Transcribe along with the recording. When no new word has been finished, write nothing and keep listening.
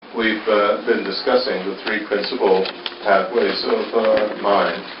we've been discussing the three principal pathways of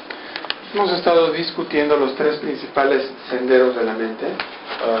mind. Hemos estado discutiendo los tres principales senderos de la mente.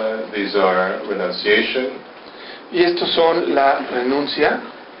 These are renunciation, Y estos son la renuncia,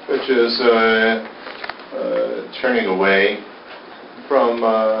 which is turning away from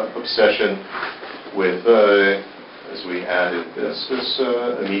obsession with, as we added this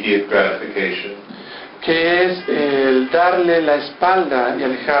immediate gratification. que es el darle la espalda y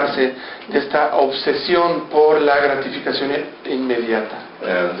alejarse de esta obsesión por la gratificación inmediata.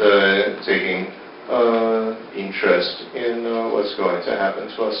 And taking interest in what's going to happen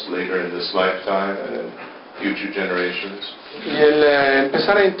to us later in this lifetime and in future generations. Y el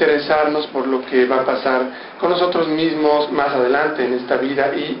empezar a interesarnos por lo que va a pasar con nosotros mismos más adelante en esta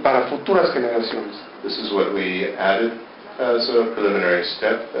vida y para futuras generaciones. This is what we added as a preliminary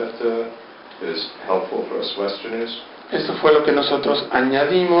step that is helpful for us Westerners. Esto fue lo que nosotros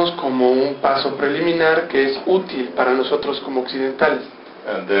añadimos como un paso preliminar que es útil para nosotros como occidentales.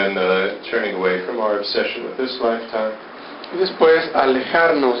 And then turning away from our obsession with this lifetime. Y después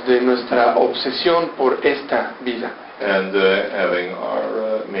alejarnos de nuestra obsesión por esta vida. And having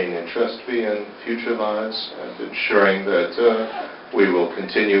our main interest be in future lives and ensuring that we will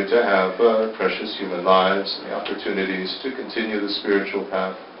continue to have precious human lives and the opportunities to continue the spiritual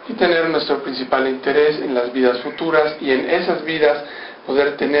path. Y tener nuestro principal interés en las vidas futuras y en esas vidas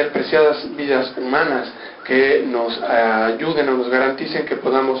poder tener preciadas vidas humanas que nos ayuden o nos garanticen que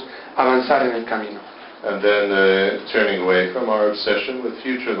podamos avanzar en el camino. And then turning away from our obsession with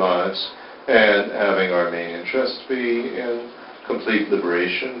future lives and having our main interest be in complete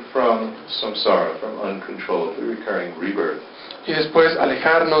liberation from samsara, from uncontrollably recurring rebirth. Y después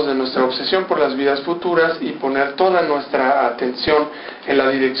alejarnos de nuestra obsesión por las vidas futuras y poner toda nuestra atención en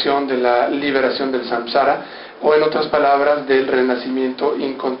la dirección de la liberación del samsara, o en otras palabras, del renacimiento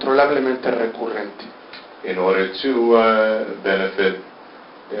incontrolablemente recurrente. In order to benefit,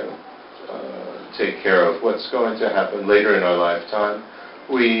 take care of what's going to happen later in our lifetime,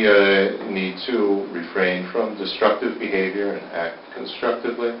 we need to refrain from destructive behavior and act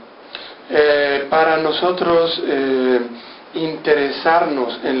constructively. Para nosotros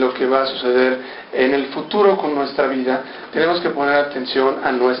interesarnos en lo que va a suceder en el futuro con nuestra vida, tenemos que poner atención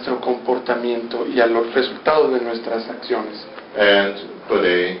a nuestro comportamiento y a los resultados de nuestras acciones. And put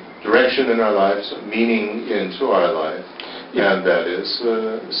a direction in our lives, meaning into our life, and that is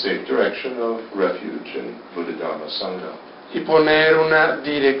the safe direction of refuge in Buddha Dharma Sangha. Y poner una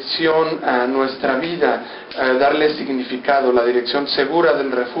dirección a nuestra vida, darle significado, la dirección segura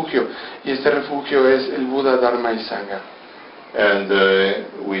del refugio, y este refugio es el Buda, Dharma y Sangha. And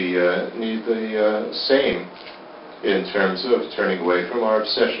we need the same in terms of turning away from our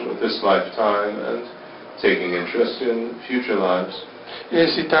obsession with this lifetime and taking interest in future lives.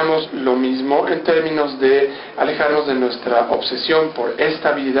 Necesitamos lo mismo en términos de alejarnos de nuestra obsesión por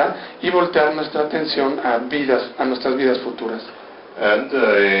esta vida y voltear nuestra atención a nuestras vidas futuras. And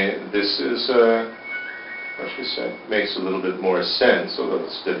this is, makes a little bit more sense, although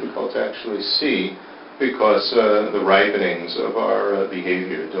it's difficult to actually see, because the ripenings of our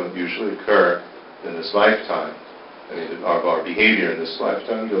behavior don't usually occur in this lifetime. I mean, our behavior in this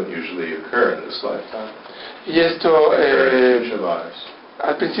lifetime don't usually occur in this lifetime. Y esto Future lives.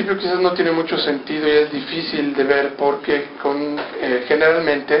 al principio quizás no tiene mucho sentido y es difícil de ver porque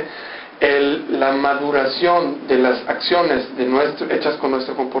generalmente la maduración de las acciones hechas con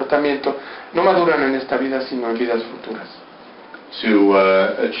nuestro comportamiento no maduran en esta vida sino en vidas futuras. To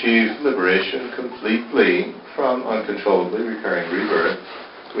achieve liberation completely from uncontrollably recurring rebirth,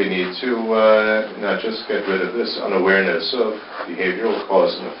 we need to not just get rid of this unawareness of behavioral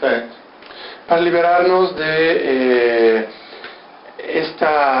cause and effect. Para liberarnos de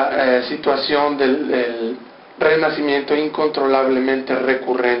esta situación del renacimiento incontrolablemente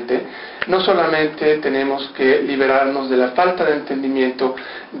recurrente, no solamente tenemos que liberarnos de la falta de entendimiento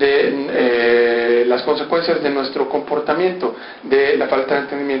de las consecuencias de nuestro comportamiento, de la falta de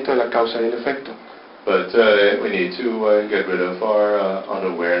entendimiento de la causa y el efecto. But we need to get rid of our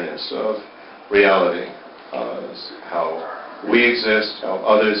unawareness of reality, how we exist, how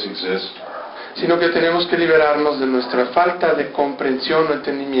others exist. Sino que tenemos que liberarnos de nuestra falta de comprensión o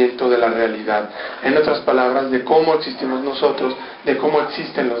entendimiento de la realidad. En otras palabras, de cómo existimos nosotros, de cómo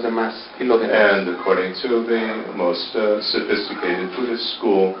existen los demás y lo demás. And according to the most sophisticated Buddhist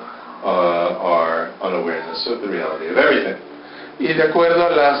school, our unawareness of the reality of everything. Y de acuerdo a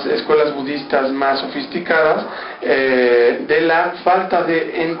las escuelas budistas más sofisticadas, de la falta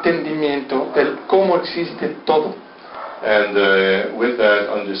de entendimiento del cómo existe todo. And with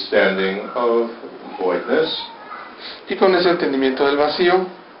that understanding of voidness, Y con ese entendimiento del vacío,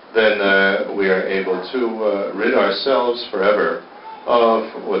 then we are able to rid ourselves forever of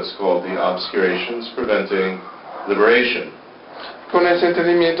what's called the obscurations preventing liberation. Con ese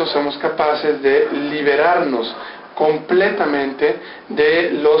entendimiento somos capaces de liberarnos completamente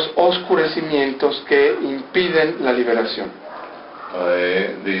de los oscurecimientos que impiden la liberación.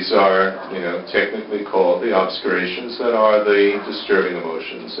 These are, technically called the obscurations that are the disturbing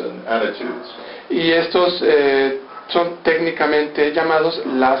emotions and attitudes. Y estos son técnicamente llamados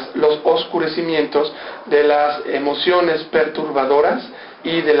los oscurecimientos de las emociones perturbadoras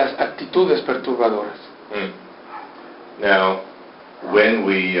y de las actitudes perturbadoras. Now, when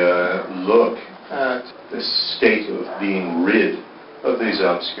we look at the state of being rid of these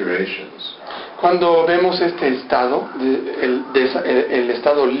obscurations, cuando vemos este estado, el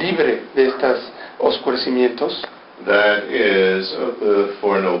estado libre de estos oscurecimientos, that is of the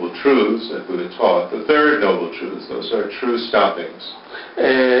Four Noble Truths that Buddha taught. The third Noble Truth, those are true stoppings.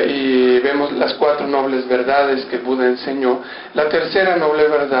 Y vemos las 4 nobles verdades que Buda enseñó. La tercera noble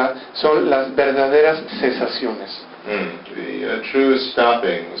verdad son las verdaderas cesaciones. The true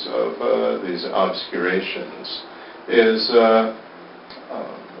stoppings of these obscurations is,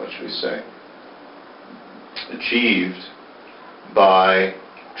 what should we say, achieved by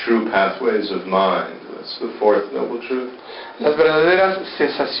true pathways of mind. That's the fourth noble truth. Las verdaderas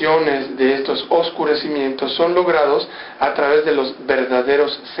cesaciones de estos oscurecimientos son logrados a través de los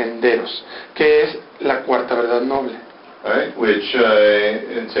verdaderos senderos, que es la cuarta verdad noble. Right, which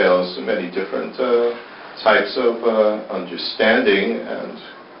entails many different types of understanding and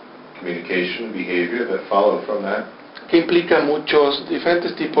communication and behavior that follow from that. Que implica muchos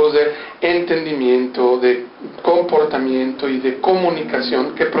diferentes tipos de entendimiento, de comportamiento y de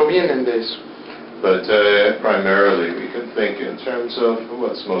comunicación que provienen de eso. But primarily we can think in terms of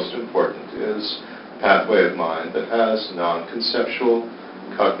what's most important is pathway of mind that has non-conceptual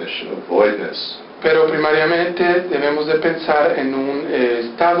cognition of voidness. Pero primariamente debemos de pensar en un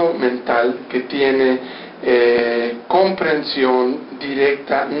estado mental que tiene comprensión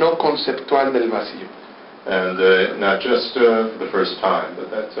directa, no conceptual del vacío. And not just for the first time, but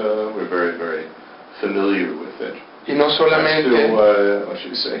that we're very, very familiar with it. Y no solamente what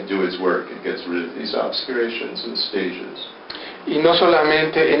should we say, do its work. It gets rid of these obscurations and stages. Y no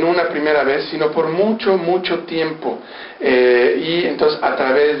solamente en una primera vez, sino por mucho, mucho tiempo. Y entonces a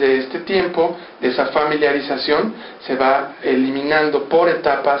través de este tiempo, de esa familiarización, se va eliminando por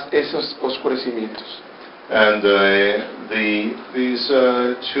etapas esos oscurecimientos. And these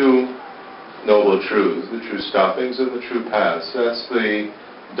two noble truths, the true stoppings and the true paths, that's the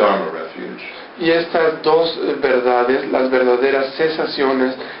Dharma refuge. Y estas dos verdades, las verdaderas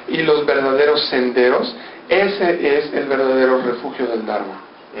cesaciones y los verdaderos senderos, ese es el verdadero refugio del Dharma.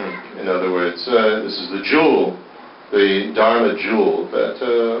 In other words, this is the jewel, the Dharma jewel that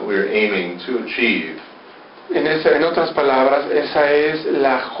we're aiming to achieve. En otras palabras, esa es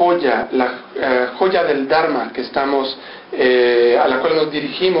la joya del Dharma que estamos, a la cual nos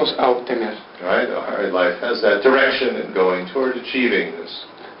dirigimos a obtener. Right? Our life has that direction in going toward achieving this.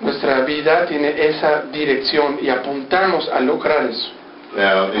 Nuestra vida tiene esa dirección y apuntamos a lograr eso.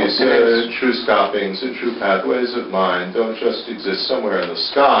 Now, these true stoppings and true pathways of mind don't just exist somewhere in the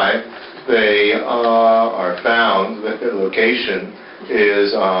sky. They are found, their location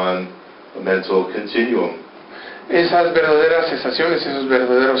is on a mental continuum. Esas verdaderas cesaciones, esos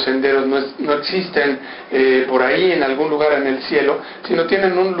verdaderos senderos no existen por ahí en algún lugar en el cielo, sino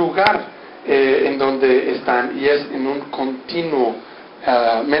tienen un lugar en donde están, y es en un continuo,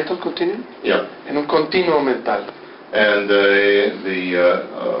 mental continuum? Yeah. En un continuo mental. And the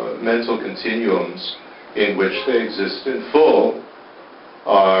mental continuums in which they exist in full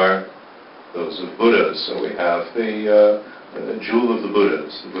are those of Buddhas. So we have the jewel of the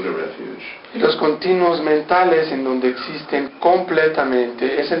Buddhas, the Buddha refuge. Y los continuos mentales en donde existen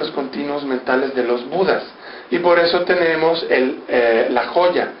completamente es en los continuos mentales de los Budas. Y por eso tenemos la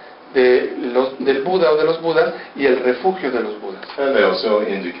joya del Buda o de los Budas y el refugio de los Budas. And they also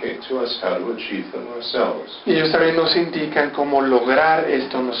indicate to us how to achieve them ourselves. Y ellos también nos indican cómo lograr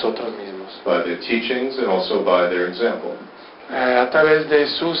esto nosotros mismos. By their teachings and also by their example. A través de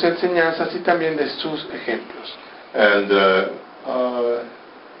sus enseñanzas y también de sus ejemplos. And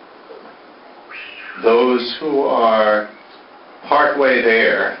those who are partway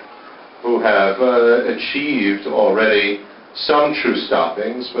there, who have achieved already some true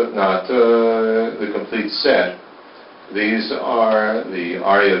stoppings, but not the complete set. These are the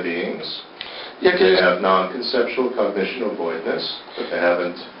Arya beings. They have non-conceptual cognition of voidness, but they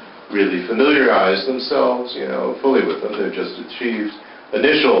haven't really familiarized themselves, fully with them. They've just achieved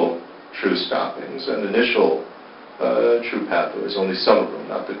initial true stoppings and initial true pathways, only some of them,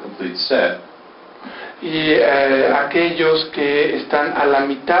 not the complete set. Y aquellos que están a la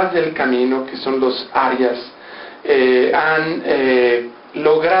mitad del camino, que son los arias, han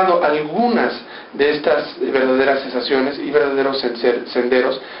logrado algunas de estas verdaderas cesaciones y verdaderos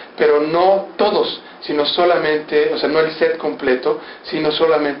senderos, pero no todos, sino solamente, o sea, no el set completo, sino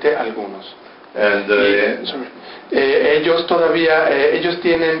solamente algunos. And Ellos todavía, ellos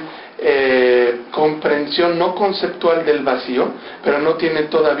tienen comprensión no conceptual del vacío, pero no tienen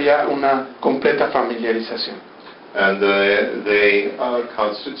todavía una completa familiarización. and they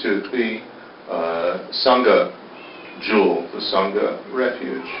constitute the Sangha jewel, the Sangha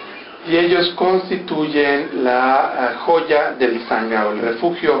refuge. Y ellos constituyen la joya del Sangha, o el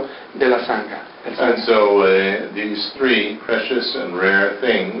refugio de la Sangha. And so these three precious and rare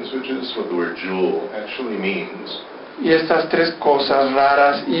things, which is what the word jewel actually means, Y estas tres cosas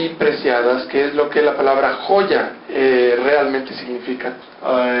raras y preciadas, que es lo que la palabra joya realmente significa.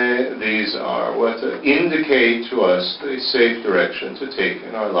 these are what indicate to us the safe direction to take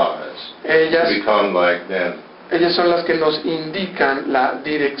in our lives, Ellas, to become like them. ellas son las que nos indican la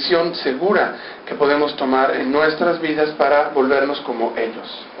dirección segura que podemos tomar en nuestras vidas para volvernos como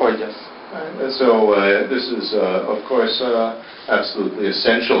ellos o ellas. And so this is, of course, absolutely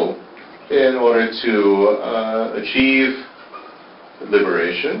essential in order to achieve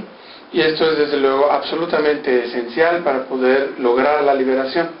liberation. Y esto es desde luego absolutamente esencial para poder lograr la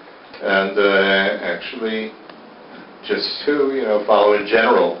liberación. And actually, just to follow in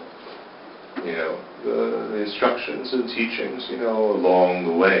general, the instructions and teachings, along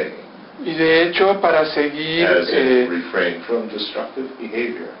the way, Y de hecho, para seguir as in refrain from destructive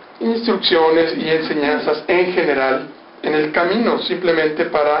behavior. instrucciones y enseñanzas en general en el camino, simplemente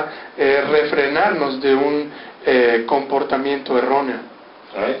para refrenarnos de un comportamiento erróneo.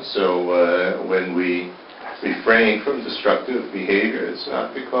 Right? So when we refrain from destructive behavior, it's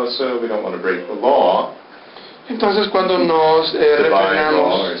not because we don't want to break the law, Entonces, cuando nos divine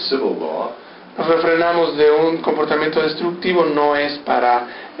law or civil law, nos refrenamos de un comportamiento destructivo, no es para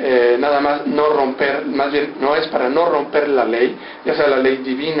nada más no romper, más bien no es para no romper la ley, ya sea la ley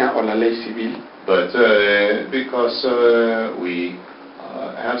divina o la ley civil, but because we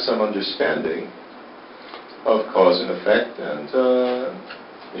have some understanding of cause and effect and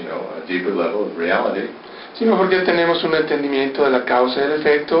a deeper level of reality. sino porque tenemos un entendimiento de la causa y el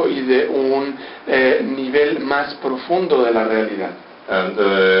efecto y de un nivel más profundo de la realidad. And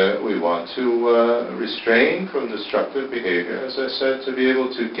we want to restrain from destructive behavior, as I said, to be able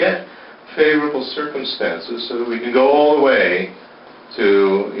to get favorable circumstances so that we can go all the way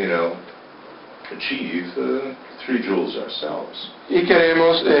to, achieve the three jewels ourselves. Y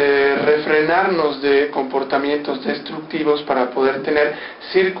queremos refrenarnos de comportamientos destructivos para poder tener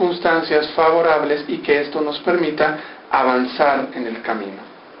circunstancias favorables y que esto nos permita avanzar en el camino.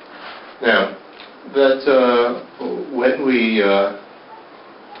 Now, that when we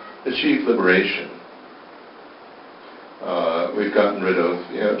achieve liberation, we've gotten rid of,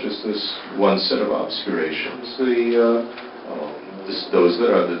 just this one set of obscurations, those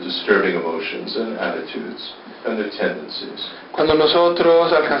that are the disturbing emotions and attitudes and their tendencies. Cuando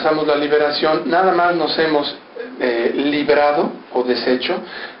nosotros alcanzamos la liberación, nada más nos hemos librado o deshecho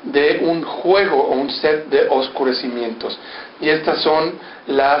de un juego o un set de oscurecimientos. Y estas son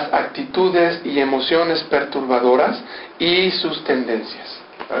las actitudes y emociones perturbadoras y sus tendencias.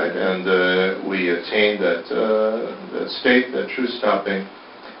 Right? And we attain that state, that true stopping,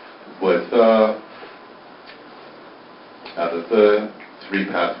 with out of the three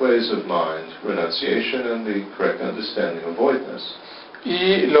pathways of mind, renunciation and the correct understanding of voidness.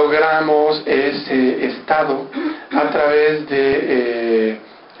 Y logramos ese estado a través de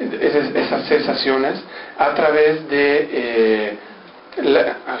esas cesaciones, a través de With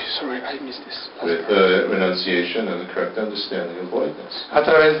renunciation and the correct understanding of voidness. a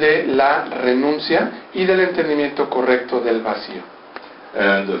través de la renuncia y del entendimiento correcto del vacío.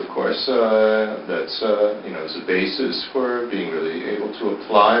 And of course, that's as a basis for being really able to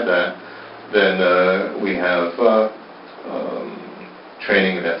apply that. Then we have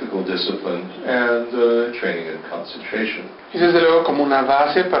training in ethical discipline and training in concentration. Y desde luego, como una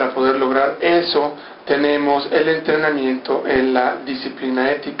base para poder lograr eso, tenemos el entrenamiento en la disciplina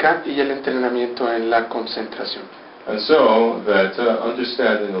ética y el entrenamiento en la concentración. And so that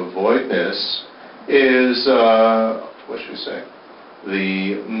understanding of voidness is, what should we say?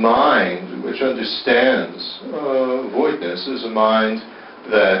 The mind which understands voidness is a mind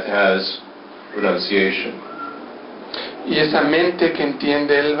that has renunciation. Y esa mente que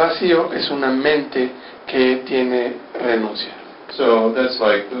entiende el vacío es una mente que tiene renuncia. So that's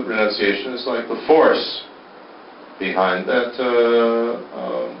like the renunciation is like the force behind that,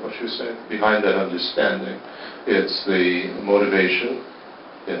 behind that understanding, it's the motivation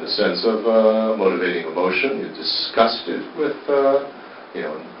in the sense of motivating emotion. You're disgusted with,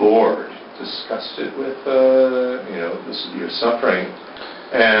 bored, disgusted with, your suffering,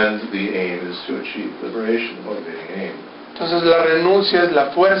 and the aim is to achieve liberation, the motivating aim. Entonces la renuncia es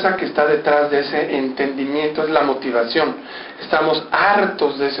la fuerza que está detrás de ese entendimiento, es la motivación. Estamos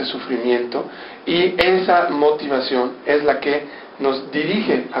hartos de ese sufrimiento y esa motivación es la que nos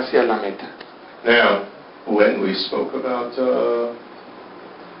dirige hacia la meta. Now, when we spoke about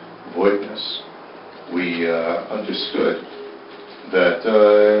voidness, we understood that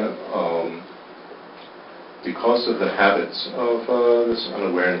because of the habits of this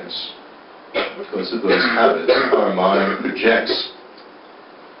unawareness, because of those habits, our mind projects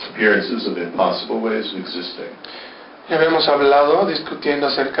appearances of impossible ways of existing. Ya habíamos hablado, discutiendo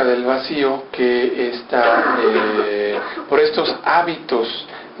acerca del vacío que está, por estos hábitos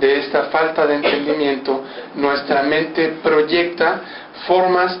de esta falta de entendimiento, nuestra mente proyecta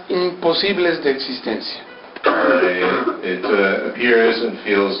formas imposibles de existencia. It appears and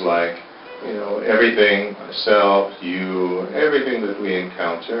feels like, everything, ourselves, you, everything that we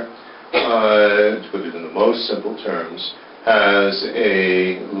encounter, to put it in the most simple terms, has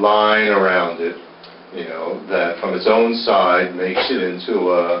a line around it, that from its own side makes it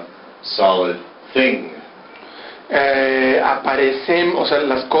into a solid thing. Aparecemos, o sea,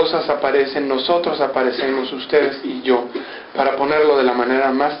 las cosas aparecen, nosotros aparecemos, ustedes y yo, para ponerlo de la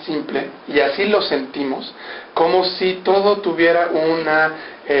manera más simple, y así lo sentimos, como si todo tuviera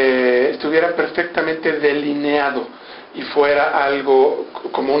estuviera perfectamente delineado y fuera algo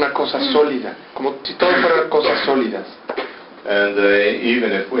como una cosa sólida, como si todo fueran cosas sólidas. And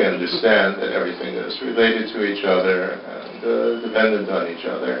even if we understand that everything is related to each other and dependent on each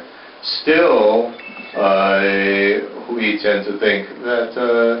other, still we tend to think that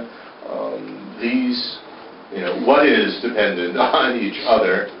these, what is dependent on each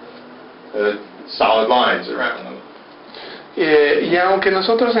other, solid lines around them. Y aunque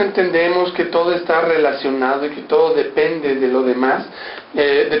nosotros entendemos que todo está relacionado y que todo depende de lo demás,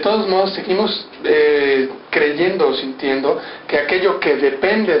 de todos modos seguimos creyendo o sintiendo que aquello que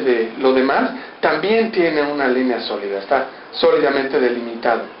depende de lo demás también tiene una línea sólida, está sólidamente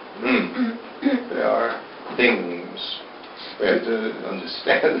delimitado. There are things. We have to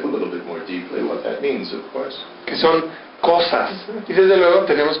understand a little bit more deeply what that means, of course. Que son cosas, y desde luego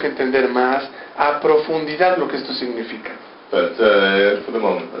tenemos que entender más a profundidad lo que esto significa. But for the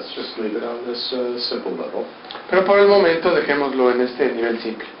moment, let's just leave it on this simple level. Pero por el momento dejémoslo en este nivel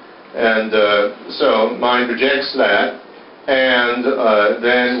simple. And so mind projects that, and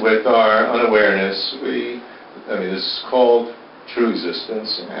then with our unawareness, this is called true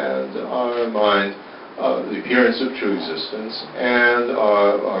existence, and our mind, the appearance of true existence, and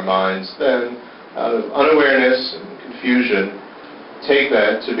our minds then, out of unawareness and confusion, take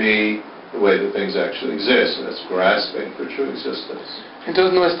that to be the way that things actually exist, and that's grasping for true existence.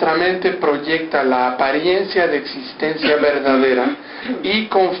 Entonces nuestra mente proyecta la apariencia de existencia verdadera y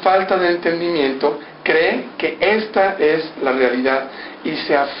con falta de entendimiento cree que esta es la realidad y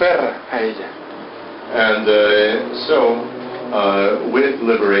se aferra a ella. And with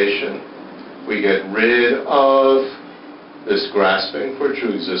liberation, we get rid of this grasping for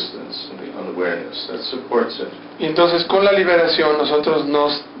true existence and the unawareness that supports it. Y entonces con la liberación nosotros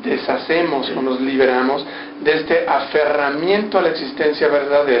nos deshacemos o nos liberamos de este aferramiento a la existencia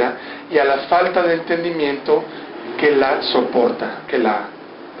verdadera y a la falta de entendimiento que la soporta, que la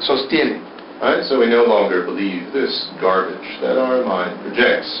sostiene. Right? So we no longer believe this garbage that our mind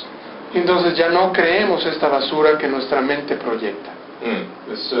projects. Entonces ya no creemos esta basura que nuestra mente proyecta.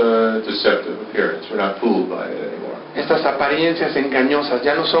 This deceptive appearance, we're not fooled by it anymore. Estas apariencias engañosas,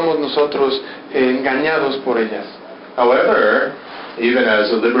 ya no somos nosotros engañados por ellas. However, even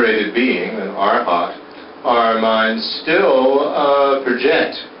as a liberated being, an arhat, our minds still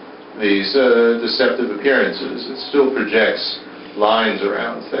project these deceptive appearances. It still projects lines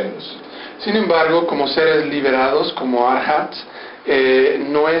around things. Sin embargo, como seres liberados, como arhats,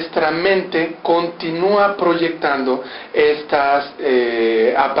 nuestra mente continúa proyectando estas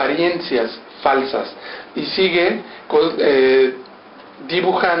apariencias falsas y sigue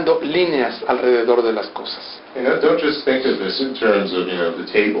dibujando líneas alrededor de las cosas. Don't just think of this in terms of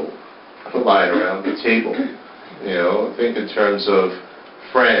the table, the line around the table. Think in terms of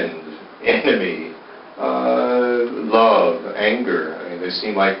friend, enemy, love, anger. I mean, they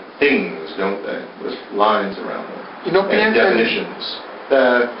seem like things, don't they? With lines around them. Y no and definitions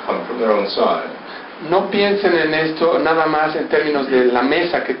that come from their own side. No piensen en esto nada más en términos de la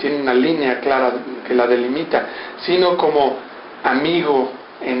mesa que tiene una línea clara que la delimita, sino como amigo,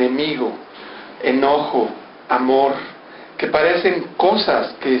 enemigo, enojo, amor, que parecen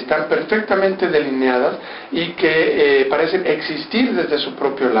cosas que están perfectamente delineadas y que parecen existir desde su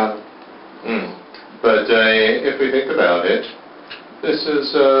propio lado. But if we think about it, this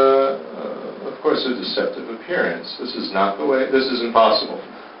is, of course, a deceptive appearance. This is not the way. This is impossible.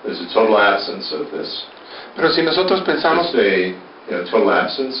 There's a total absence of this. Pero si nosotros pensamos, Just a total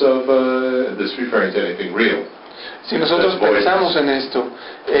absence of this referring to anything real. si nosotros pensamos en esto,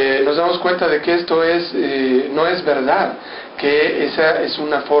 nos damos cuenta de que esto no es verdad, que esa es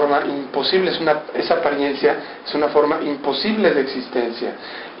una forma imposible, esa apariencia es una forma imposible de existencia,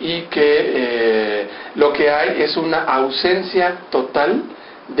 y que lo que hay es una ausencia total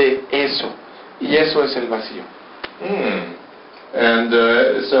de eso, y eso es el vacío. And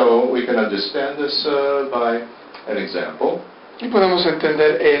so we can understand this by an example. Y podemos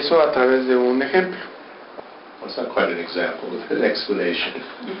entender eso a través de un ejemplo. Well, it's not quite an example, it's an explanation.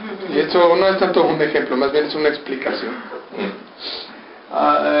 Y esto no es tanto un ejemplo, más bien es una explicación.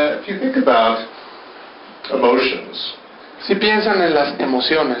 If you think about emotions, Si piensan en las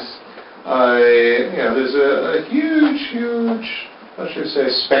emociones, there's a huge, how should I say,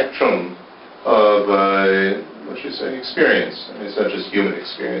 spectrum of, experience. I mean, it's not just human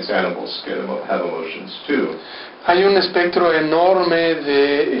experience, animals have emotions too. hay un espectro enorme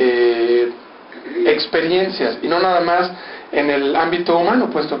de experiencias, y no nada más en el ámbito humano,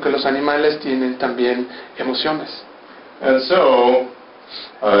 puesto que los animales tienen también emociones. And so,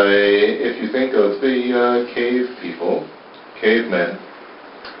 if you think of the cave people, cavemen,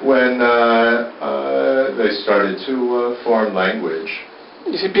 when they started to form language,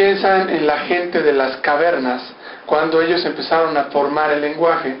 Y si piensan en la gente de las cavernas, cuando ellos empezaron a formar el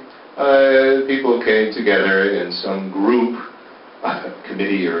lenguaje, people came together in some group,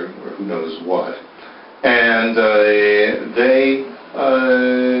 committee or who knows what, and they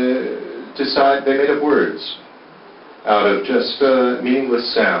made up words out of just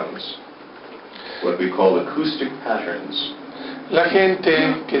meaningless sounds, what we call acoustic patterns. la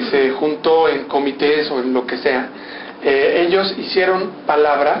gente que se juntó en comités o en lo que sea, ellos hicieron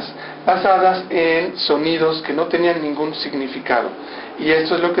palabras basadas en sonidos que no tenían ningún significado, y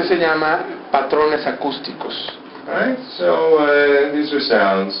esto es lo que se llama patrones acústicos. Right? So these are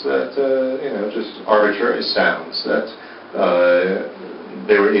sounds that, just arbitrary sounds that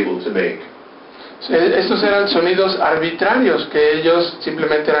they were able to make. Estos eran sonidos arbitrarios que ellos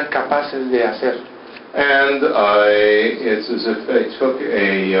simplemente eran capaces de hacer. And it's as if they took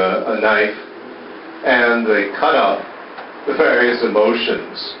a knife and they cut up the various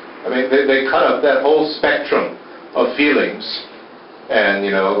emotions. I mean, they cut up that whole spectrum of feelings and,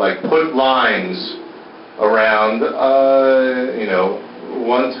 put lines around,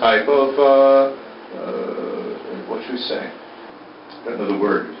 one type of, what should we say? I don't know the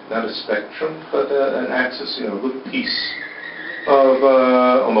word. Not a spectrum, but an axis, a little piece of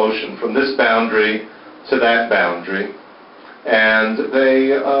emotion from this boundary to that boundary. And they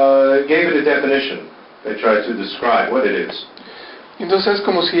gave it a definition. They tried to describe what it is. Entonces es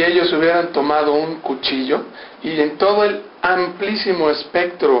como si ellos hubieran tomado un cuchillo y en todo el amplísimo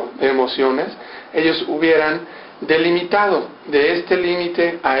espectro de emociones, ellos hubieran delimitado de este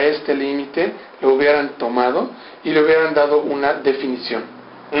límite a este límite, lo hubieran tomado y le hubieran dado una definición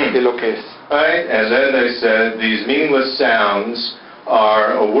de lo que es. Right, and then they said these meaningless sounds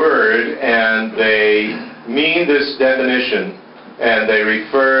are a word and they mean this definition and they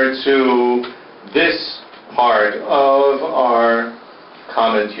refer to this part of our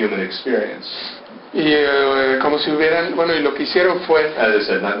common human experience. Y como si hubieran, y lo que hicieron fue, as I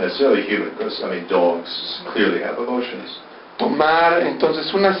said, not necessarily human, because dogs clearly have emotions. Tomar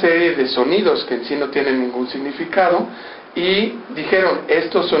entonces una serie de sonidos que en sí no tienen ningún significado y dijeron,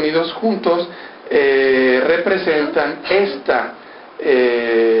 estos sonidos juntos representan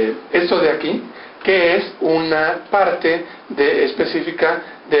esto de aquí, que es una parte específica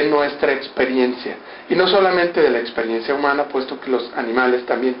de nuestra experiencia, y no solamente de la experiencia humana, puesto que los animales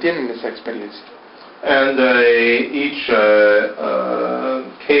también tienen esa experiencia. And each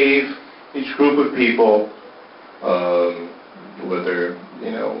cave, each group of people, whether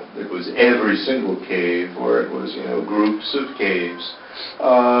it was every single cave or it was groups of caves,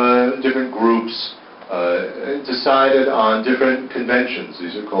 different groups decided on different conventions.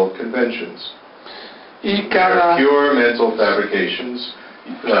 These are called conventions. Y They're pure mental fabrications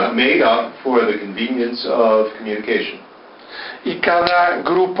made up for the convenience of communication. Y cada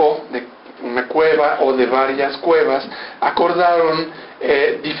grupo de una cueva o de varias cuevas acordaron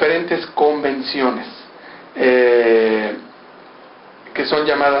diferentes convenciones que son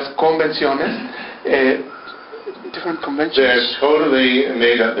llamadas convenciones. Different conventions. They're totally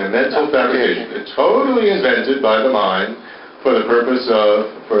made up. They're mental fabrication. They're totally invented by the mind for the purpose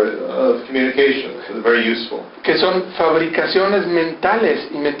of communication. They're very useful. Que son fabricaciones mentales,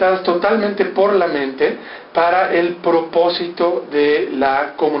 inventadas totalmente por la mente para el propósito de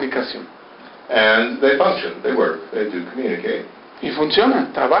la comunicación. And they function. They work. They do communicate. Y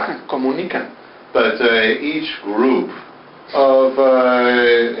funcionan, trabajan, comunican. But each group of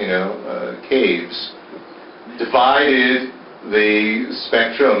caves divided the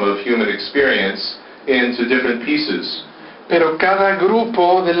spectrum of human experience into different pieces. Pero cada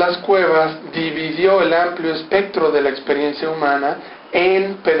grupo de las cuevas dividió el amplio espectro de la experiencia humana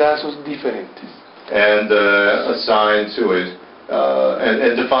en pedazos diferentes. And assigned to it,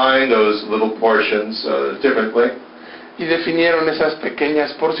 and defined those little portions differently. Y definieron esas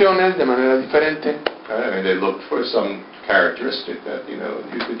pequeñas porciones de manera diferente. I mean, they looked for some characteristic that you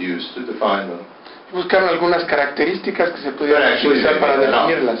could use to define them. Buscaron algunas características que se pudieran utilizar para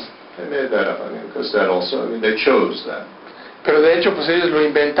definirlas. They made that up. I mean, because that also, they chose that. Pero de hecho, pues ellos lo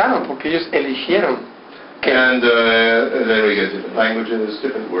inventaron porque ellos eligieron. And then we get different languages,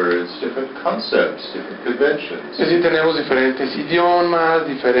 different words, different concepts, different conventions. Es decir, tenemos diferentes idiomas,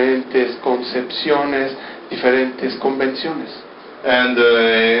 diferentes concepciones, diferentes convenciones. And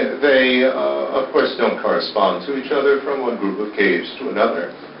they, of course, don't correspond to each other from one group of caves to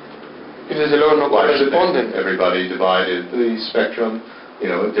another. Y desde luego no Why should corresponden. Everybody divided the spectrum,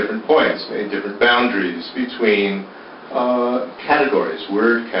 at different points, made different boundaries between categories,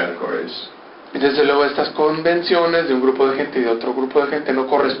 word categories. Y desde luego estas convenciones de un grupo de gente y de otro grupo de gente no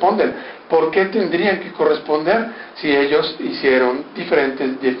corresponden. ¿Por qué tendrían que corresponder si ellos hicieron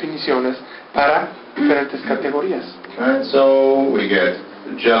diferentes definiciones para diferentes categorías? Right, so we get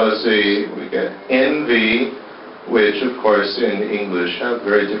jealousy, we get envy, which of course in English have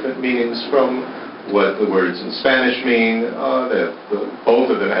very different meanings from what the words in Spanish mean.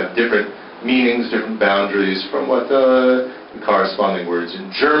 Both of them have different meanings, different boundaries from what the corresponding words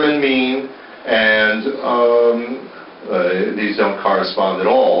in German mean, and these don't correspond at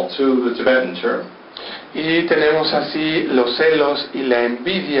all to the Tibetan term. Y tenemos así los celos y la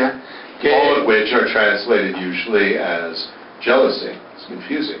envidia, All of which are translated usually as jealousy. It's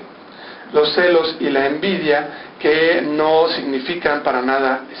confusing. Los celos y la envidia, que no significan para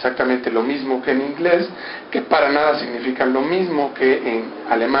nada exactamente lo mismo que en inglés, que para nada significan lo mismo que en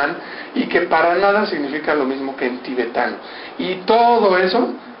alemán y que para nada significan lo mismo que en tibetano. Y todo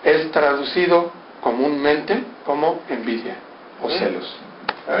eso es traducido comúnmente como envidia o celos.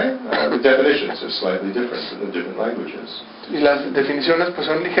 Right? The definitions are slightly different in the different languages. Y las definiciones pues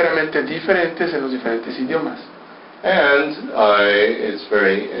son ligeramente diferentes en los diferentes idiomas. And it's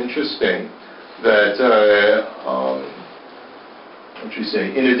very interesting that,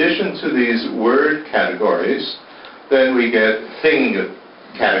 in addition to these word categories, then we get thing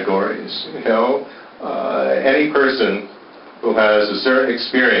categories. Any person who has a certain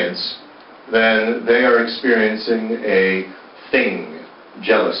experience, then they are experiencing a thing,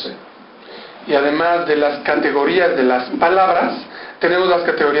 jealousy. Y además de las categorías de las palabras, tenemos las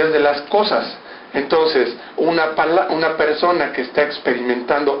categorías de las cosas. Entonces, una persona que está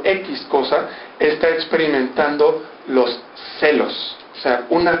experimentando X cosa, está experimentando los celos, o sea,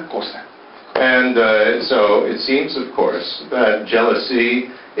 una cosa. And so it seems, of course, that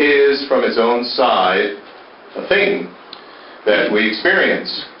jealousy is, from its own side, a thing that we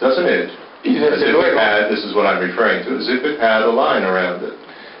experience, doesn't it? Y desde luego, this is what I'm referring to, as if it had a line around it.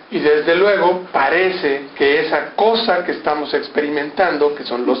 Y desde luego parece que esa cosa que estamos experimentando, que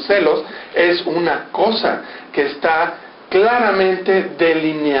son los celos, es una cosa que está claramente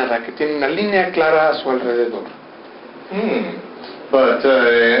delineada, que tiene una línea clara a su alrededor. But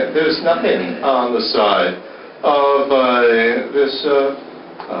there's nothing on the side of this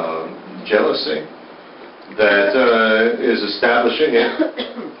jealousy that is establishing it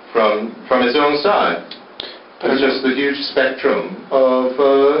from its own side. It's just the huge spectrum of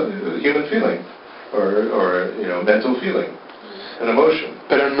human feeling, or mental feeling, and emotion.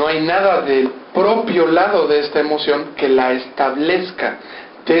 Pero no hay nada del propio lado de esta emoción que la establezca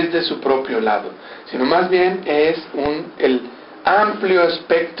desde su propio lado, sino más bien es el amplio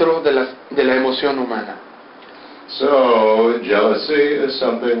espectro de la emoción humana. So jealousy is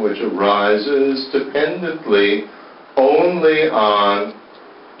something which arises dependently only on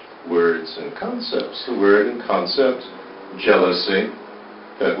words and concepts. The word and concept, jealousy,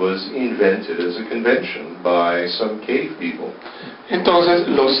 that was invented as a convention by some cave people. Entonces,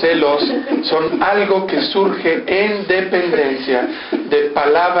 los celos son algo que surge en dependencia de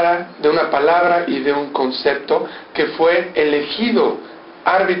una palabra y de un concepto que fue elegido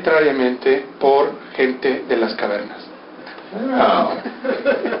arbitrariamente por gente de las cavernas. Now,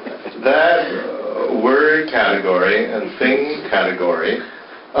 that word category and thing category,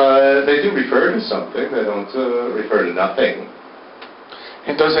 they do refer to something, they don't refer to nothing.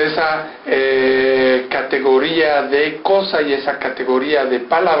 Entonces esa categoría de cosa y esa categoría de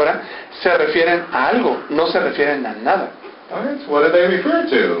palabra se refieren a algo, no se refieren a nada. Right. What do they refer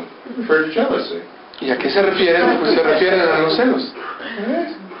to? They refer to jealousy. ¿Y a qué se refieren? Pues se refieren a los celos.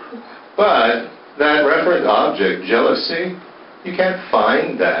 Right. But that referent object, jealousy, you can't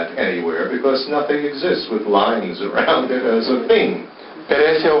find that anywhere because nothing exists with lines around it as a thing. Pero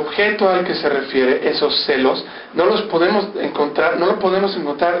ese objeto al que se refiere, esos celos, no lo podemos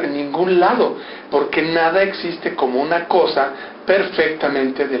encontrar en ningún lado, porque nada existe como una cosa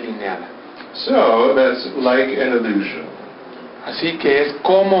perfectamente delineada. So that's like an illusion. Así que es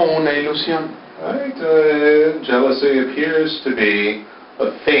como una ilusión. Right? Jealousy appears to be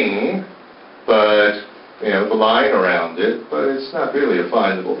a thing, but the line around it, but it's not really a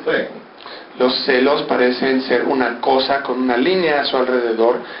findable thing. Los celos parecen ser una cosa con una línea a su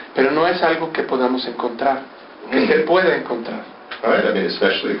alrededor, pero no es algo que podamos encontrar, que se pueda encontrar. Right? I mean,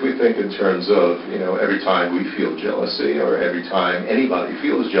 especially if we think in terms of, every time we feel jealousy or every time anybody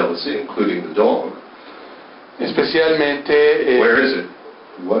feels jealousy, including the dog. Especialmente... Where is it?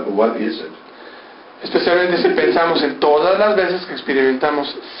 What is it? Especialmente si pensamos en todas las veces que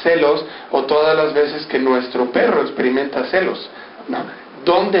experimentamos celos o todas las veces que nuestro perro experimenta celos, ¿no?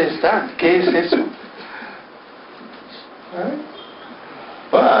 ¿Dónde está? ¿Qué es eso? Right.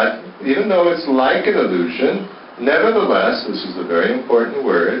 But, even though it's like an illusion, nevertheless, this is a very important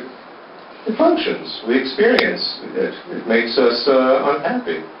word, it functions. We experience it. It makes us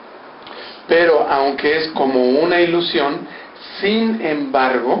unhappy. Pero, aunque es como una ilusión, sin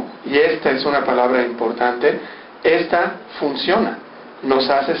embargo, y esta es una palabra importante, esta funciona. Nos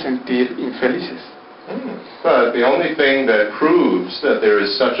hace sentir infelices. But the only thing that proves that there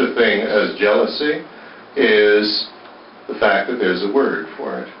is such a thing as jealousy is the fact that there's a word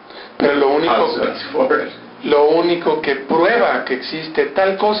for it. Pero lo for it. único que prueba que existe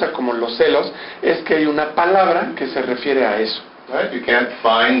tal cosa como los celos es que hay una palabra que se refiere a eso. Right? You can't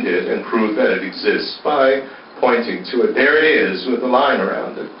find it and prove that it exists by pointing to it. There it is with a line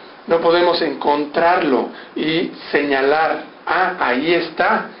around it. No podemos encontrarlo y señalar, ahí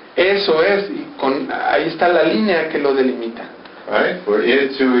está. Eso es, y ahí está la línea que lo delimita. Right? For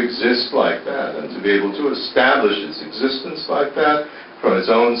it to exist like that and to be able to establish its existence like that from its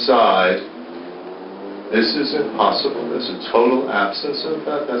own side, this is impossible. There's a total absence of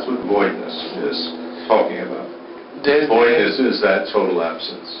that. That's what voidness is talking about. Voidness is that total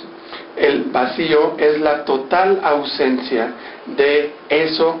absence. El vacío es la total ausencia de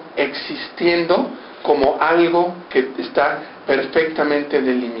eso existiendo como algo que está perfectamente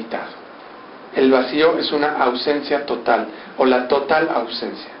delimitado. El vacío es una ausencia total, o la total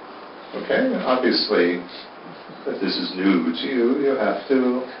ausencia. Okay, obviously, if this is new to you, you have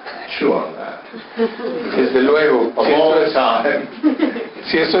to chew on that. Desde luego,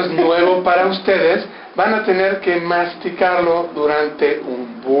 si eso es nuevo para ustedes, van a tener que masticarlo durante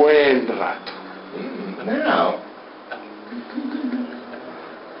un buen rato. Now,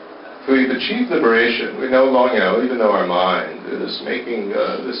 we've achieved liberation. We no longer, even though our mind is making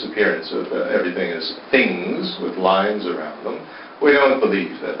this appearance of everything as things with lines around them, we don't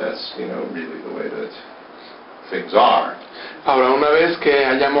believe that that's, really the way that things are. Ahora, una vez que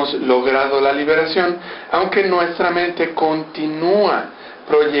hayamos logrado la liberación, aunque nuestra mente continúa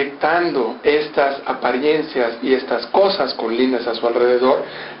proyectando estas apariencias y estas cosas con líneas a su alrededor,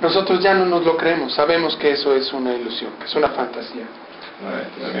 nosotros ya no nos lo creemos. Sabemos que eso es una ilusión, que es una fantasía. Right.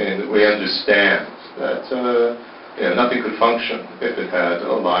 I mean, we understand that nothing could function if it had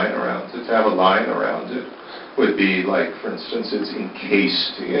a line around it. To have a line around it would be like, for instance, it's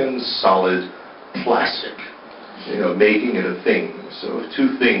encased in solid plastic, making it a thing. So if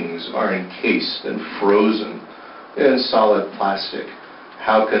two things are encased and frozen in solid plastic,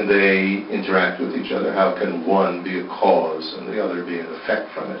 how can they interact with each other? How can one be a cause and the other be an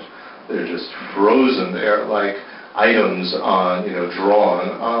effect from it? They're just frozen there like items on, drawn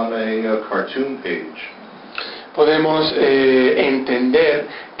on a cartoon page. Podemos entender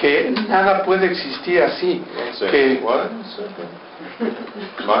que nada puede existir así. Que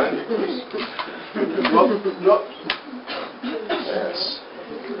Yes.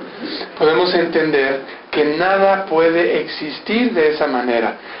 Podemos entender que nada puede existir de esa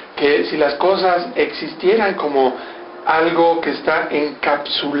manera, que si las cosas existieran como algo que está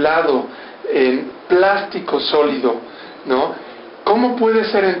encapsulado en plástico sólido, ¿no? ¿Cómo puede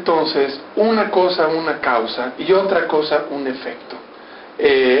ser entonces una cosa una causa y otra cosa un efecto?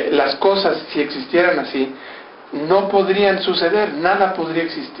 Las cosas, si existieran así, no podrían suceder, nada podría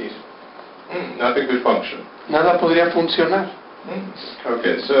existir. Nothing could function. Nada podría funcionar.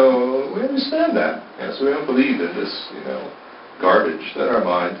 Okay, so we understand that. Yeah, so we don't believe in this, garbage that our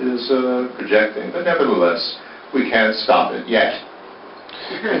mind is projecting, but nevertheless, we can't stop it yet.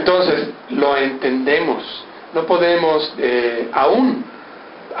 Entonces, lo entendemos. No podemos aún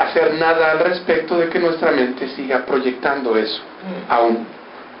hacer nada al respecto de que nuestra mente siga proyectando eso. Aún.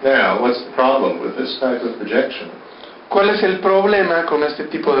 Now, what's the problem with this type of projection? ¿Cuál es el problema con este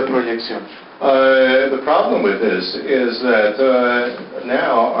tipo de proyección? The problem with this is that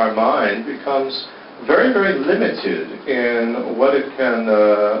now our mind becomes very, very limited in what it can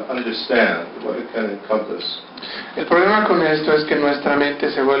understand, what it can encompass. El problema con esto es que nuestra mente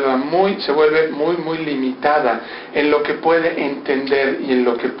se vuelve muy limitada en lo que puede entender y en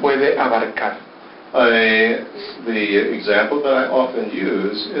lo que puede abarcar. The example that I often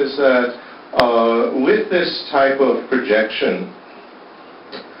use is that with this type of projection,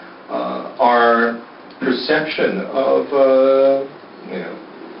 our perception of the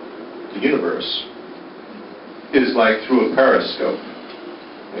universe is like through a periscope.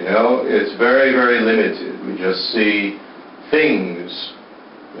 It's very, very limited. We just see things,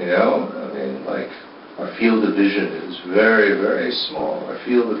 like our field of vision is very, very small. Our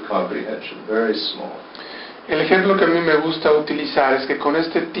field of comprehension, very small. El ejemplo que a mí me gusta utilizar es que con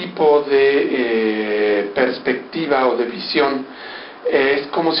este tipo de perspectiva o de visión, es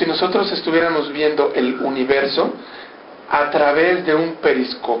como si nosotros estuviéramos viendo el universo a través de un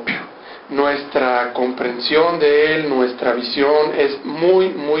periscopio. Nuestra comprensión de él, nuestra visión es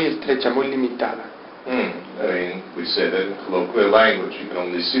muy estrecha, muy limitada. We say that in colloquial language, you can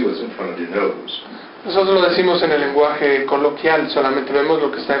only see what's in front of your nose. Nosotros lo decimos en el lenguaje coloquial, solamente vemos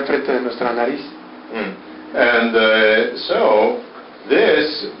lo que está enfrente de nuestra nariz. And so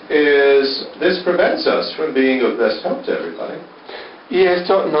this prevents us from being of best help to everybody. Y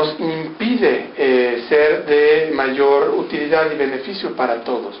esto nos impide ser de mayor utilidad y beneficio para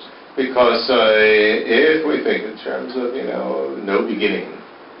todos. Because if we think in terms of, no beginning.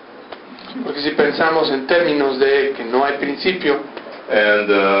 Porque si pensamos en términos de que no hay principio. And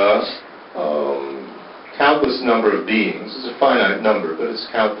countless number of beings. It's a finite number, but it's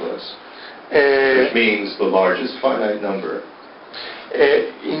countless. Which means the largest finite number.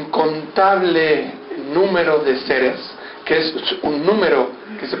 Incontable número de seres, que es un número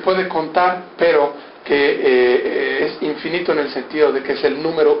que se puede contar, pero que es infinito en el sentido de que es el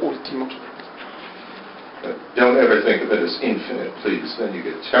número último. Don't ever think of it as infinite, please. Then you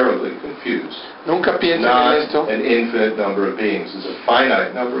get terribly confused. Nunca piensen Not en esto. an infinite number of beings. It's a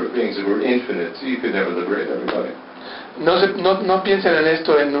finite number of beings. If we're infinite, you could never liberate everybody. No piensen en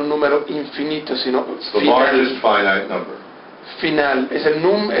esto en un número infinito, sino It's the largest finite number. Final. Es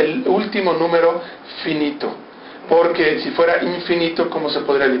el último número finito. Porque si fuera infinito, ¿cómo se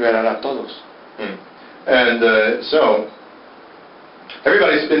podría liberar a todos? And so,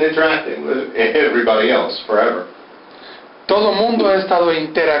 everybody's been interacting with everybody else forever. Todo mundo ha estado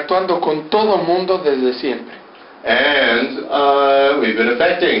interactuando con todo mundo desde siempre. And we've been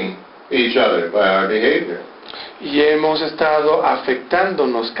affecting each other by our behavior. Y hemos estado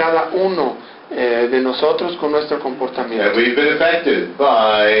afectándonos cada uno de nosotros con nuestro comportamiento. And we've been affected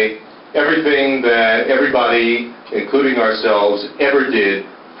by everything that everybody, including ourselves, ever did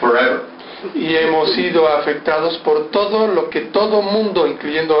forever. Y hemos sido afectados por todo lo que todo mundo,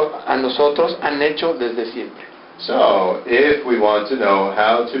 incluyendo a nosotros, han hecho desde siempre. So, if we want to know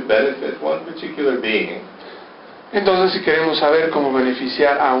how to benefit one particular being, entonces, si queremos saber cómo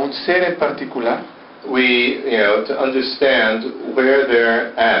beneficiar a un ser en particular, we, to understand where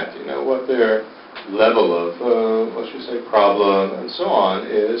they're at, what their level of, problem and so on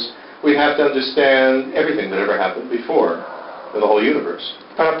is, we have to understand everything that ever happened before in the whole universe.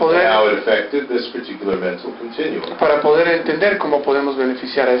 Para poder, how it affected this particular mental continuum. Para poder entender cómo podemos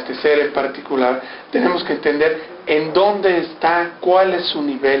beneficiar a este ser en particular, tenemos que entender en dónde está, cuál es su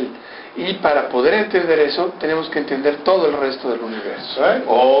nivel. Y para poder entender eso, tenemos que entender todo el resto del universo. Right?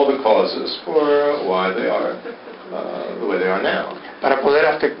 All the causes for why they are the way they are now. Para poder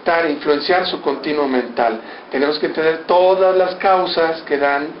afectar, influenciar su continuo mental, tenemos que entender todas las causas que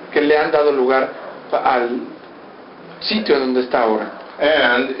le han dado lugar al sitio en donde está ahora.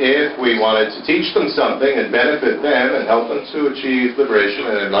 And if we wanted to teach them something and benefit them and help them to achieve liberation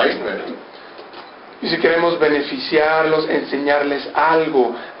and enlightenment, Y si queremos beneficiarlos, enseñarles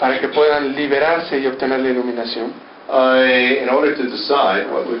algo para que puedan liberarse y obtener la iluminación, in order to decide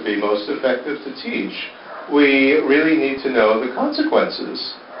what would be most effective to teach, we really need to know the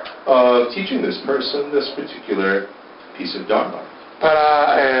consequences of teaching this person this particular piece of Dharma.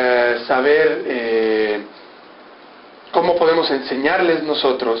 para saber cómo podemos enseñarles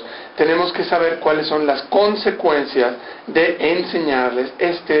nosotros, tenemos que saber cuáles son las consecuencias de enseñarles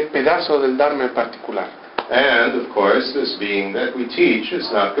este pedazo del Dharma en particular. And, of course, this being that we teach is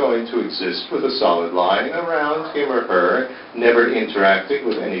not going to exist with a solid line around him or her, never interacting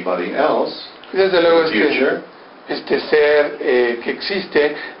with anybody else Y desde luego in the future. este ser que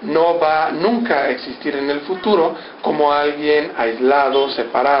existe no va nunca a existir en el futuro como alguien aislado,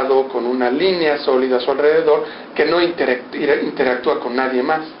 separado, con una línea sólida a su alrededor que no interactúa con nadie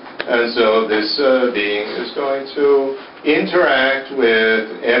más. And so this being is going to interact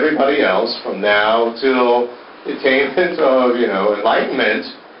with everybody else from now till the attainment of, enlightenment,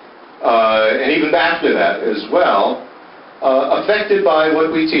 and even after that as well, affected by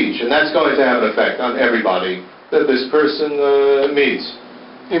what we teach. And that's going to have an effect on everybody that this person meets.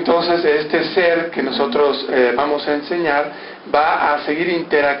 Entonces este ser que nosotros vamos a enseñar va a seguir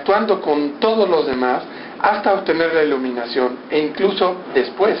interactuando con todos los demás hasta obtener la iluminación e incluso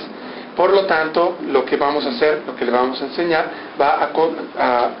después. Por lo tanto, lo que vamos a hacer, lo que le vamos a enseñar, va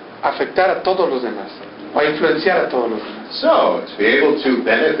a afectar a todos los demás, va a influenciar a todos los demás. So, to be able to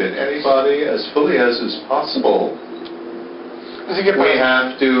benefit anybody as fully as is possible, Así que we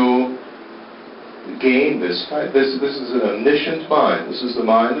have to gain this type. This is an omniscient mind. This is the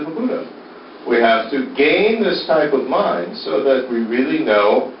mind of the Buddha. We have to gain this type of mind so that we really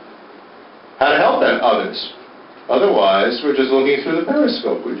know how to help others. Otherwise, we're just looking through the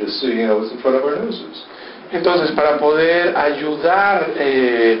periscope. We just see, what's in front of our noses. Entonces, para poder ayudar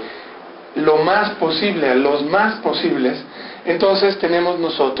lo más posible a los más posibles, entonces tenemos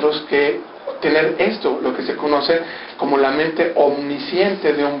nosotros que tener esto, lo que se conoce como la mente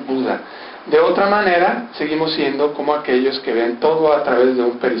omnisciente de un Buda. De otra manera, seguimos siendo como aquellos que ven todo a través de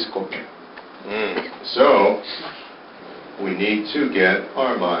un periscopio. So, we need to get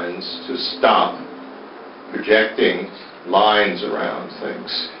our minds to stop projecting lines around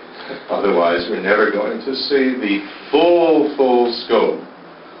things. Otherwise, we're never going to see the full scope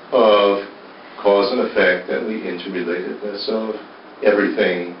of cause and effect and the interrelatedness of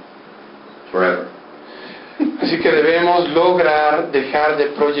everything forever. Así que debemos lograr dejar de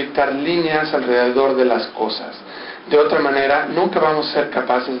proyectar líneas alrededor de las cosas. De otra manera, nunca vamos a ser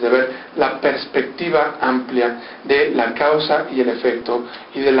capaces de ver la perspectiva amplia de la causa y el efecto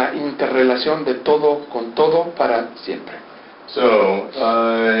y de la interrelación de todo con todo para siempre. So,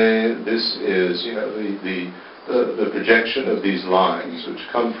 this is, the projection of these lines, which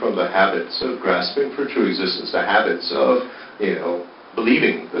come from the habits of grasping for true existence, the habits of,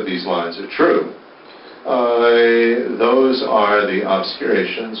 believing that these lines are true. Those are the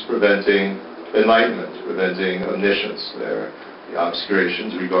obscurations preventing enlightenment, preventing omniscience. They're the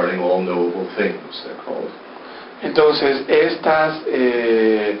obscurations regarding all knowable things, they're called. Entonces,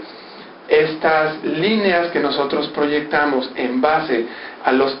 estas líneas que nosotros proyectamos en base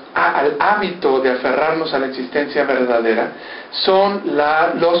al hábito de aferrarnos a la existencia verdadera son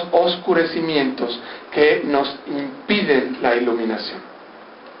los oscurecimientos que nos impiden la iluminación.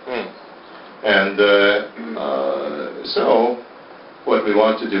 And so, what we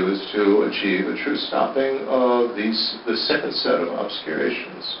want to do is to achieve a true stopping of the second set of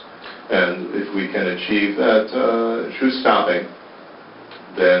obscurations. And if we can achieve that true stopping,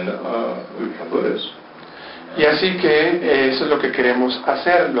 then we become Buddhas. Y así que eso es lo que queremos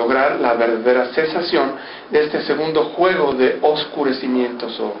hacer, lograr la verdadera cesación de este segundo juego de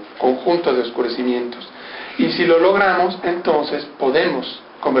oscurecimientos o conjunto de oscurecimientos. Y si lo logramos, entonces podemos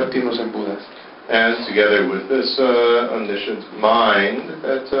convertirnos en Budas. And together with this omniscient mind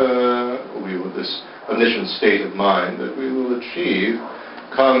this omniscient state of mind that we will achieve,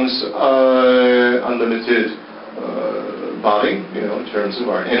 comes unlimited body, in terms of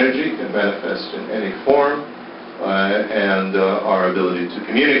our energy, can manifest in any form, and our ability to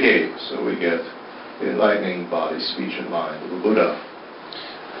communicate. So we get the enlightening body, speech, and mind of the Buddha.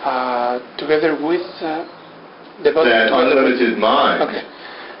 Together with the body. That unlimited mind. Okay.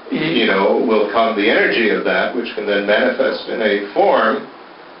 Will come the energy of that, which can then manifest in a form.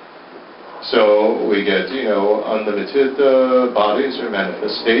 So we get, unlimited bodies or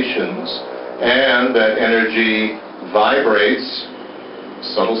manifestations, and that energy vibrates.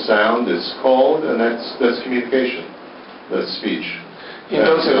 Subtle sound is called, and that's communication, that's speech.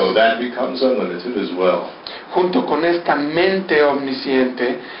 Entonces, and so that becomes unlimited as well. junto con esta mente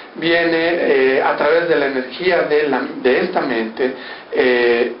omnisciente, viene a través de la energía de esta mente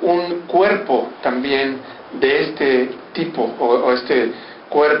un cuerpo también de este tipo, o este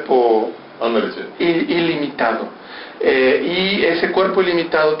cuerpo ilimitado. Y ese cuerpo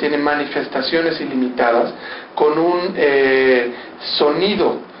ilimitado tiene manifestaciones ilimitadas con un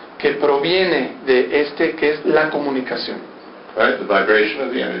sonido que proviene de este, que es la comunicación. Right? The vibration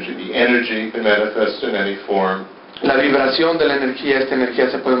of the energy. The energy can manifest in any form. La vibración de la energía, esta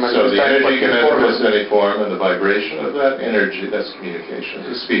energía se puede So the manifestar en energy can cualquier forma. manifest in any form, and the vibration of that energy, that's communication.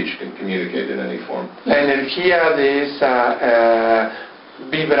 The speech can communicate in any form. La energía de esa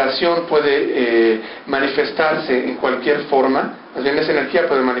vibración puede manifestarse en cualquier forma, más bien esa energía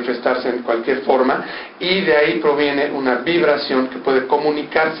puede manifestarse en cualquier forma, y de ahí proviene una vibración que puede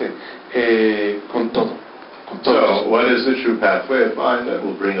comunicarse con todo. So, what is the true pathway of mind that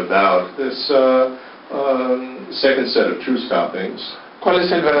will bring about this second set of true stoppings? ¿Cuál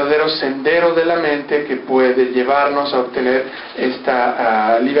es el verdadero sendero de la mente que puede llevarnos a obtener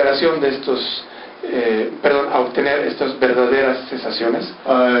esta liberación de estos, a obtener estas verdaderas cesaciones?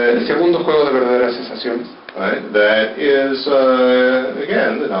 El segundo juego de verdaderas cesaciones. Right, that is,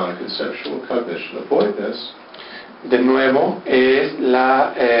 again, the non-conceptual cognition of voidness. De nuevo, es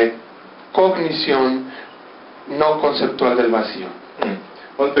la cognición no conceptual del vacío.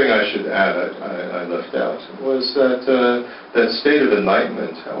 One thing I should add, I left out, was that that state of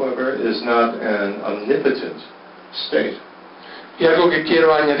enlightenment, however, is not an omnipotent state. Y algo que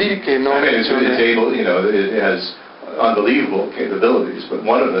quiero añadir que no mencioné. It's able, it has unbelievable capabilities, but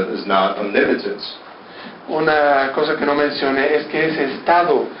one of them is not omnipotence. Una cosa que no mencioné es que ese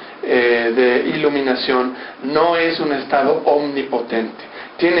estado de iluminación no es un estado omnipotente.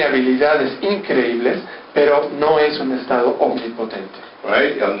 Tiene habilidades increíbles, pero no es un estado omnipotente.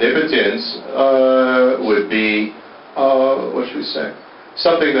 Right? Omnipotence would be, what should we say?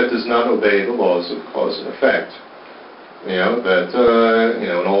 Something that does not obey the laws of cause and effect. That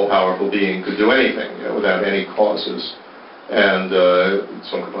an all-powerful being could do anything, without any causes. And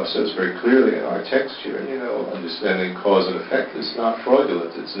Tsongkhapa says very clearly in our text here, understanding cause and effect is not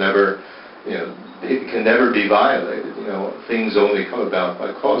fraudulent. It's never, it can never be violated. Things only come about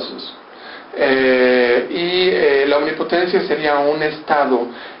by causes. La omnipotencia sería un estado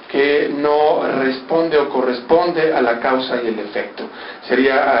que no responde o corresponde a la causa y el efecto.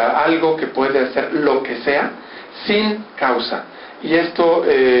 Sería algo que puede hacer lo que sea sin causa. Y esto,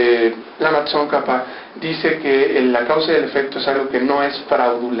 Lama Tsongkhapa dice que la causa y el efecto es algo que no es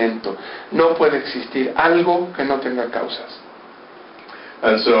fraudulento. No puede existir algo que no tenga causas.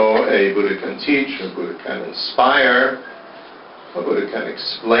 And so a Buddha can teach, a Buddha can inspire, a Buddha can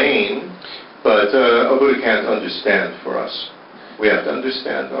explain, but a Buddha can't understand for us. We have to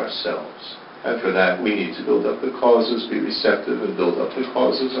understand ourselves. And for that we need to build up the causes, be receptive and build up the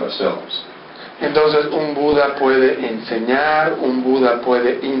causes ourselves. Entonces un Buda puede enseñar, un Buda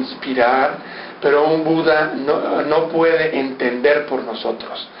puede inspirar, pero un Buda no puede entender por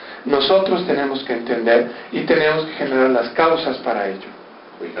nosotros. Nosotros tenemos que entender y tenemos que generar las causas para ello.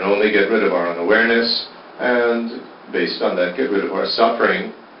 We can only get rid of our unawareness and, based on that, get rid of our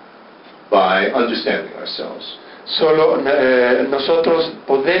suffering by understanding ourselves. Solo nosotros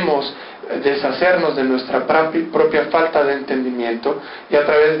podemos deshacernos de nuestra propia falta de entendimiento y a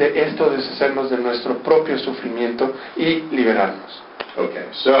través de esto deshacernos de nuestro propio sufrimiento y liberarnos. Okay,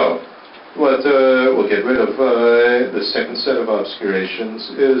 so what we'll get rid of the second set of obscurations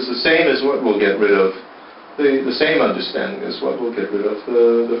is the same as what we'll get rid of, the same understanding as what we'll get rid of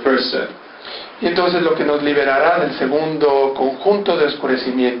the first set. Y entonces lo que nos liberará del segundo conjunto de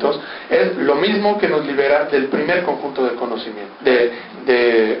oscurecimientos es lo mismo que nos libera del primer conjunto de conocimiento,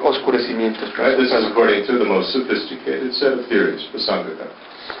 de oscurecimientos. Right? This is according to the most sophisticated set of theories, Prasangika.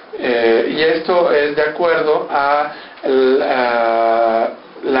 Y esto es de acuerdo a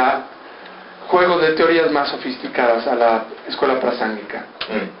la juego de teorías más sofisticadas, a la escuela prasángika.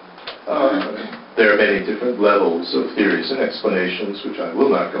 There are many different levels of theories and explanations, which I will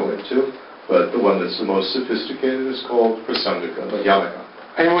not go into. But the one that's the most sophisticated is called Prasangika, Yamaka.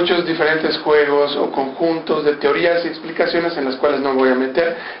 Hay muchos diferentes juegos o conjuntos de teorías y explicaciones en las cuales no voy a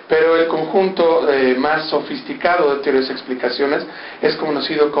meter, pero el conjunto más sofisticado de teorías y explicaciones es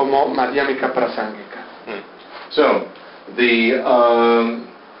conocido como Madhyamika Prasangika. So, in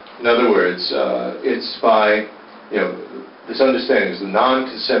other words, it's by, this understanding is the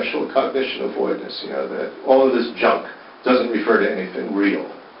non-conceptual cognition of voidness, that all of this junk doesn't refer to anything real.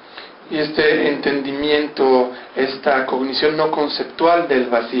 Y este entendimiento, esta cognición no conceptual del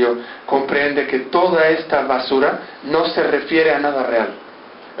vacío, comprende que toda esta basura no se refiere a nada real.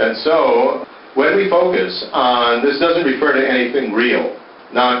 And so, when we focus on, this doesn't refer to anything real,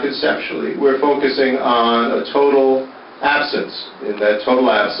 non-conceptually. We're focusing on a total absence. In that total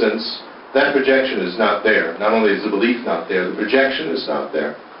absence, that projection is not there. Not only is the belief not there, the projection is not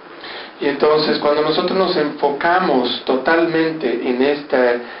there. Y entonces cuando nosotros nos enfocamos totalmente en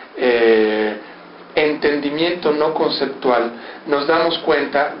este entendimiento no conceptual, nos damos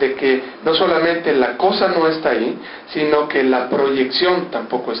cuenta de que no solamente la cosa no está ahí, sino que la proyección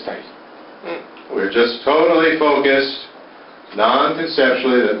tampoco está ahí. We're just totally focused,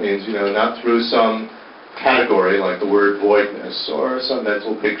 non-conceptually. That means, not through some category like the word voidness or some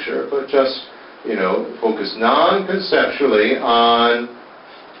mental picture, but just, focused non-conceptually on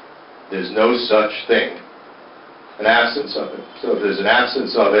there's no such thing, an absence of it. So if there's an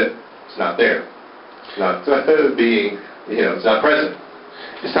absence of it, it's not there. It's not being, it's not present.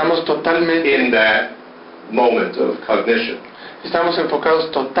 Estamos totalmente in that moment of cognition. Estamos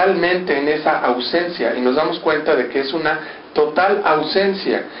enfocados totalmente en esa ausencia y nos damos cuenta de que es una total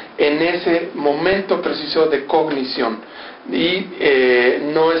ausencia en ese momento preciso de cognición y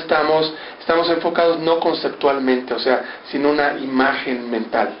no estamos enfocados no conceptualmente, o sea, sin una imagen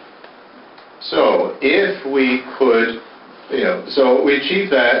mental. So if we could, so we achieve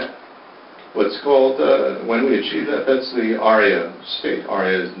that, what's called, when we achieve that, that's the Arya state.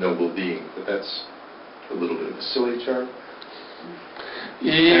 Arya is noble being, but that's a little bit of a silly term.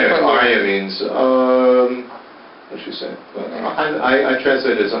 Arya means, what should you say? I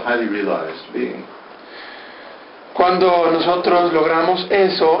translate it as a highly realized being. Cuando nosotros logramos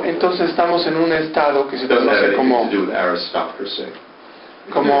eso, entonces estamos en un estado que se conoce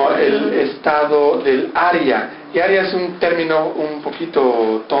como el estado del Arya. Y Arya es un término un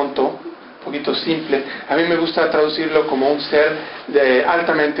poquito tonto, un poquito simple. A mí me gusta traducirlo como un ser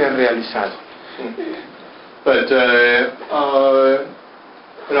altamente realizado. But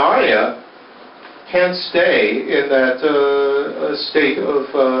an Arya can't stay in that state of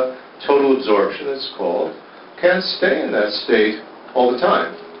total absorption, it's called. Can't stay in that state all the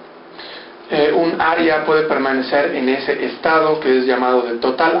time. Un Arya puede permanecer en ese estado que es llamado de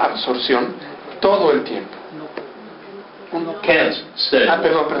total absorción todo el tiempo. Can't stay.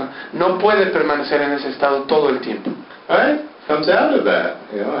 Perdón. No puede permanecer en ese estado todo el tiempo. Right? Comes out of that.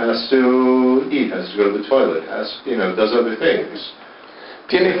 Has to eat, has to go to the toilet, does other things.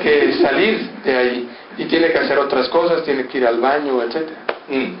 Tiene que salir de ahí y tiene que hacer otras cosas, tiene que ir al baño, etc.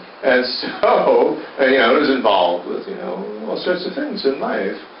 And so, is involved with, all sorts of things in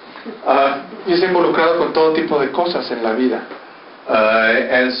life. Y es involucrado con todo tipo de cosas en la vida.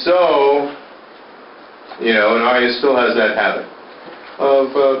 And so, an Arya still has that habit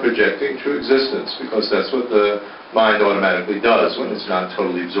of projecting true existence, because that's what the mind automatically does when it's not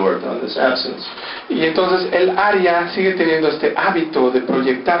totally absorbed on this absence. Y entonces el Arya sigue teniendo este hábito de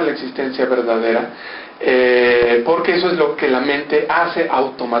proyectar la existencia verdadera, porque eso es lo que la mente hace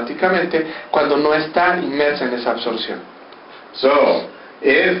automáticamente cuando no está inmersa en esa absorción. So,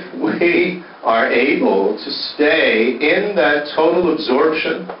 if we are able to stay in that total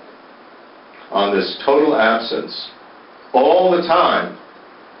absorption, on this total absence, all the time,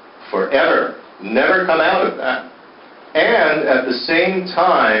 forever, never come out of that, and at the same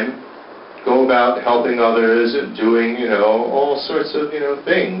time go about helping others and doing, all sorts of,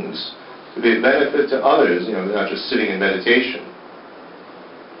 things to be a benefit to others, not just sitting in meditation.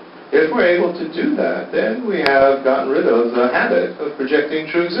 If we're able to do that, then we have gotten rid of the habit of projecting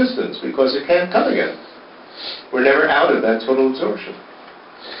true existence, because it can't come again. We're never out of that total absorption.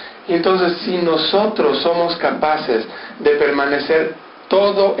 Y entonces, si nosotros somos capaces de permanecer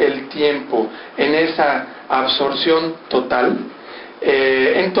todo el tiempo en esa absorción total,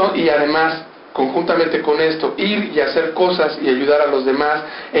 y además, conjuntamente con esto, ir y hacer cosas y ayudar a los demás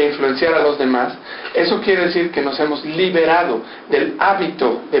e influenciar a los demás, eso quiere decir que nos hemos liberado del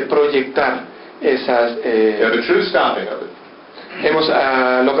hábito de proyectar esas... hemos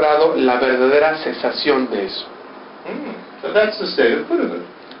logrado la verdadera cesación de eso. So that's the state of Buddhism.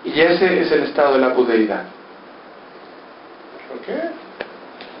 Y ese es el estado de la budeidad. Okay.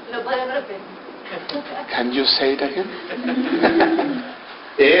 ¿Lo puede repetir? Can you say it again?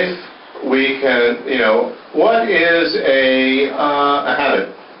 If we can, what is a habit?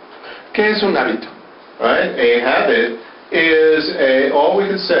 ¿Qué es un hábito? Right? A habit is all we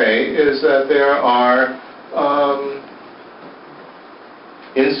can say is that there are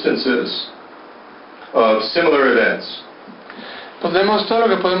instances of similar events. Todo lo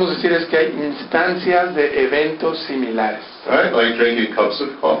que podemos decir es que hay instancias de eventos similares. Right? Like drinking cups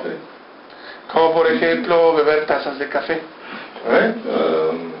of coffee. Como por ejemplo beber tazas de café. Right?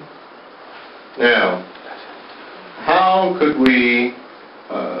 Now, how could we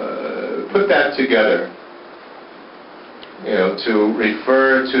put that together, to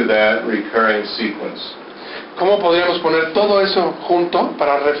refer to that recurring sequence? ¿Cómo podríamos poner todo eso junto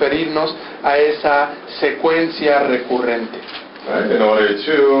para referirnos a esa secuencia recurrente? Right? In order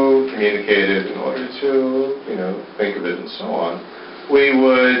to communicate it, in order to, think of it and so on, we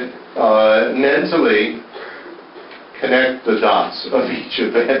would mentally connect the dots of each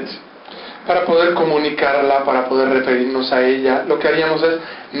event. Para poder comunicarla, para poder referirnos a ella, lo que haríamos es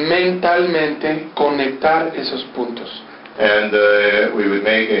mentalmente conectar esos puntos. And we would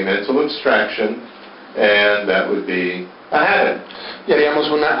make a mental abstraction, and that would be a habit. Y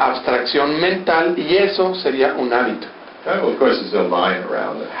haríamos una abstracción mental, y eso sería un hábito. Well, of course, there's no line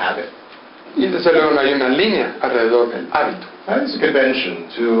around the habit. Y desde luego no hay una línea alrededor del hábito. It's a convention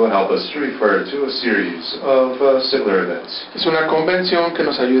to help us to refer to a series of similar events. Es una convención que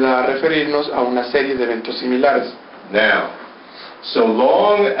nos ayuda a referirnos a una serie de eventos similares. Now, so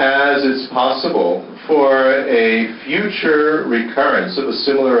long as it's possible for a future recurrence of a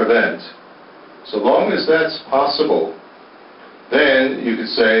similar event, so long as that's possible, then you could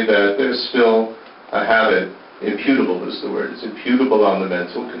say that there's still a habit. Imputable is the word. It's imputable on the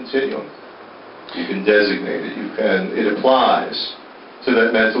mental continuum. You can designate it. It applies to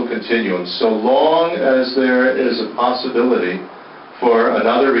that mental continuum so long as there is a possibility for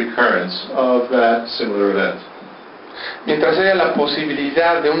another recurrence of that similar event. Mientras haya la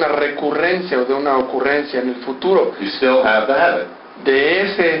posibilidad de una recurrencia o de una ocurrencia en el futuro You still have the habit.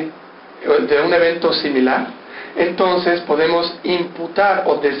 de un evento similar, entonces podemos imputar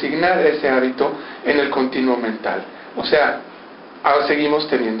o designar ese hábito en el continuo mental. O sea, ahora seguimos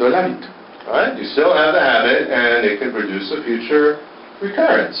teniendo el hábito. Right? You still have the habit, and it can produce a future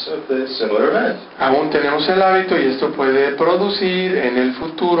recurrence of the similar event. Aún tenemos el hábito y esto puede producir en el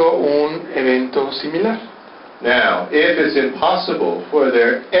futuro un evento similar. Now, if it's impossible for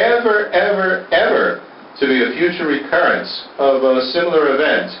there ever to be a future recurrence of a similar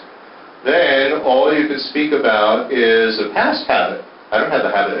event, then all you can speak about is a past habit. I don't have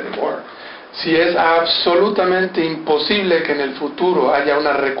the habit anymore. Si es absolutamente imposible que en el futuro haya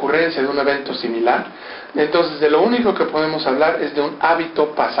una recurrencia de un evento similar, entonces de lo único que podemos hablar es de un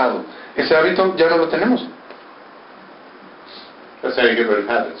hábito pasado. Ese hábito ya no lo tenemos. That's how you get rid of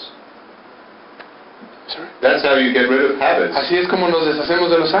habits. Sorry. That's how you get rid of habits. Así es como nos deshacemos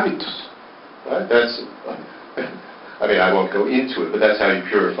de los hábitos. Right? I won't go into it, but that's how you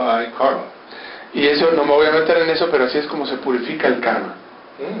purify karma. Y eso, no me voy a meter en eso, pero así es como se purifica el karma.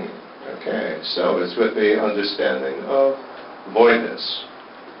 Okay, so it's with the understanding of voidness.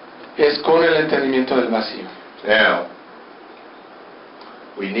 Es con el entendimiento del vacío. Now,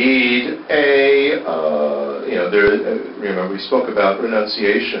 we need remember we spoke about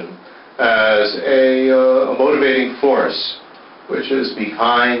renunciation as a motivating force, which is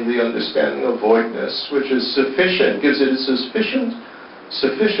behind the understanding of voidness, which is sufficient, gives it a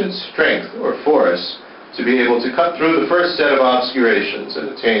sufficient strength or force to be able to cut through the first set of obscurations and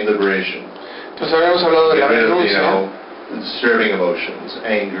attain liberation. Entonces habíamos hablado de la Get rid of, renuncia. disturbing emotions,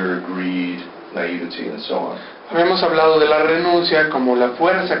 anger, greed, naivety, and so on. Habíamos hablado de la renuncia como la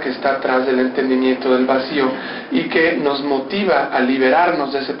fuerza que está atrás del entendimiento del vacío y que nos motiva a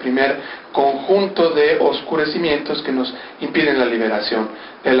liberarnos de ese primer conjunto de oscurecimientos que nos impiden la liberación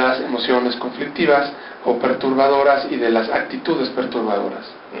de las emociones conflictivas o perturbadoras y de las actitudes perturbadoras.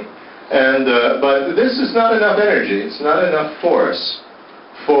 But this is not enough energy, it's not enough force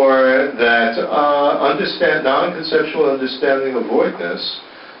for that non-conceptual understanding of voidness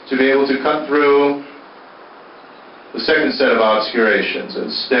to be able to cut through the second set of obscurations and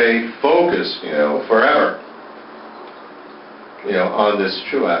stay focused, forever, on this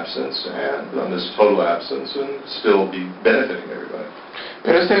true absence and on this total absence and still be benefiting everybody.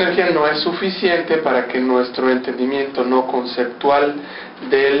 Pero esta energía no es suficiente para que nuestro entendimiento no conceptual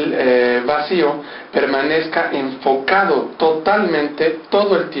del vacío permanezca enfocado totalmente,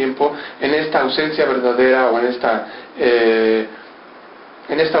 todo el tiempo, en esta ausencia verdadera o en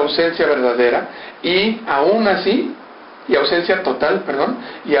esta ausencia verdadera y aún así, y ausencia total,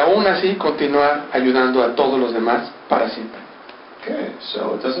 y aún así continuar ayudando a todos los demás para siempre. Okay,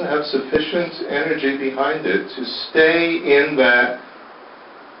 so it doesn't have sufficient energy behind it to stay in that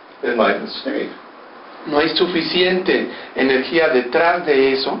enlightened state. No hay suficiente energía detrás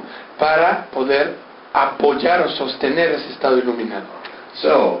de eso para poder apoyar o sostener ese estado iluminado.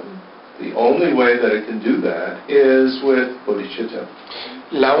 So, the only way that it can do that is with bodhicitta.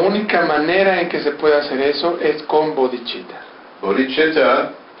 La única manera en que se puede hacer eso es con bodhicitta.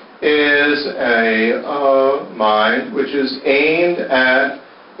 Bodhicitta is a mind which is aimed at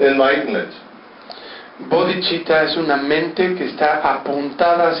enlightenment. Bodhicitta es una mente que está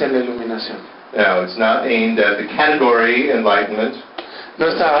apuntada hacia la iluminación. Now, it's not aimed at the category enlightenment, No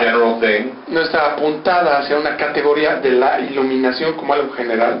as está, a general thing, no está apuntada hacia una categoría de la iluminación como algo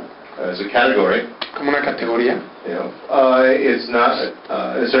general, as a category. como una categoría. You know, it's not.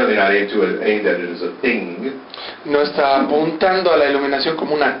 It's certainly not aimed at it as a thing. No está apuntando a la iluminación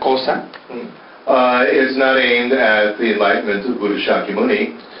como una cosa. It's not aimed at the enlightenment of Buddha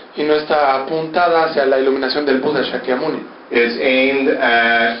Shakyamuni. Y no está apuntada hacia la iluminación del Buda Shakyamuni. It's aimed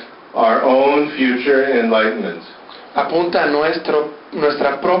at our own future enlightenment. Apunta a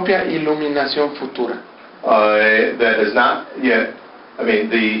nuestra propia iluminación futura. That is not yet. I mean,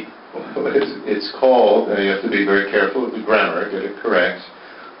 it's called. You have to be very careful with the grammar, get it correct.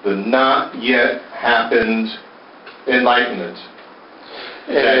 The not yet happened enlightenment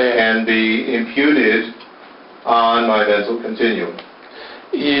that can be imputed on my mental continuum.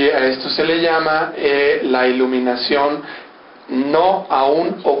 Y a esto se le llama la iluminación no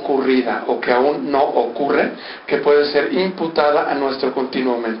aún ocurrida, o que aún no ocurre, que puede ser imputada a nuestro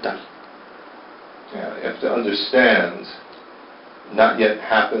continuo mental. Yeah, you have to understand not yet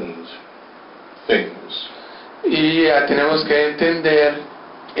happened things. Y tenemos que entender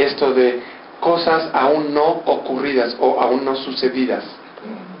esto de cosas aún no ocurridas o aún no sucedidas.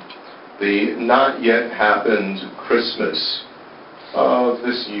 The not yet happened Christmas of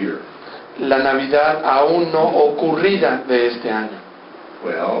this year. La Navidad aún no ocurrida de este año.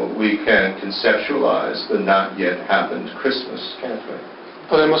 Well, we can conceptualize the not yet happened Christmas, can't we?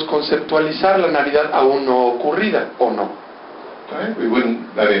 Podemos conceptualizar la Navidad aún no ocurrida, ¿o no? Right? We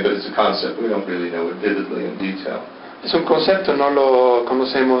wouldn't, I mean, but it's a concept. We don't really know it vividly in detail. Es un concepto, no lo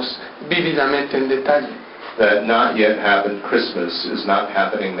conocemos vívidamente en detalle. That not yet happened Christmas is not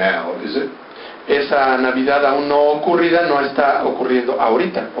happening now, is it? Esa Navidad aún no ocurrida no está ocurriendo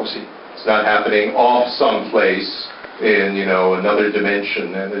ahorita, ¿o sí? It's not happening off someplace in, another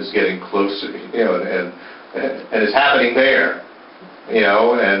dimension and is getting closer, and it's happening there,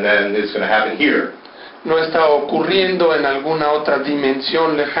 and then it's going to happen here. No está ocurriendo en alguna otra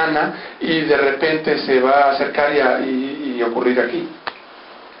dimensión lejana y de repente se va a acercar y ocurrir aquí.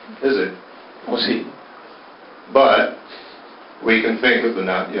 Is it? ¿O sí? But we can think of the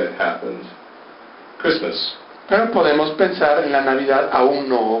not yet happened Christmas. Pero podemos pensar en la Navidad aún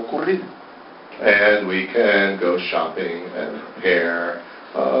no ocurrida. And we can go shopping and prepare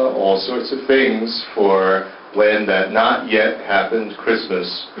all sorts of things for when that not yet happened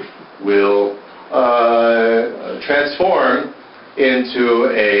Christmas will transform into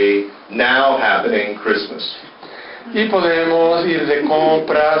a now happening Christmas. Y podemos ir de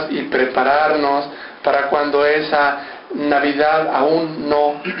compras y prepararnos para cuando esa Navidad aún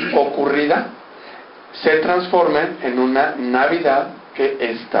no ocurrida se transforme en una Navidad que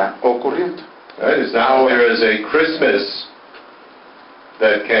está ocurriendo. Right? It's now there is a Christmas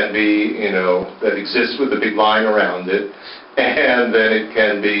that can be, that exists with a big line around it, and then it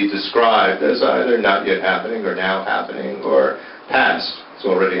can be described as either not yet happening or now happening or past. It's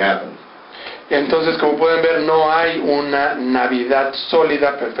already happened. Entonces, como pueden ver, no hay una Navidad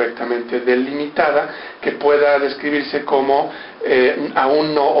sólida, perfectamente delimitada, que pueda describirse como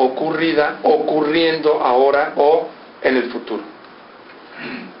aún no ocurrida, ocurriendo ahora o en el futuro.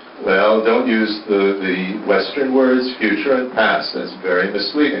 Well, don't use the Western words future and past. That's very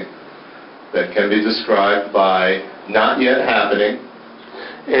misleading. That can be described by not yet happening.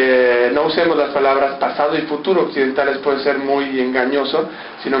 No usemos las palabras pasado y futuro occidentales, puede ser muy engañoso,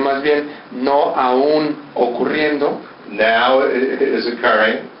 sino más bien no aún ocurriendo, Now it is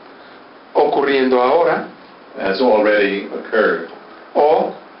occurring. Ocurriendo ahora, Has already occurred.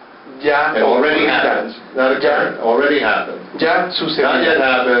 o ya It already ocurrida. happened. Not occurred. Already happened. Ya Not yet sucedió.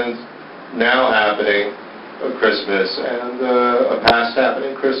 happened. Now happening. Christmas and a past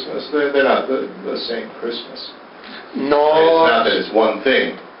happening Christmas. They're not the same Christmas. It's No, not that it's one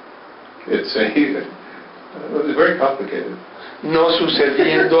thing. It's very complicated. no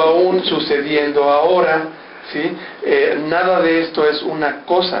sucediendo aún, sucediendo ahora, ¿sí? Nada de esto es una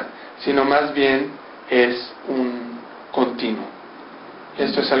cosa, sino más bien es un continuo.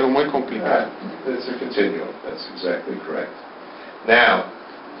 Esto es algo muy complicado. It's a continuum. That's exactly correct. Now,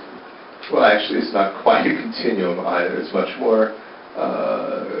 well, actually, it's not quite a continuum either. It's much more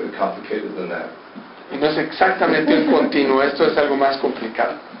complicated than that. Y no es exactamente un continuo, esto es algo más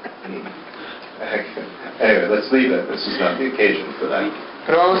complicado. Anyway, let's leave it. This is not the occasion for that.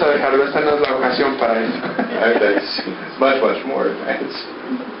 Pero vamos a dejarlo, esta no es la ocasión para eso. That's much, much more advanced.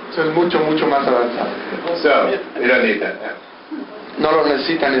 Eso es mucho, mucho más avanzado. So, you don't need that now. No lo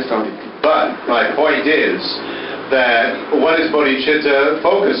necesitan esto ahorita. But my point is that what is bodhicitta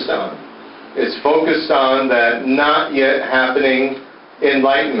focused on? It's focused on that not yet happening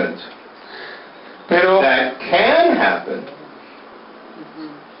enlightenment. Pero That can happen,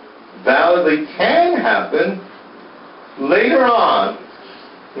 validly can happen later on,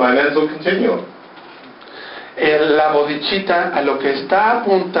 my mental continuum. la bodhicitta a lo que está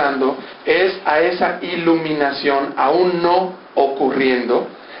apuntando es a esa iluminación aún no ocurriendo,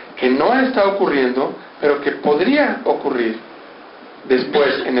 que no está ocurriendo, pero que podría ocurrir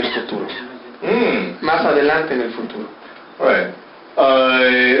después en el futuro, más adelante en el futuro. Right.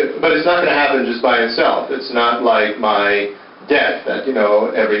 But it's not going to happen just by itself. It's not like my death that,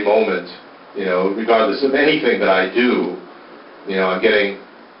 every moment, regardless of anything that I do, I'm getting,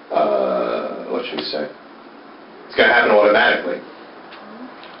 what should we say? It's going to happen automatically.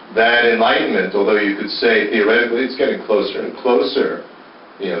 That enlightenment, although you could say theoretically it's getting closer and closer,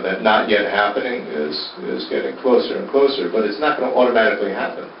 that not yet happening is getting closer and closer, but it's not going to automatically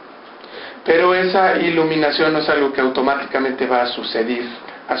happen. Pero esa iluminación no es algo que automáticamente va a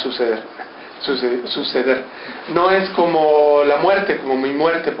suceder. No es como la muerte, como mi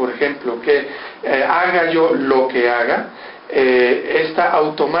muerte, por ejemplo, que haga yo lo que haga, esta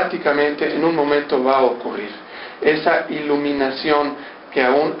automáticamente en un momento va a ocurrir. Esa iluminación que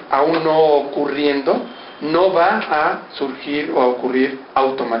aún no ocurriendo, no va a surgir o a ocurrir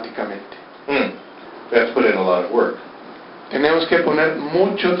automáticamente. We have to put in a lot of work. Tenemos que poner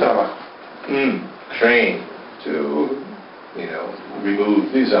mucho trabajo. Train to,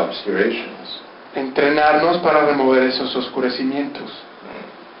 remove these obscurations. Entrenarnos para remover esos oscurecimientos.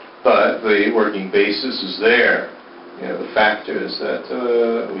 But the working basis is there. The factors that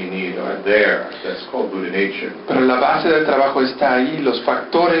we need are there. That's called Buddha nature. Pero la base del trabajo está ahí, los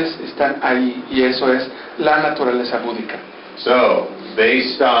factores están ahí, y eso es la naturaleza búdica. So,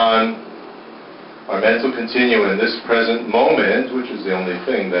 based on our mental continuum in this present moment, which is the only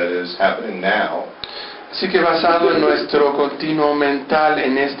thing that is happening now, Así que basado en nuestro continuo mental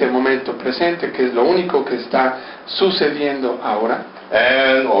en este momento presente, que es lo único que está sucediendo ahora,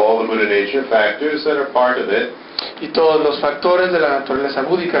 and all the Buddha nature factors that are part of it, y todos los factores de la naturaleza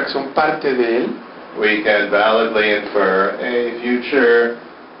búdica que son parte de él, we can validly infer a future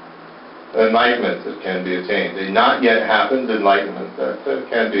enlightenment that can be attained. A not yet happened enlightenment that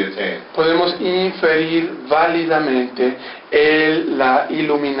can be attained. podemos inferir válidamente la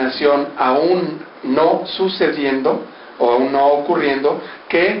iluminación aún no sucediendo o aún no ocurriendo,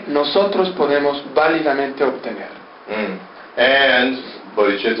 que nosotros podemos válidamente obtener. And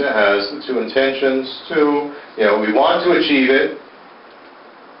bodhicitta has the two intentions to, we want to achieve it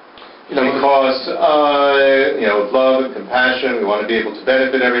because, with love and compassion, we want to be able to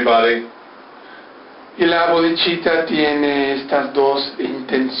benefit everybody. Y la bodhicitta tiene estas dos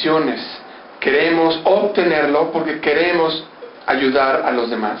intenciones. Queremos obtenerlo porque queremos ayudar a los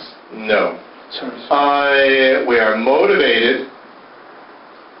demás. No. Sorry. We are motivated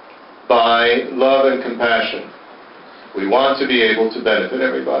by love and compassion. We want to be able to benefit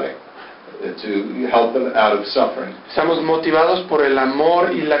everybody, to help them out of suffering. Estamos motivados por el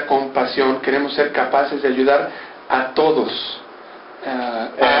amor y la compasión. Queremos ser capaces de ayudar a todos.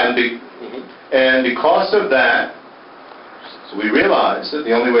 And because of that, so we realize that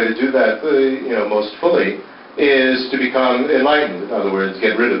the only way to do that, most fully, is to become enlightened. In other words,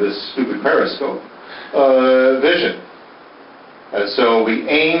 get rid of this stupid periscope vision. And so we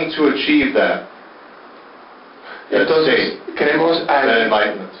aim to achieve that. Entonces queremos that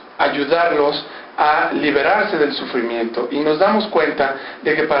enlightenment. ayudarlos a liberarse del sufrimiento, y nos damos cuenta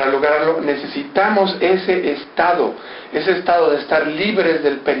de que para lograrlo necesitamos ese estado de estar libres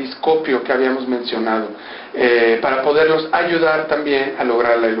del periscopio que habíamos mencionado, para poderlos ayudar también a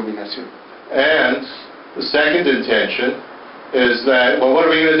lograr la iluminación. And the second intention is that, well, what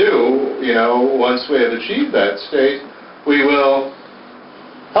are we going to do? Once we have achieved that state, we will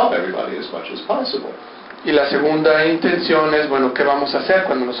help everybody as much as possible. Y la segunda intención es, bueno, ¿qué vamos a hacer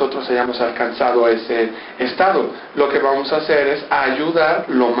cuando nosotros hayamos alcanzado ese estado? Lo que vamos a hacer es ayudar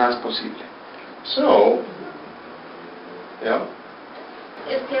lo más posible. So,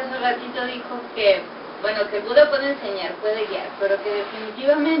 Es que hace ratito dijo que, que el Buda puede enseñar, puede guiar, pero que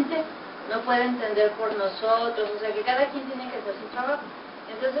definitivamente no puede entender por nosotros, o sea, que cada quien tiene que hacer su trabajo.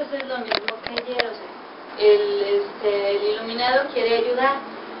 Entonces es lo mismo que ayer, o sea, el iluminado quiere ayudar,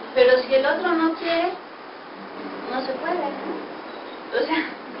 pero si el otro no quiere, no se puede, ¿no? O sea...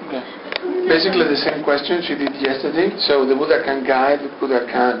 Yeah. Basically the same question she did yesterday. So the Buddha can guide, the Buddha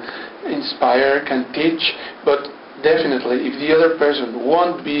can inspire, can teach, but definitely if the other person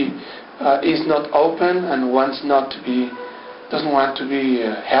is not open and doesn't want to be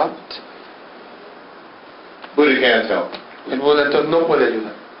helped, Buddha can't help. el Buda entonces no puede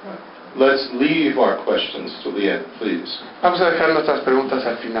ayudar. let's leave our questions till the end, please. Vamos a dejar nuestras preguntas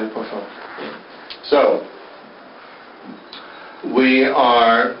al final, por favor. So, we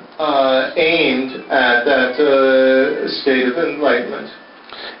are aimed at that state of enlightenment.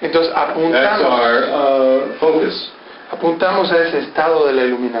 Entonces That's our focus, apuntamos a ese estado de la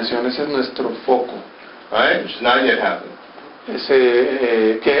iluminación, ese es nuestro foco, right? Which has not yet happened.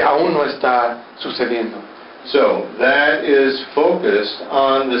 ese que aún no está sucediendo. So, that is focused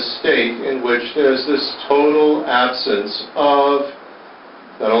on the state in which there's this total absence of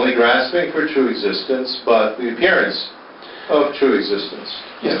not only grasping for true existence, but the appearance of true existence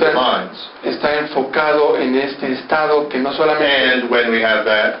in the minds. Está enfocado en este estado que no solamente, And when we have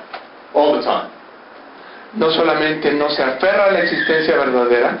that all the time. no solamente no se aferra a la existencia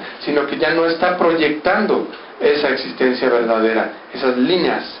verdadera, sino que ya no está proyectando esa existencia verdadera, esas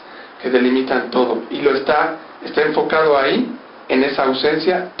líneas que delimitan todo, y lo está enfocado ahí, en esa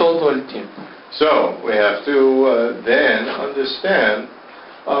ausencia, todo el tiempo. So, we have to then understand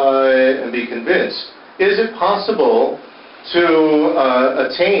and be convinced. Is it possible to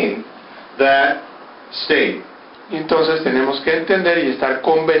attain that state? Y entonces tenemos que entender y estar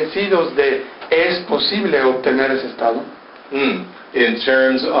convencidos de es posible obtener ese estado. In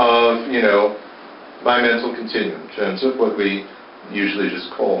terms of, my mental continuum, in terms of what we usually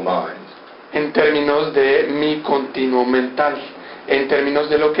just call mind. En términos de mi continuo mental, en términos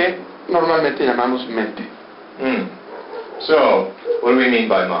de lo que normalmente llamamos mente. So, what do we mean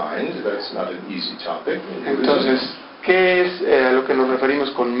by mind? That's not an easy topic. Entonces, ¿qué es a lo que nos referimos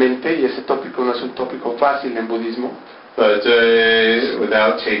con mente? Y ese tópico no es un tópico fácil en budismo. But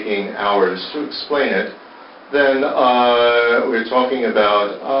without taking hours to explain it, then we're talking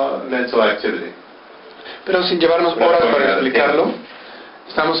about mental activity. Pero sin llevarnos horas para explicarlo,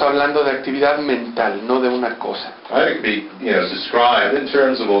 estamos hablando de actividad mental, no de una cosa. It could be, described in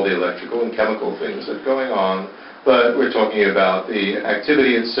terms of all the electrical and chemical things that are going on, but we're talking about the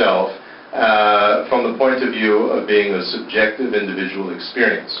activity itself from the point of view of being a subjective individual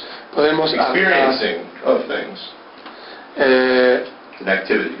experience. Podemos experiencing of things. An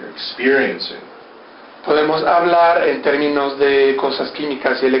activity, you're experiencing. Podemos hablar en términos de cosas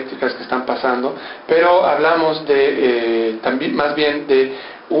químicas y eléctricas que están pasando, pero hablamos de también más bien de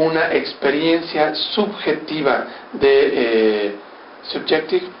una experiencia subjetiva de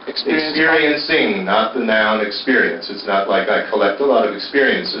subjective experience. Experiencing, not the noun experience. It's not like I collect a lot of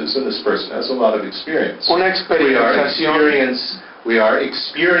experiences and this person has a lot of experience. Una experimentación. We are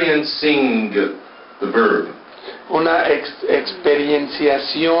experiencing the verb. Una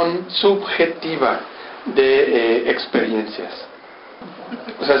experienciación subjetiva de experiencias.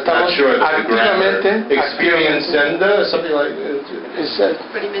 O sea, estamos activamente experienciando, something like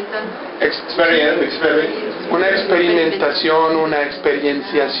una experimentación, una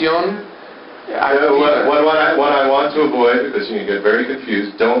experienciación activa. What I want to avoid, because you get very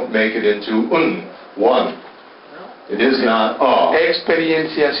confused, don't make it into one. It is not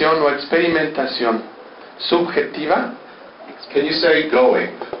Experienciación o experimentación subjetiva. Can you say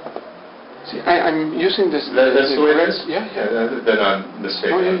going? I'm using this. That's the way it is? Yeah. Then I'm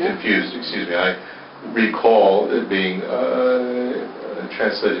mistaken. I'm confused. Excuse me. I recall it being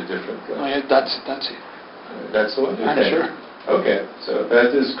translated differently. Oh, yeah, that's it. That's the one? Okay. I'm sure. Okay, so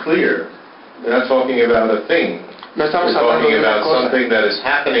that is clear. We're not talking about a thing. No estamos We're hablando talking de una about cosa. something that is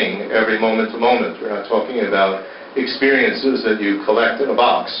happening every moment to moment. We're not talking about experiences that you collect in a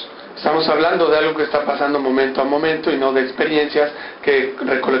box. Estamos hablando de algo que está pasando momento a momento y no de experiencias que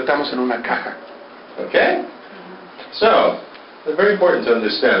recolectamos en una caja. Okay? So, it's very important to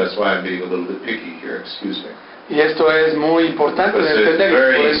understand. That's why I'm being a little bit picky here. Excuse me. Y esto es muy importante de It's entender, y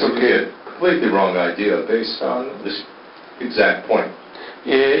very por easy eso to que get a completely wrong idea based on this exact point.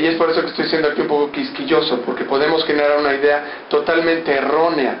 y es por eso que estoy siendo aquí un poco quisquilloso, porque podemos generar una idea totalmente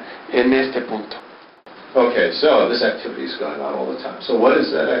errónea en este punto. Okay, so this activity is going on all the time. So what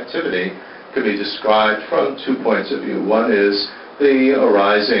is that activity? Could be described from 2 points of view. One is the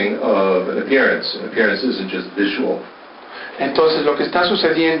arising of an appearance. An appearance isn't just visual. Entonces lo que está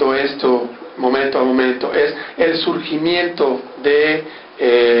sucediendo esto momento a momento es el surgimiento de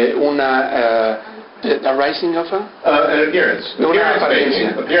una the rising of an appearance. De una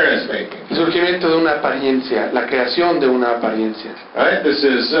apariencia. Appearance making. El surgimiento de una apariencia, la creación de una apariencia. Right? This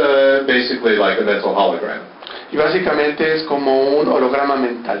is basically like a mental hologram. Y básicamente es como un holograma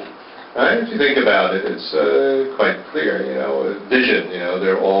mental. Right? If you think about it, it's quite clear. Vision.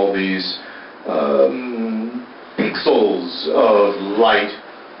 There are all these pixels of light.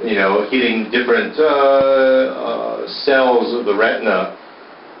 Hitting different cells of the retina.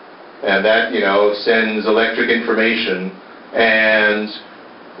 And that, sends electric information, and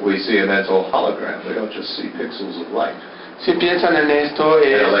we see a mental hologram. We don't just see pixels of light. Si piensan en esto, And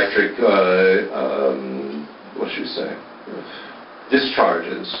es, electric, what should you say,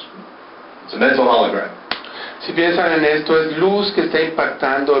 discharges. It's a mental hologram. si piensan en esto, es luz que está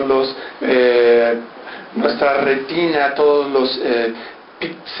impactando nuestra retina, todos los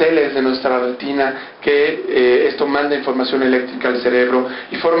píxeles de nuestra retina, que esto manda información eléctrica al cerebro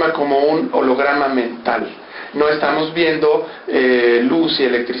y forma como un holograma mental. No estamos viendo luz y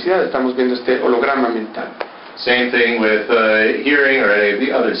electricidad, estamos viendo este holograma mental. Same thing with hearing or any of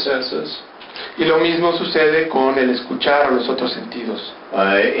the other senses. Y lo mismo sucede con el escuchar o los otros sentidos.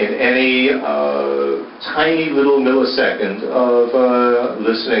 In any tiny little millisecond of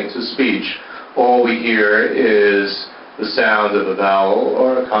listening to speech, all we hear is the sound of a vowel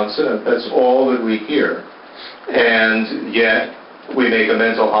or a consonant. That's all that we hear. And yet, we make a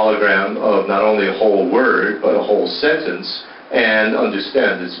mental hologram of not only a whole word, but a whole sentence, and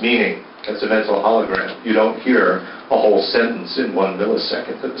understand its meaning. That's a mental hologram. You don't hear a whole sentence in 1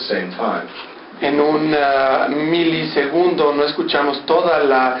 millisecond at the same time. En un milisegundo no escuchamos toda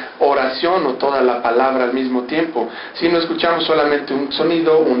la oración o toda la palabra al mismo tiempo, sino escuchamos solamente un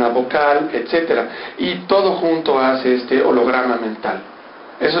sonido, una vocal, etc. Y todo junto hace este holograma mental.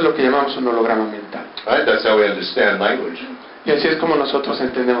 Eso es lo que llamamos un holograma mental. Right? That's how we understand language. Y así es como nosotros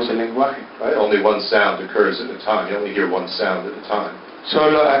entendemos el lenguaje. Right? Only one sound occurs at a time. You only hear one sound at a time.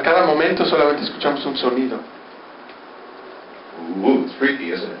 Solo, a cada momento solamente escuchamos un sonido. Ooh, it's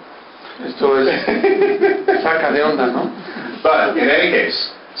freaky, isn't it? Esto es saca de onda, ¿no? But in any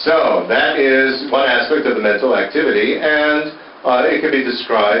case, so that is one aspect of the mental activity, and it can be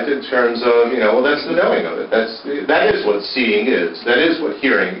described in terms of, well, that's the knowing of it. That is what seeing is. That is what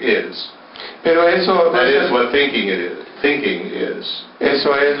hearing is. Pero eso, That is what thinking it is. Thinking is.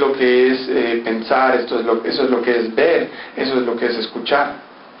 Eso es lo que es pensar, eso es lo que es ver, eso es lo que es escuchar.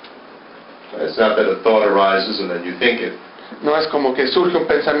 It's not that a thought arises and then you think it. No es como que surge un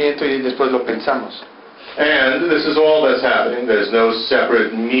pensamiento y después lo pensamos. And this is all that's happening. There's no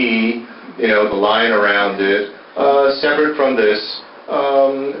separate me, the line around it, separate from this,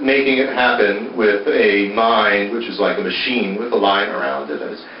 making it happen with a mind, which is like a machine with a line around it,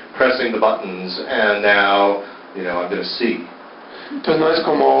 and it's pressing the buttons, and now, I'm going to see. Entonces no es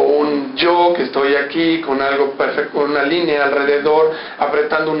como un yo que estoy aquí con algo perfecto, con una línea alrededor,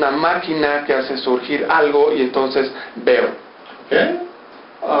 apretando una máquina que hace surgir algo y entonces veo. Okay?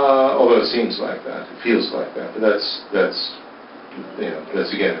 Although it seems like that, it feels like that, but that's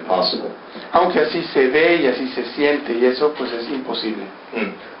again impossible. Aunque así se ve y así se siente y eso pues es imposible.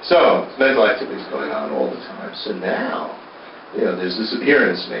 So mental activity is going on all the time. So now, there's this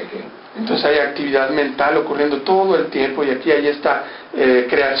appearance making. Entonces hay actividad mental ocurriendo todo el tiempo y aquí hay esta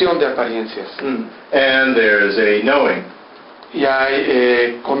creación de apariencias. And there's a knowing. Y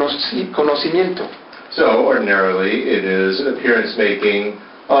hay conocimiento. So ordinarily it is an appearance making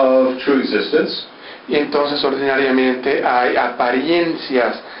of true existence. Y entonces ordinariamente hay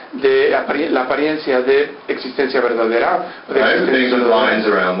apariencias la apariencia de existencia verdadera. Right? Things with lines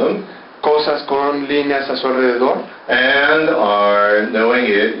around them. Cosas con líneas a su alrededor. And our knowing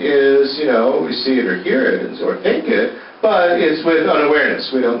it is, we see it or hear it or think it, but it's with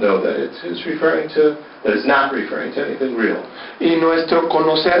unawareness. We don't know that it's not referring to anything real. Y nuestro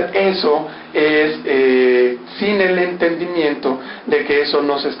conocer eso es sin el entendimiento de que eso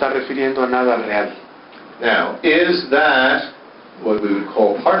no se está refiriendo a nada real. Now, is that what we would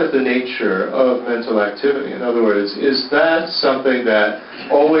call part of the nature of mental activity? In other words, is that something that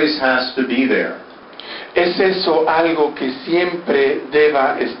always has to be there? ¿Es eso algo que siempre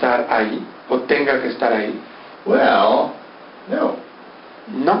deba estar ahí o tenga que estar ahí? Well, no.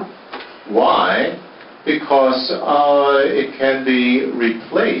 No. Why? Because it can be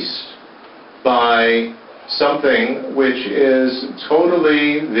replaced by something which is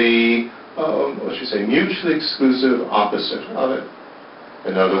totally the mutually exclusive opposite of it.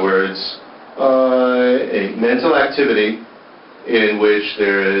 In other words, a mental activity in which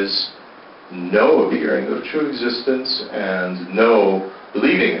there is no appearing of true existence and no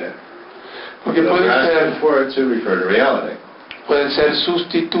believing in it. Porque no grasping for it to refer to reality. Puede ser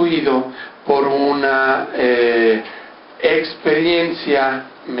sustituido por una experiencia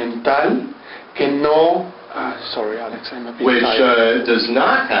mental que no sorry Alex, I'm a bit which tired. Does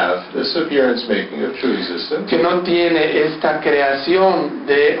not have this appearance making of true existence. Que no tiene esta creación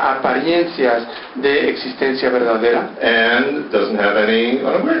de apariencias de existencia verdadera. And doesn't have any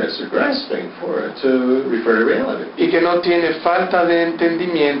unawareness or grasping for it to refer to reality. Y que no tiene falta de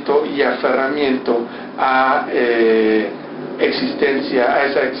entendimiento y aferramiento a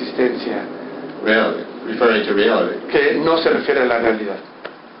Reality, referring to reality. que no se refiere a la realidad.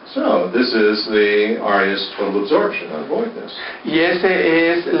 So, this is the Arya's total absorption on voidness. Y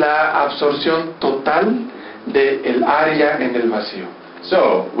ese es la absorción total del Arya en el vacío.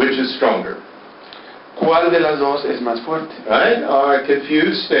 So, which is stronger? ¿Cuál de las dos es más fuerte? Right? Our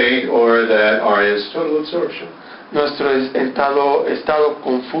confused state or that Arya's total absorption? ¿Nuestro estado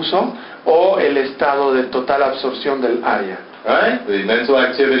confuso o el estado de total absorción del Arya? Right? The mental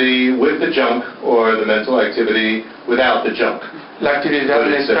activity with the junk or the mental activity without the junk? ¿La actividad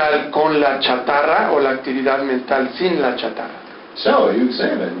mental con la chatarra o la actividad mental sin la chatarra? So, you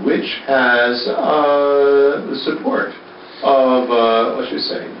examine which has the support of, what should we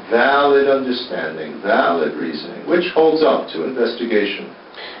say, valid understanding, valid reasoning, which holds up to investigation.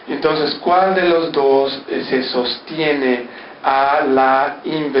 Entonces, ¿cuál de los dos se sostiene a la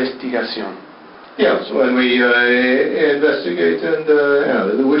investigación? Yeah, so when we investigate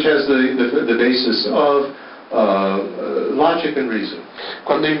and which has the basis of logic and reason.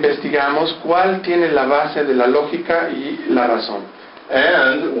 Cuando investigamos, ¿cuál tiene la base de la lógica y la razón?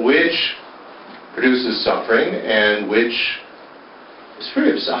 And which produces suffering and which is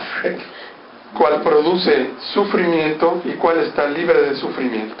free of suffering. ¿Cuál produce sufrimiento y cuál está libre de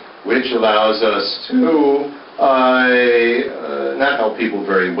sufrimiento? Which allows us to not help people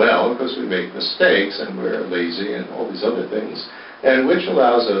very well because we make mistakes and we're lazy and all these other things, and which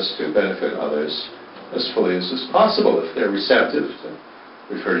allows us to benefit others as fully as is possible if they're receptive, to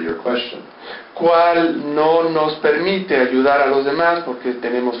refer to your question. ¿Cuál no nos permite ayudar a los demás porque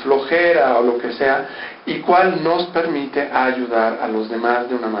tenemos flojera o lo que sea? ¿Y cuál nos permite ayudar a los demás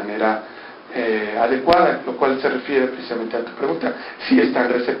de una manera adecuada? Lo cual se refiere precisamente a tu pregunta, si están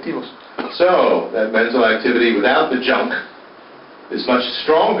receptivos. So, that mental activity without the junk is much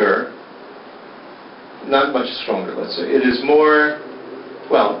stronger, not much stronger, let's say. It is more,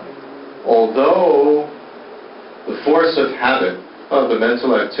 well, although the force of habit of the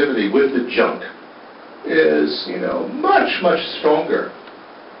mental activity with the junk is, much, much stronger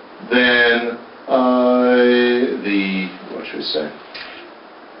than what should we say,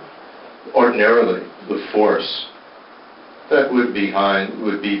 ordinarily the force that would be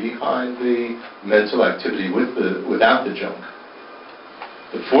behind the mental activity without the junk.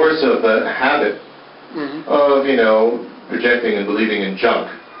 The force of the habit of, projecting and believing in junk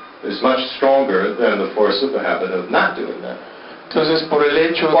is much stronger than the force of the habit of not doing that. Entonces, por el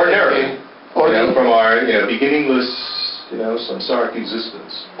hecho Ordinarily, de from our beginningless, samsaric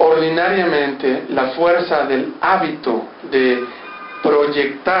existence. ordinariamente la fuerza del hábito de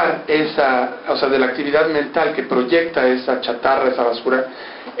proyectar de la actividad mental que proyecta esa chatarra, esa basura,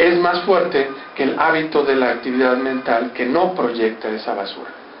 es más fuerte que el hábito de la actividad mental que no proyecta esa basura.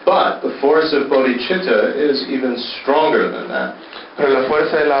 But the force of bodhicitta is even stronger than that. Pero la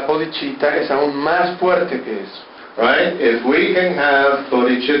fuerza de la bodhicitta es aún más fuerte que eso. Right? If we can have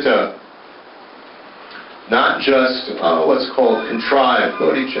bodhicitta, not just what's called contrived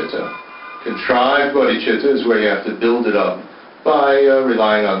bodhicitta. Contrived bodhicitta is where you have to build it up by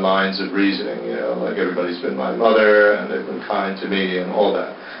relying on lines of reasoning, like everybody's been my mother and they've been kind to me and all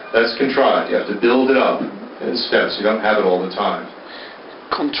that. That's contrived. You have to build it up in steps. You don't have it all the time.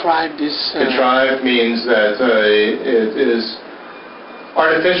 Contrived is... Contrived means that it is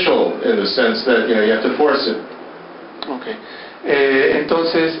artificial in the sense that, you have to force it. Okay.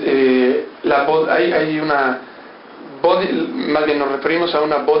 Entonces, hay una... más bien nos referimos a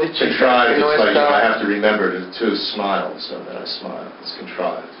una bodhicitta que no está... I have to remember to smile, so that I smile. It's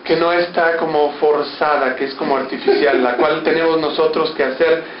contrived. Que no está como forzada, que es como artificial, la cual tenemos nosotros que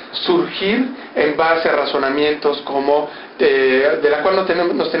hacer surgir en base a razonamientos como de la cual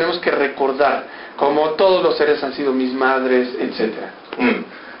nos tenemos que recordar, como todos los seres han sido mis madres, etc.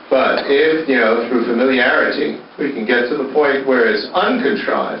 But if, through familiarity, we can get to the point where it's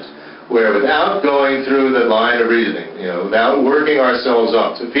uncontrived, where without going through the line of reasoning, without working ourselves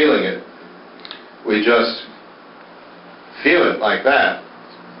up to feeling it, we just feel it like that,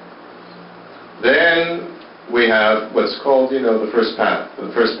 then we have what's called, the first path,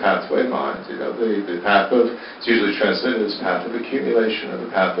 the first pathway mind, the path of, it's usually translated as path of accumulation or the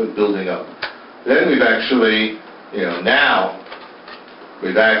path of building up. Then we've actually, now,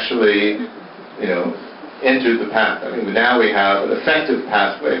 we've actually, entered the path. Now we have an effective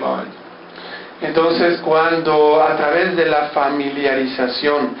pathway mind. Entonces, cuando a través de la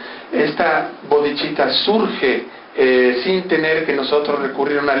familiarización esta bodhicitta surge sin tener que nosotros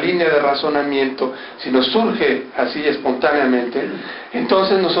recurrir a una línea de razonamiento, sino surge así espontáneamente,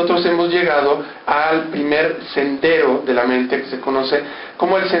 entonces nosotros hemos llegado al primer sendero de la mente que se conoce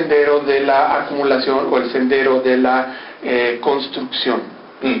como el sendero de la acumulación o el sendero de la construcción.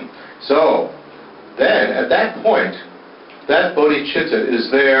 So, then at that point, that bodhicitta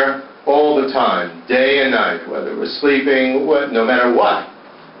is there all the time, day and night, whether we're sleeping, no matter what.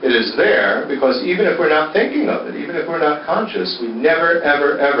 It is there because even if we're not thinking of it, even if we're not conscious, we never,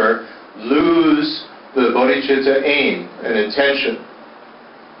 ever, ever lose the bodhicitta aim and intention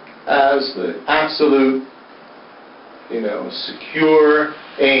as the absolute, secure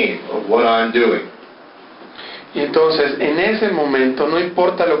aim of what I'm doing. Y entonces, en ese momento, no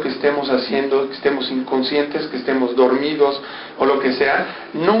importa lo que estemos haciendo, que estemos inconscientes, que estemos dormidos o lo que sea,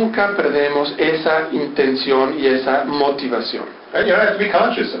 nunca perdemos esa intención y esa motivación. And you don't have to be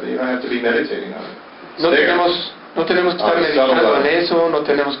conscious of it. You don't have to be meditating on it. No tenemos que estar meditando en eso, no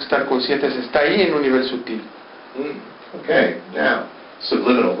tenemos que estar conscientes, está ahí en un nivel sutil. Okay, now,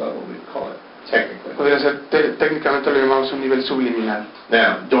 subliminal level, we call it, technically. Podría ser, técnicamente lo llamamos un nivel subliminal.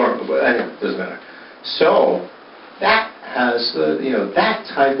 Now, dormant, but anyway, doesn't matter. So, that has that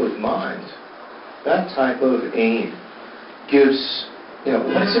type of mind, that type of aim gives,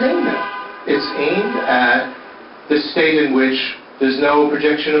 what is it aimed at? It's aimed at the state in which there's no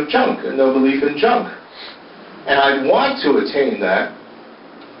projection of junk and no belief in junk. And I want to attain that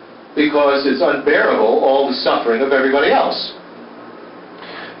because it's unbearable, all the suffering of everybody else.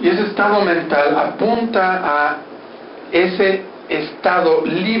 Y ese estado mental apunta a ese estado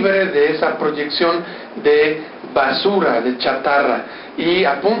libre de esa proyección de basura, de chatarra, y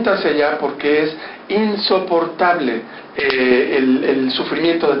apunta hacia allá porque es insoportable el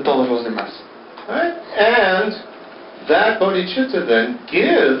sufrimiento de todos los demás. Right? And that bodhicitta then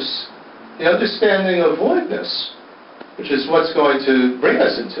gives the understanding of voidness, which is what's going to bring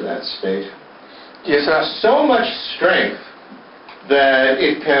us into that state. Y esa So much strength that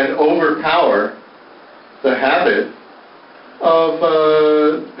it can overpower the habit of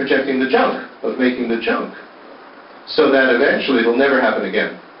projecting the junk, of making the junk, so that eventually it'll never happen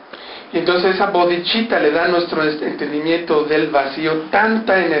again. Y entonces esa bodhicitta le da a nuestro entendimiento del vacío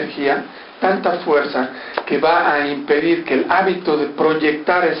tanta energía, tanta fuerza, que va a impedir que el hábito de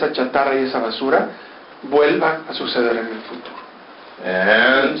proyectar esa chatarra y esa basura vuelva a suceder en el futuro.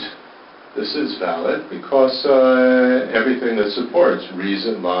 And this is valid because everything that supports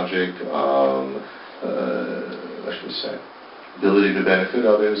reason, logic, what should we say, ability to benefit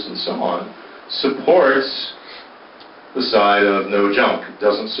others and so on, supports the side of no junk. It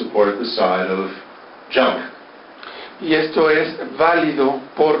doesn't support the side of junk. Y esto es válido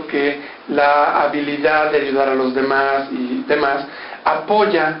porque la habilidad de ayudar a los demás y demás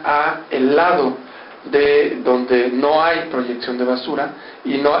apoya a el lado de donde no hay proyección de basura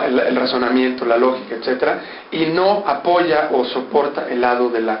y no el razonamiento, la lógica, etcétera, y no apoya o soporta el lado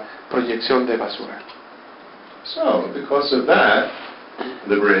de la proyección de basura. So, because of that,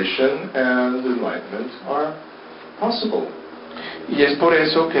 liberation and enlightenment are possible. Y es por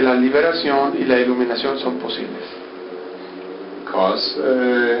eso que la liberación y la iluminación son posibles. Because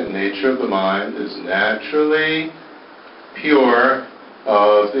nature of the mind is naturally pure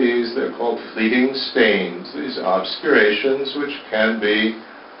of these, they're called fleeting stains, these obscurations which can be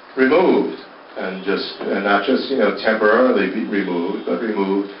removed, and not just temporarily be removed, but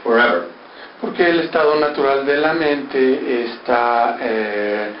removed forever. Porque el estado natural de la mente está,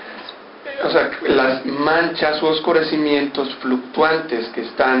 las manchas o oscurecimientos fluctuantes que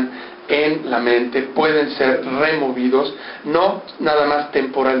están en la mente pueden ser removidos, no nada más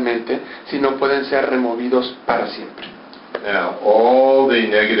temporalmente, sino pueden ser removidos para siempre. Now, all the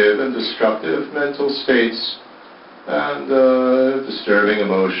negative and destructive mental states and disturbing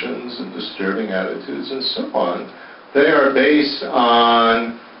emotions and disturbing attitudes and so on, they are based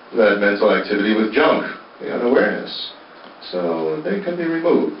on that mental activity with junk, the unawareness. So they can be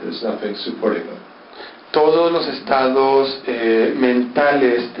removed. There's nothing supporting them. Todos los estados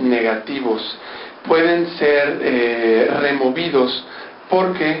mentales negativos pueden ser removidos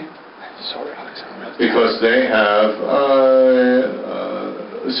porque because they have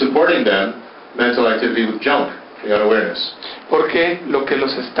supporting them mental activity with junk, the unawareness. Porque lo que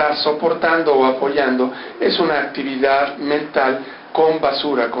los está soportando o apoyando es una actividad mental con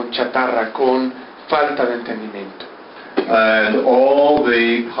basura, con chatarra, con falta de entendimiento. And all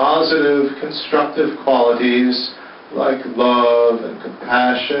the positive, constructive qualities like love and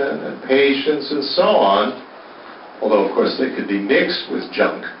compassion and patience and so on, although of course they could be mixed with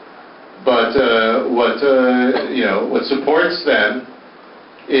junk, but what supports them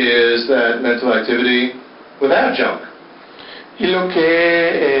is that mental activity without junk. Y lo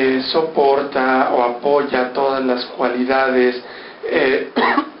que soporta o apoya todas las cualidades.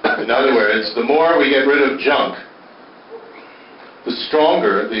 In other words, the more we get rid of junk, the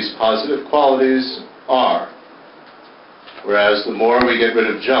stronger these positive qualities are. Whereas the more we get rid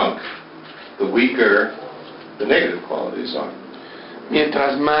of junk, the weaker the negative qualities are.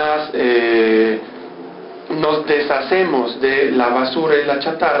 Mientras más nos deshacemos de la basura y la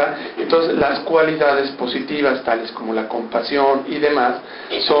chatarra, entonces las cualidades positivas, tales como la compasión y demás,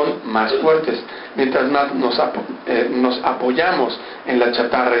 son más fuertes. Mientras más nos apoyamos en la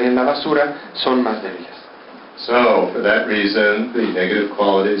chatarra y en la basura, son más débiles. So, for that reason, the negative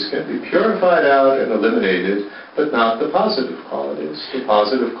qualities can be purified out and eliminated, but not the positive qualities. The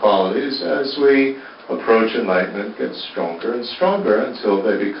positive qualities, as we approach enlightenment, get stronger and stronger until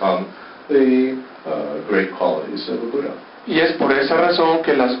they become the great qualities of a Buddha. Y es por esa razón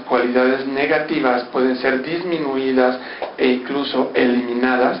que las cualidades negativas pueden ser disminuidas e incluso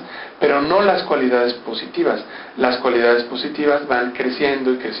eliminadas, pero no las cualidades positivas. Las cualidades positivas van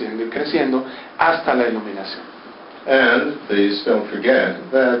creciendo y creciendo y creciendo hasta la iluminación. And please don't forget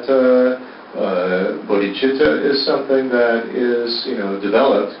that bodhicitta is something that is,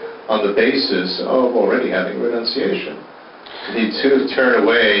 developed on the basis of already having renunciation. You need to turn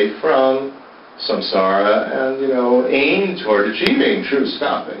away from samsara and, aim toward achieving true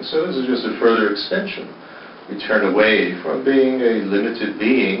stopping. So this is just a further extension. We turn away from being a limited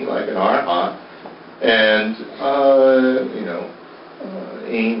being like an arhat and,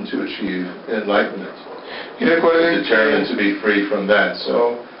 aim to achieve enlightenment. Y recuerden Determined to be free from that.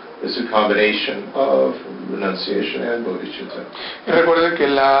 So it's a combination of renunciation and bodhicitta. Y recuerden que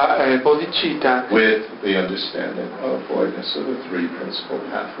la bodhicitta, With the understanding of voidness of the three principal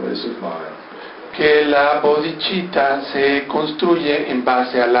pathways of mind. que la bodhicitta se construye en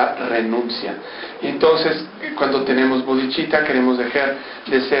base a la renuncia. Y entonces, cuando tenemos bodhicitta, queremos dejar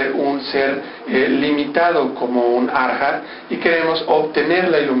de ser un ser limitado como un arhat y queremos obtener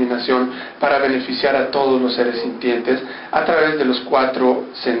la iluminación para beneficiar a todos los seres sintientes a través de los 4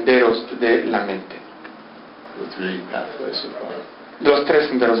 senderos de la mente. The three pathways of mind. Los 3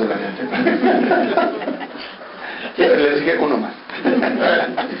 senderos de la mente. Les dije uno más.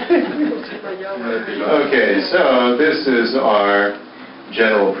 Okay, so this is our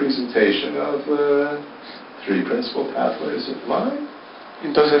general presentation of the three principal pathways of mind.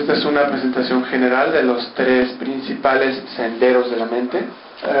 Entonces esta es una presentación general de los 3 principales senderos de la mente.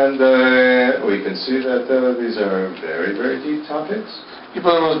 And we can see that these are very, very deep topics. Y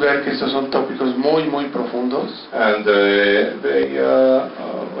podemos ver que estos son tópicos muy, muy profundos. And they,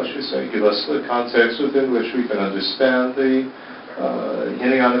 what should we say, give us the context within which we can understand the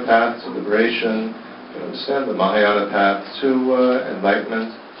Hinayana path to liberation, understand the Mahayana path to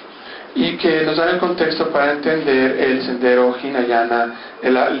enlightenment. Y que nos dan el contexto para entender el sendero Hinayana de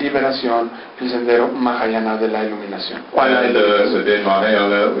la liberación, el sendero Mahayana de la iluminación. And within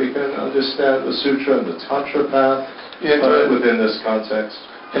Mahayana we can understand the Sutra and the Tantra path within this context.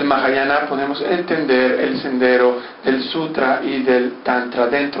 El Mahayana podemos entender el sendero del Sutra y del Tantra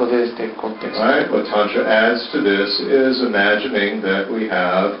dentro de este contexto. Right? What Tantra adds to this is imagining that we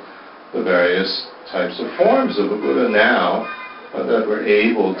have the various types of forms of a Buddha now, that we're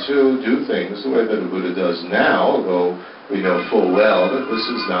able to do things the way that a Buddha does now, although we know full well that this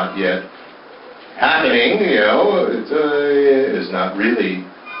is not yet happening, it is not really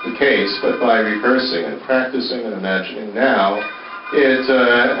the case, but by rehearsing and practicing and imagining now, it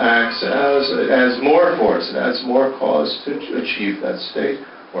acts as more force, it adds more cause to achieve that state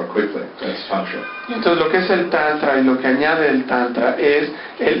more quickly. That's Tantra. Entonces lo que es el Tantra y lo que añade el Tantra es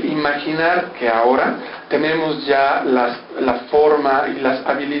el imaginar que ahora tenemos ya la forma y las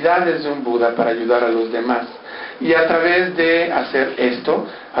habilidades de un Buda para ayudar a los demás. Y a través de hacer esto,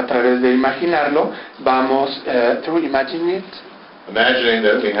 a través de imaginarlo, vamos, through imagining it, Imagining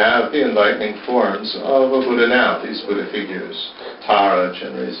that we have the enlightening forms of a Buddha now, these Buddha figures, Tara,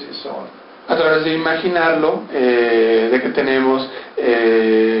 Chenrezig, and so on. a través de imaginarlo, de que tenemos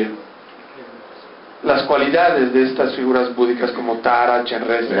las cualidades de estas figuras búdicas como Tara,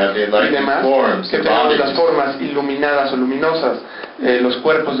 Chenrezig y demás, que tenemos las formas iluminadas o luminosas, los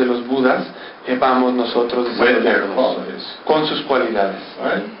cuerpos de los Budas, vamos nosotros desarrollándonos con sus cualidades.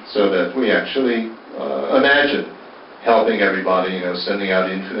 Right? So that we actually imagine helping everybody, sending out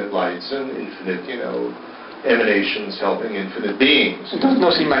infinite lights and infinite, emanations, helping infinite beings. Entonces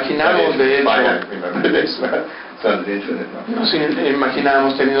nos imaginamos de hecho, remember this, sounded infinite, no? nos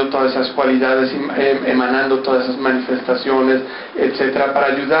imaginamos teniendo todas esas cualidades, emanando todas esas manifestaciones, etcétera, para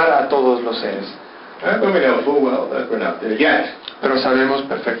ayudar a todos los seres. But we know full well that we're not there yet. Pero sabemos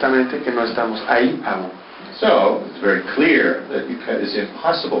perfectamente que no estamos ahí aún. So, it's very clear that it's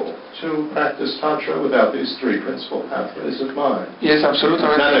impossible to practice Tantra without these three principal pathways of mind. Y es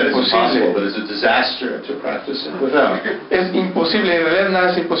absolutamente Not that it's impossible, imposible. but it's a disaster to practice it without. Es imposible, en realidad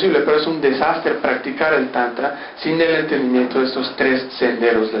nada es imposible, pero es un desastre practicar el Tantra sin el entendimiento de estos tres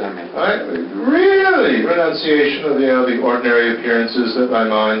senderos de la mente. Right? Really, renunciation of the ordinary appearances that my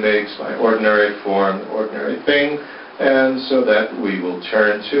mind makes, my ordinary form, ordinary thing, and so that we will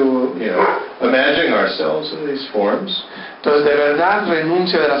turn to, imagining ourselves in these forms. Entonces, de verdad,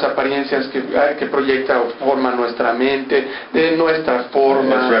 renuncia de las apariencias que proyecta o forma nuestra mente, de nuestra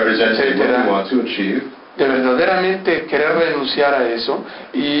forma, It's representing what we etcétera. want to achieve. De verdaderamente querer renunciar a eso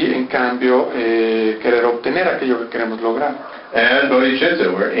y, en cambio, querer obtener aquello que queremos lograr. And bodhicitta,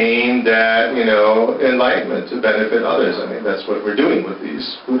 we're aimed at, enlightenment to benefit others. I mean, that's what we're doing with these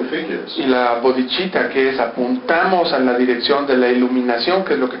Buddha figures. Y la bodhicitta, que es apuntamos a la dirección de la iluminación,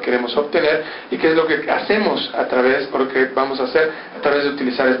 que es lo que queremos obtener, y que es lo que hacemos a través, o lo que vamos a hacer a través de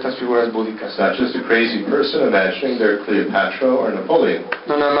utilizar estas figuras búdicas. It's not just a crazy person imagining they're Cleopatra or Napoleon.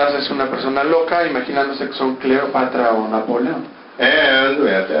 No nada más es una persona loca imaginándose que son Cleopatra o Napoleón. And we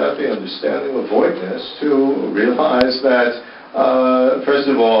have to have the understanding of voidness to realize that, first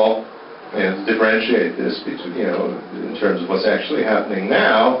of all, to differentiate this between, in terms of what's actually happening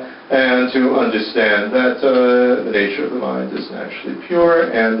now, and to understand that the nature of the mind is naturally pure,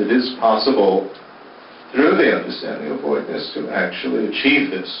 and it is possible, through the understanding of voidness, to actually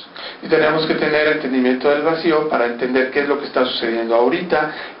achieve this. Y tenemos que tener entendimiento del vacío para entender qué es lo que está sucediendo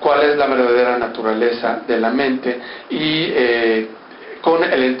ahorita, cuál es la verdadera naturaleza de la mente y con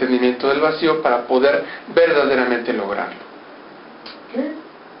el entendimiento del vacío para poder verdaderamente lograrlo. Okay.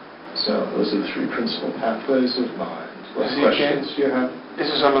 So those are the three principal pathways of mind. What Así questions do you have?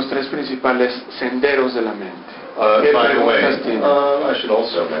 Esos son los tres principales senderos de la mente. ¿Qué By the way, preguntas tienen? I should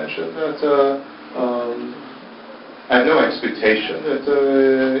also mention that I have no expectation that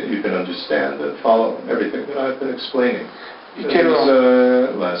you can understand and follow everything that I've been explaining Y in quiero-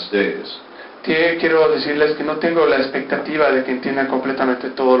 these last days. Quiero decirles que no tengo la expectativa de que entiendan completamente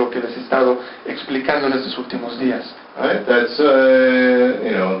todo lo que les he estado explicando en estos últimos días. Right? That's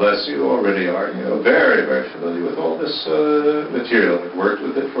unless you already are, very, very familiar with all this material. We've worked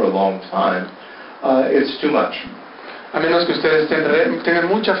with it for a long time. It's too much. A menos que ustedes tengan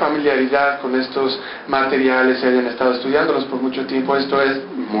mucha familiaridad con estos materiales y hayan estado estudiándolos por mucho tiempo, esto es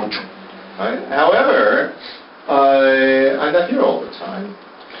mucho. Right? However, I'm not here all the time.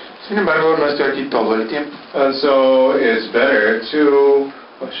 Sin embargo, no estoy aquí todo el tiempo. And so it's better to,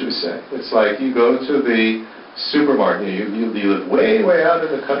 what should we say? It's like you go to the supermarket, you live way, way out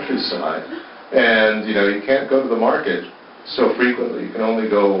in the countryside, and you can't go to the market so frequently. You can only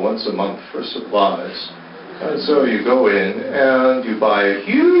go once a month for supplies. And so you go in and you buy a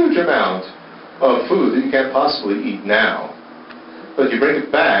huge amount of food that you can't possibly eat now. But you bring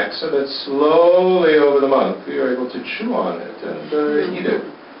it back so that slowly over the month you're able to chew on it and eat it.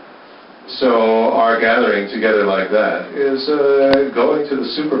 So our gathering together like that is going to the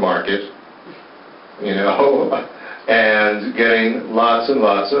supermarket, and getting lots and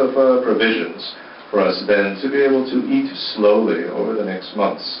lots of provisions for us then to be able to eat slowly over the next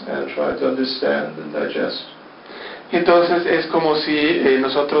months and try to understand and digest. Entonces es como si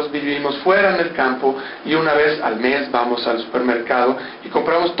nosotros vivimos fuera en el campo y una vez al mes vamos al supermercado y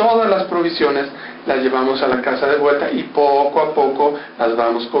compramos todas las provisiones, las llevamos a la casa de vuelta y poco a poco las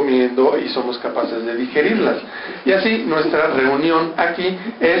vamos comiendo y somos capaces de digerirlas. Y así nuestra reunión aquí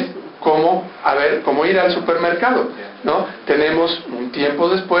es como ir al supermercado, ¿no? Tenemos un tiempo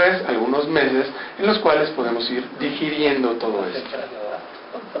después, algunos meses, en los cuales podemos ir digiriendo todo esto.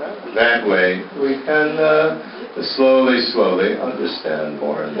 That way we can slowly understand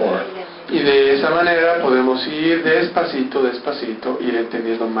more and more. Y de esa manera podemos ir despacito, ir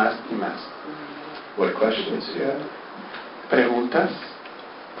entendiendo más y más. What questions do you have? ¿Preguntas?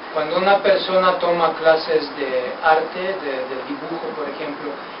 Cuando una persona toma clases de arte, de dibujo, por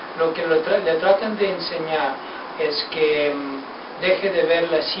ejemplo, lo que le tratan de enseñar es que deje de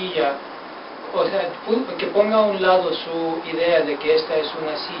ver la silla, o sea, que ponga a un lado su idea de que esta es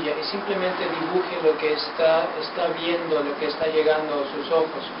una silla y simplemente dibuje lo que está viendo, lo que está llegando a sus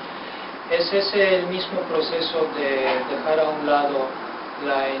ojos. ¿Es ese el mismo proceso de dejar a un lado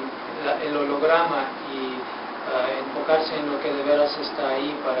el holograma y enfocarse en lo que de veras está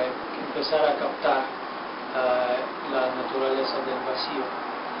ahí para empezar a captar la naturaleza del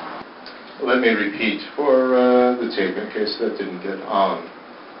vacío? Let me repeat for the tape in case that didn't get on.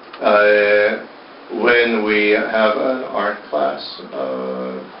 When we have an art class,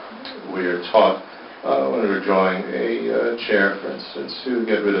 we are taught when we're drawing a chair, for instance, to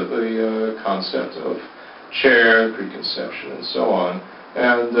get rid of the concept of chair, preconception, and so on,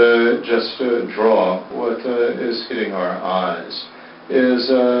 and just draw what is hitting our eyes, is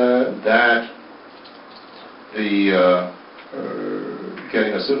that the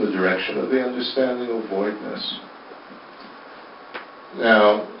getting us in the direction of the understanding of voidness.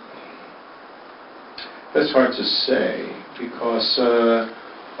 Now, that's hard to say, because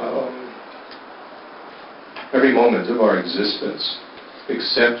every moment of our existence,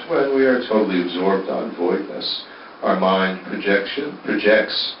 except when we are totally absorbed on voidness, our mind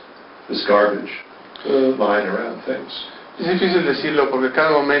projects this garbage, lying around things. Es difícil decirlo porque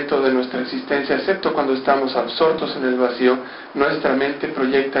cada momento de nuestra existencia, excepto cuando estamos absortos en el vacío, nuestra mente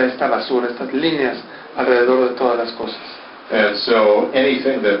proyecta esta basura, estas líneas alrededor de todas las cosas. And so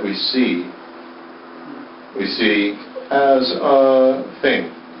anything that we see as a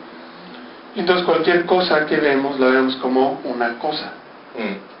thing. Entonces cualquier cosa que vemos, la vemos como una cosa.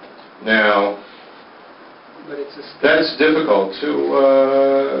 Now, that's difficult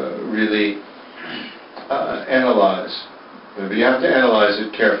to really analyze. But you have to analyze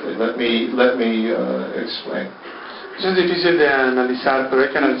it carefully. Let me explain. Eso es difícil de analizar, pero hay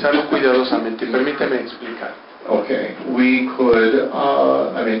que analizarlo cuidadosamente. Permíteme explicar. Okay, we could,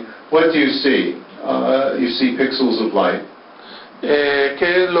 what do you see? You see pixels of light.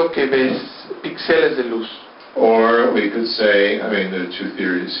 ¿Qué es lo que ves? Píxeles de luz. Or we could say, there are two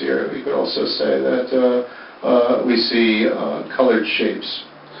theories here. We could also say that we see colored shapes.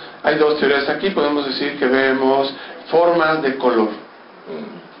 Hay dos teorías aquí. Podemos decir que vemos formas de color.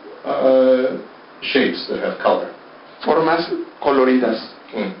 Shapes that have color. Formas coloridas.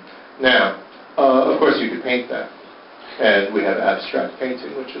 Now, of course you could paint that. And we have abstract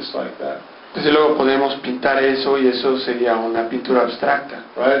painting, which is like that. Desde luego podemos pintar eso, y eso sería una pintura abstracta.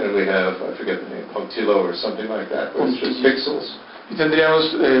 Right, and we have, I forget the name, puntillo or something like that, where it's just pixels. Y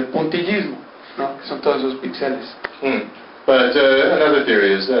tendríamos puntillismo, ¿no? Que son todos esos píxeles. But another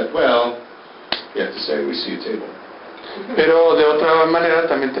theory is that, well, you have to say we see a table. Pero de otra manera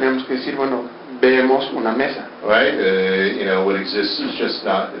también tenemos que decir, bueno, vemos una mesa. Right, what exists is just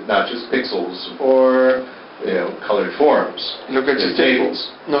not just pixels or colored forms. Lo que existe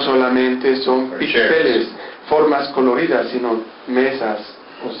no solamente son píxeles, formas coloridas, sino mesas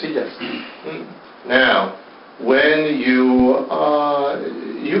o sillas. Now, when you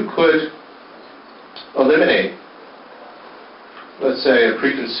could eliminate, let's say, a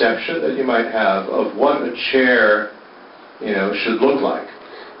preconception that you might have of what a chair, should look like.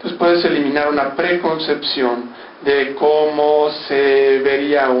 Entonces puedes eliminar una preconcepción de cómo se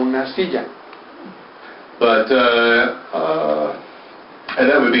vería una silla. But and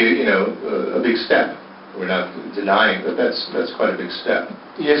that would be, a big step. We're not denying that that's quite a big step.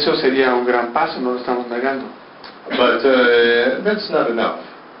 Y eso sería un gran paso, no lo estamos negando. But that's not enough.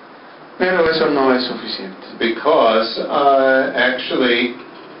 Pero eso no es suficiente. Because actually,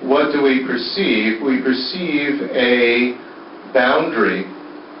 what do we perceive? We perceive a boundary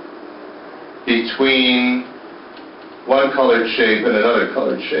between one colored shape and another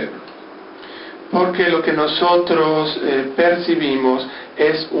colored shape. Porque lo que nosotros percibimos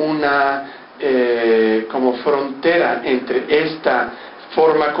es una como frontera entre esta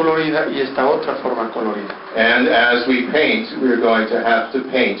forma colorida y esta otra forma colorida. And as we paint, we're going to have to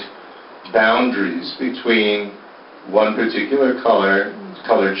paint boundaries between one particular colored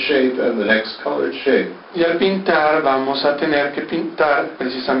shape and the next colored shape. Y al pintar vamos a tener que pintar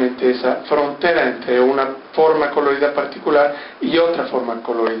precisamente esa frontera entre una forma colorida particular y otra forma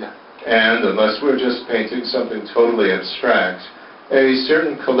colorida. And unless we're just painting something totally abstract, a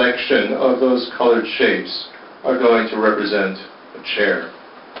certain collection of those colored shapes are going to represent a chair.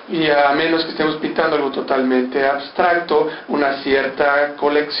 Y a menos que estemos pintando algo totalmente abstracto, una cierta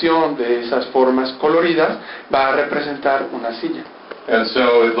colección de esas formas coloridas va a representar una silla. And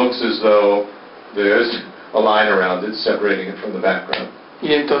so it looks as though there's a line around it separating it from the background.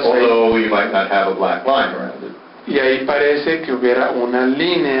 Y entonces, although you might not have a black line around it. Y ahí parece que hubiera una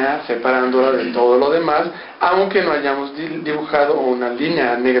línea separándola de todo lo demás, aunque no hayamos dibujado una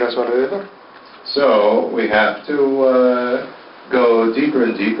línea negra a su alrededor. So we have to go deeper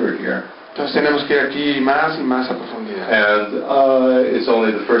and deeper here. Entonces tenemos que ir aquí más y más a profundidad. And it's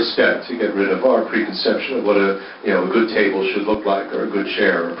only the first step to get rid of our preconception of what a good table should look like, or a good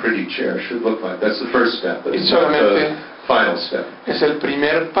chair, or a pretty chair should look like. That's the first step. But it's not the final step. Es el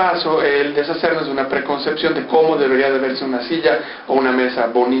primer paso, el deshacernos de una preconcepción de cómo debería de verse una silla o una mesa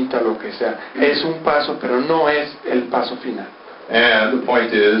bonita, lo que sea. Es un paso, pero no es el paso final. And the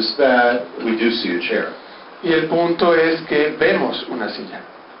point is that we do see a chair. Y el punto es que vemos una silla.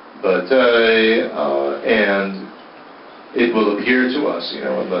 But and it will appear to us,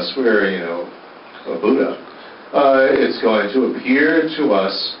 unless we're a Buddha, it's going to appear to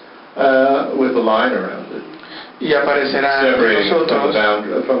us with a line around it, y aparecerá ante separating it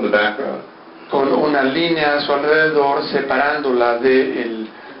nosotros from the background. con una línea a su alrededor, separándola de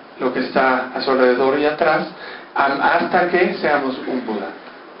lo que está a su alrededor y atrás, hasta que seamos un Buda.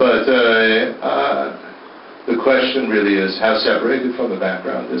 But the question really is, how separated from the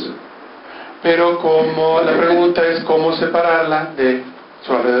background is it? Pero como la pregunta es cómo separarla de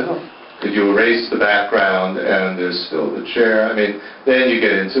su alrededor. Could you erase the background and there's still the chair? I mean, then you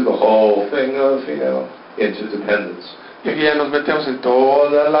get into the whole thing of, interdependence. Y aquí ya nos metemos en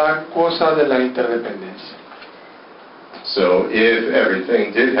toda la cosa de la interdependencia. So if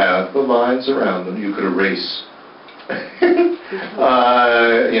everything did have the lines around them, you could erase, the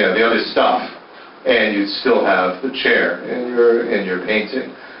other stuff, and you'd still have the chair in your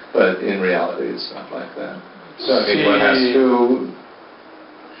painting. But in reality, it's not like that. So I mean, one has to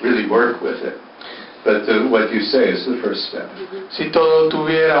really work with it. But what you say is the first step. Si todo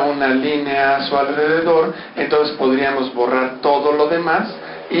tuviera una línea a su alrededor, entonces podríamos borrar todo lo demás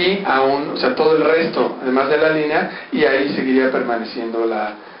y todo el resto, además de la línea, y ahí seguiría permaneciendo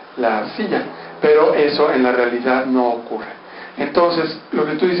la silla. Pero eso en la realidad no ocurre. Entonces, lo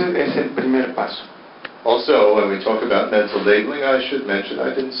que tú dices es el primer paso. Also, when we talk about mental labeling, I should mention, I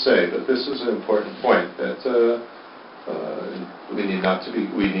didn't say, but this is an important point that we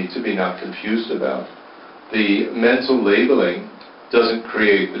need to be not confused about. The mental labeling doesn't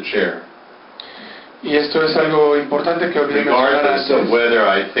create the chair. Y esto es algo importante que olvidé mencionar Regardless antes. of whether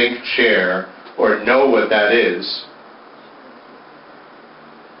I think chair or know what that is,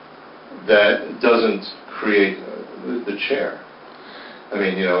 that doesn't create the chair. I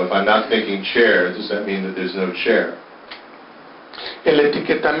mean, if I'm not thinking chair, does that mean that there's no chair? El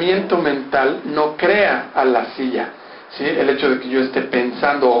etiquetamiento mental no crea a la silla, ¿sí? El hecho de que yo esté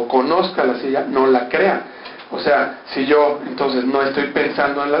pensando o conozca la silla no la crea. O sea, si yo entonces no estoy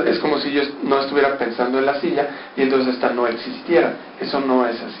pensando es como si yo no estuviera pensando en la silla y entonces esta no existiera. Eso no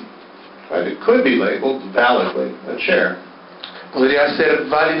es así. Right? It could be labeled validly a chair. Podría ser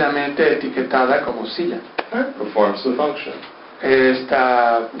válidamente etiquetada como silla. Right? Performs the function.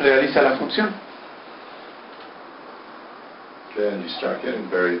 Esta realiza la función. Then you start getting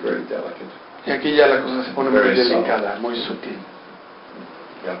very, very delicate. Y aquí ya la cosa se pone muy Very delicada, muy sutil.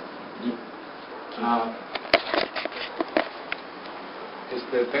 Yeah.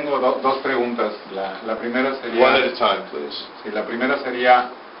 Tengo dos preguntas. La primera sería... One at a time, please. Sí, la primera sería...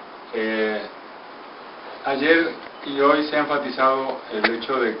 ayer y hoy se ha enfatizado el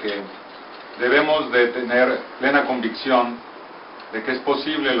hecho de que debemos de tener plena convicción de que es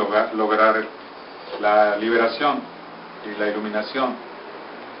posible lograr la liberación y la iluminación.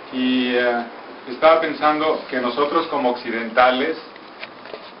 Y estaba pensando que nosotros como occidentales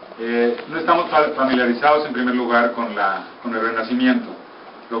no estamos familiarizados en primer lugar con el renacimiento,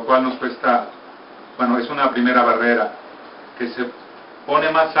 lo cual nos cuesta, es una primera barrera que se pone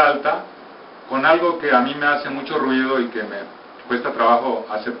más alta con algo que a mí me hace mucho ruido y que me cuesta trabajo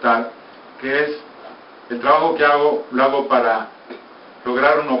aceptar, que es el trabajo que hago, lo hago para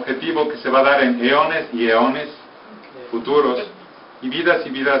lograr un objetivo que se va a dar en eones y eones futuros y vidas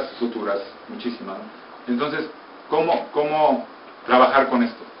futuras, muchísimas, ¿no? Entonces, ¿cómo trabajar con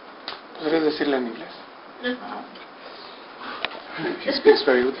esto? ¿Podrías decirlo en inglés? He speaks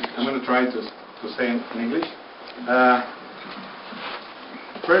very good. I'm going to try to say in English.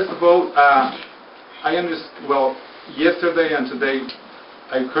 First of all, I understand, yesterday and today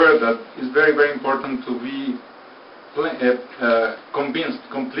I heard that it's very, very important to be convinced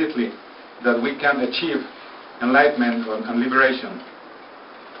completely that we can achieve enlightenment and liberation.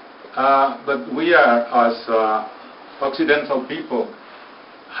 But we are, as Occidental people,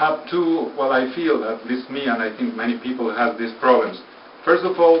 have to, I feel, at least me and I think many people have these problems. First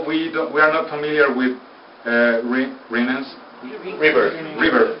of all, we are not familiar with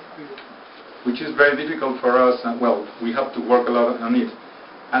rebirth, which is very difficult for us, and we have to work a lot on it.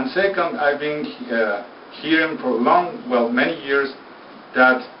 And second, I've been hearing for many years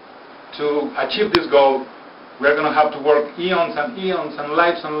that to achieve this goal, we're going to have to work eons and eons and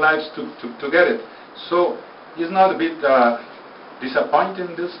lives to get it. So it's not a bit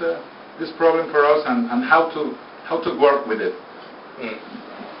disappointing, this problem for us, and how to work with it.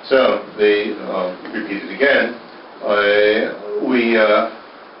 So, repeat it again. We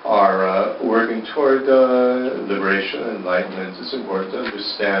are working toward liberation and enlightenment. It's important to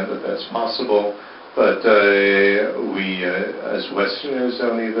understand that that's possible, but we as Westerners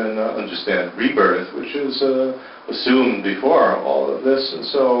don't even understand rebirth, which is assumed before all of this, and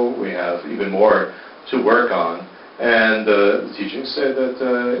so we have even more to work on. And the teaching said that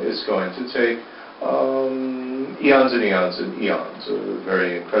it's going to take eons and eons and eons, a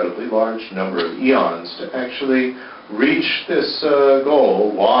very incredibly large number of eons to actually reach this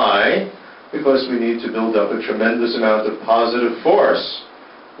goal. Why? Because we need to build up a tremendous amount of positive force,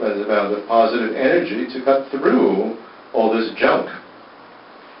 an amount of positive energy to cut through all this junk.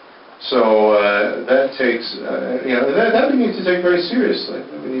 So that takes, that we need to take very seriously.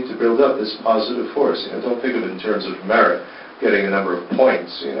 We need to build up this positive force. Don't think of it in terms of merit, getting a number of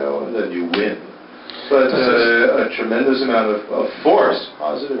points, and then you win. But a tremendous amount of force,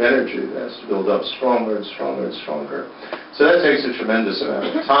 positive energy, that has to build up stronger and stronger and stronger. So that takes a tremendous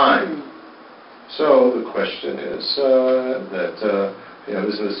amount of time. So the question is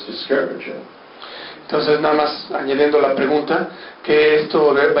isn't this discouraging? Entonces, nada más añadiendo la pregunta, que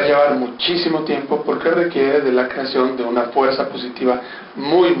esto va a llevar muchísimo tiempo porque requiere de la creación de una fuerza positiva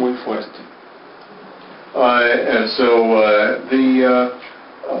muy, muy fuerte. And so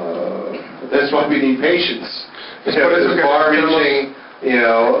that's why we need patience. Es por eso que far-reaching,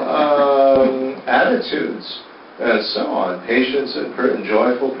 attitudes and so on, patience and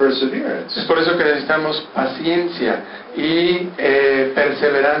joyful perseverance. Es por eso que necesitamos paciencia y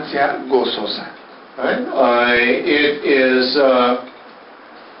perseverancia gozosa. Right? It is.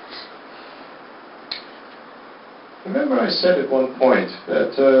 Remember, I said at one point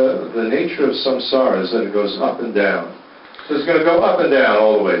that the nature of samsara is that it goes up and down. So it's going to go up and down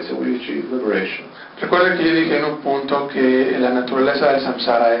all the way till we achieve liberation. Recuerden que yo dije en un punto que la naturaleza del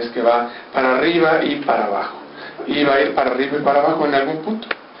samsara es que va para arriba y para abajo. Y va a ir para arriba y para abajo en algún punto.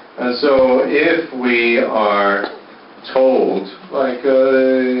 And so if we are told, like,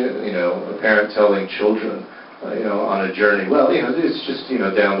 a parent telling children, on a journey, well, it's just,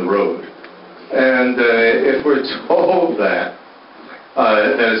 down the road. And if we're told that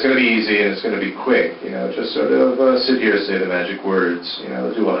it's going to be easy and it's going to be quick, just sort of sit here, say the magic words,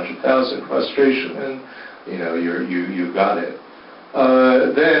 do 100,000 prostration, and, you've got it.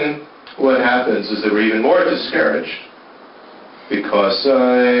 Then what happens is that we're even more discouraged, because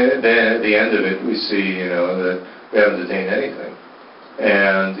then at the end of it we see, that we haven't attained anything.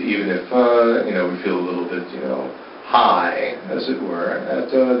 And even if, we feel a little bit, high, as it were, at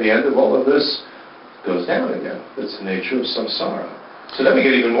the end of all of this, goes down again. That's the nature of samsara. So then we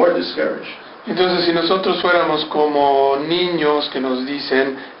get even more discouraged. Entonces, si nosotros fuéramos como niños que nos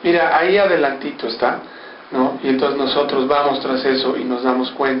dicen, mira, ahí adelantito está, ¿no? Y entonces nosotros vamos tras eso y nos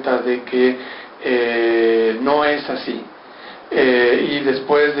damos cuenta de que no es así. Y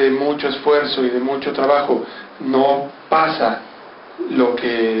después de mucho esfuerzo y de mucho trabajo no pasa lo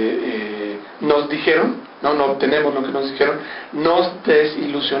que nos dijeron, no obtenemos lo que nos dijeron, nos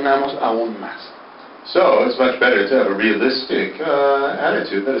desilusionamos aún más. So it's much better to have a realistic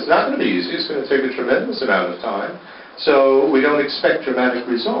attitude that it's not going to be easy, it's going to take a tremendous amount of time, so we don't expect dramatic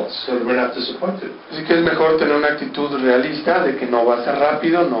results, so that we're not disappointed. Así que es mejor tener una actitud realista de que no va a ser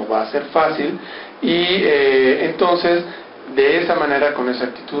rápido, no va a ser fácil, y entonces de esa manera, con esa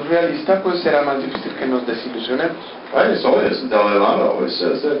actitud realista, pues será más difícil que nos desilusionemos. Right, it's always, the Dalai Lama always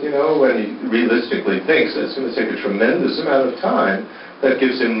says that, when he realistically thinks that it's going to take a tremendous amount of time, that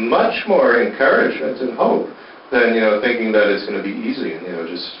gives him much more encouragement and hope than, thinking that it's going to be easy and,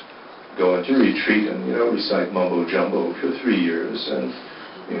 just go into retreat and, recite mumbo jumbo for 3 years and,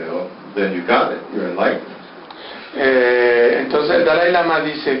 then you got it, you're enlightened. Entonces el Dalai Lama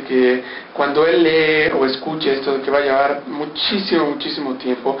dice que cuando él lee o escuche esto de que va a llevar muchísimo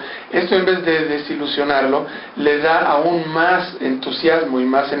tiempo, esto en vez de desilusionarlo, le da aún más entusiasmo y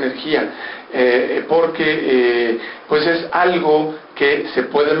más energía, porque pues es algo que se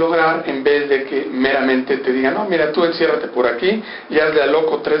puede lograr en vez de que meramente te digan, no, mira, tú enciérrate por aquí y hazle a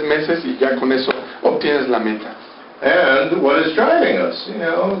loco 3 meses y ya con eso obtienes la meta. And what is driving us?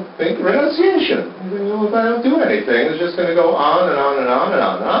 Think renunciation. If I don't do anything, it's just going to go on and on and on and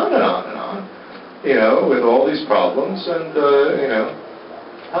on and on and on and on. With all these problems and,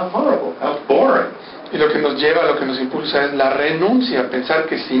 how horrible, how boring. Y lo que nos lleva, lo que nos impulsa es la renuncia, pensar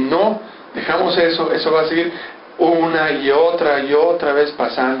que si no dejamos eso, eso va a seguir una y otra vez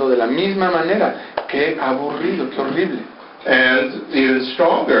pasando de la misma manera. Qué aburrido, qué horrible. And even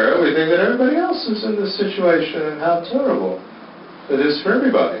stronger, we think that everybody else is in this situation and how terrible it is for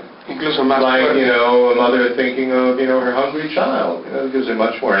everybody. Incluso más like, fuerte. A mother thinking of, her hungry child. It gives her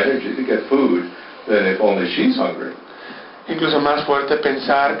much more energy to get food than if only she's hungry. Incluso más fuerte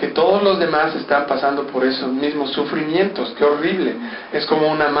pensar que todos los demás están pasando por esos mismos sufrimientos. Qué horrible. Es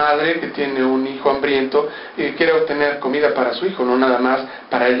como una madre que tiene un hijo hambriento y quiere obtener comida para su hijo, no nada más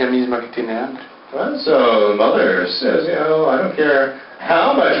para ella misma que tiene hambre. Well, so the mother says, I don't care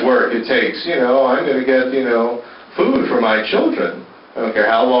how much work it takes, I'm going to get, food for my children. I don't care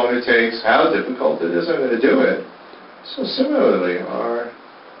how long it takes, how difficult it is, I'm going to do it. So similarly,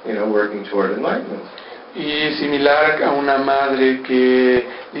 working toward enlightenment. Y similar a una madre que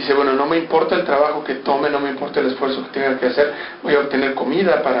dice, bueno, no me importa el trabajo que tome, no me importa el esfuerzo que tenga que hacer, voy a obtener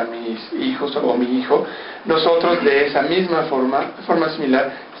comida para mis hijos o mi hijo. Nosotros de esa misma forma, de forma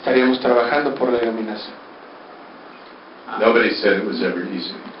similar, estaríamos trabajando por la iluminación. Nobody said it was ever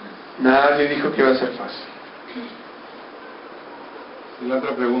easy. Nadie dijo que iba a ser fácil. Y la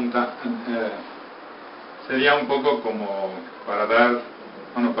otra pregunta sería un poco como para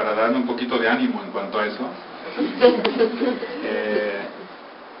darme un poquito de ánimo en cuanto a eso.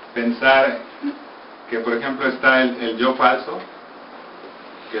 Pensar que, por ejemplo, está el yo falso,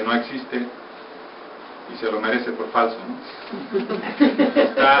 que no existe y se lo merece por falso, ¿no?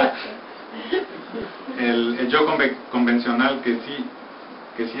 Está el yo convencional que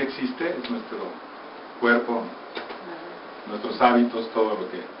sí existe, es nuestro cuerpo, nuestros hábitos, todo lo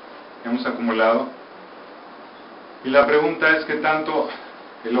que hemos acumulado. Y la pregunta es que tanto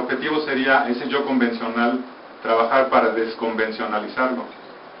el objetivo sería ese yo convencional, trabajar para desconvencionalizarlo,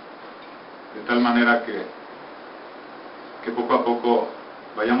 de tal manera que poco a poco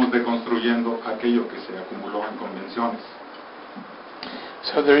vayamos deconstruyendo aquello que se acumuló en convenciones.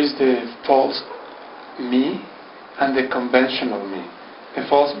 So there is the false me and the conventional me. The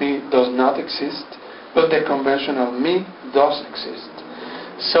false me does not exist, but the conventional me does exist.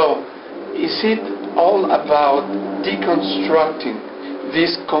 So, is it all about deconstructing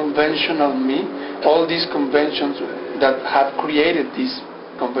this conventional me, all these conventions that have created this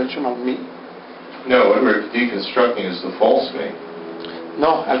conventional me? No, what we're deconstructing is the false me.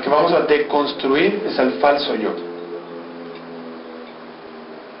 No, al que vamos a deconstruir es al falso yo.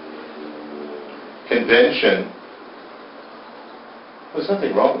 Convention. There's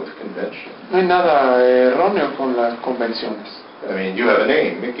nothing wrong with convention. No hay nada erróneo con las convenciones. I mean, you have a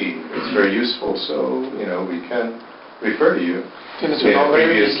name, Mickey. It's very useful, so, we can refer to you. Tienes In un a nombre,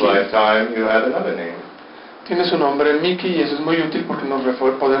 previous Mickey. lifetime, you had another name. Tienes un nombre, Mickey, y eso es muy útil porque nos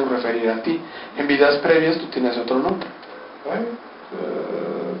podemos referir a ti. En vidas previas tú tienes otro nombre. Right?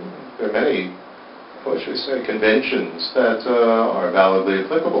 There are many, what should we say, conventions that are validly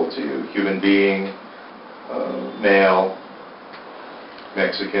applicable to you. Human being, male,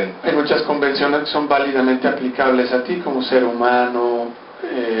 Mexican. Hay muchas convenciones que son válidamente aplicables a ti como ser humano,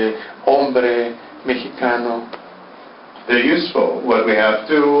 hombre, mexicano. They're useful. What we have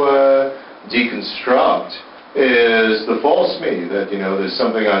to deconstruct is the false me, that, there's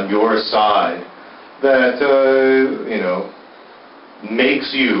something on your side that,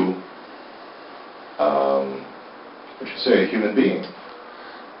 makes you, a human being.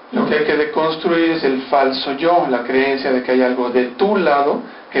 Lo que hay que deconstruir es el falso yo, la creencia de que hay algo de tu lado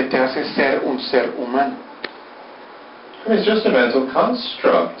que te hace ser un ser humano. I mean, it's just a mental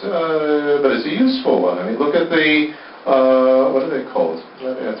construct, but it's a useful one. I mean, look at the, what are they called?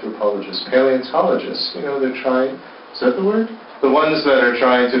 Not anthropologists, paleontologists. They're trying, is that the word? The ones that are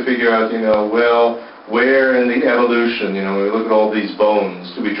trying to figure out, where in the evolution, we look at all these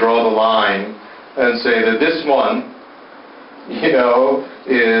bones, do we draw the line and say that this one,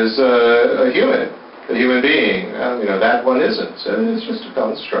 is a human being, that one isn't. So it's just a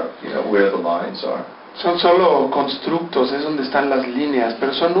construct, where the lines are. Son solo constructos, es donde están las líneas,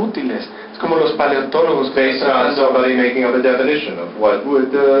 pero son útiles. Es como los paleontólogos que Based on somebody making up a definition of what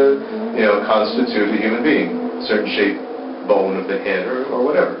would, constitute a human being, certain shape, bone of the head, or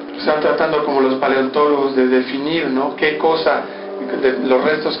whatever. están tratando como los paleontólogos de definir, ¿no? Qué cosa, de los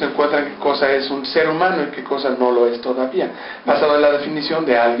restos que encuentran, qué cosa es un ser humano y qué cosa no lo es todavía, basado en la definición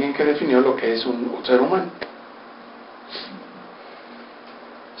de alguien que definió lo que es un ser humano.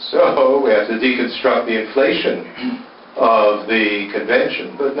 So we have to deconstruct the inflation of the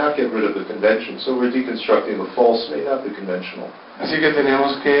convention, but not get rid of the convention. So we're deconstructing the false me, not the conventional. Así que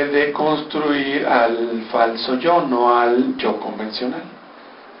tenemos que deconstruir al falso yo, no al yo convencional.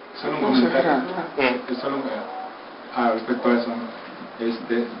 Solo un comentario. Respecto a eso,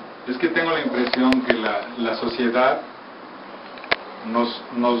 es que tengo la impresión que la sociedad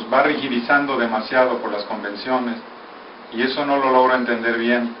nos va rigidizando demasiado por las convenciones, y eso no lo logro entender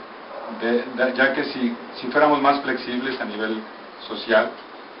bien, ya que si fuéramos más flexibles a nivel social,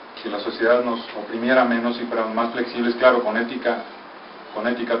 si la sociedad nos oprimiera menos y fuéramos más flexibles, claro, con ética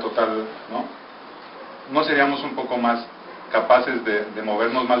total, ¿no seríamos un poco más capaces de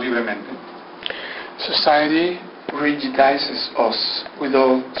movernos más libremente? Society rigidizes us. With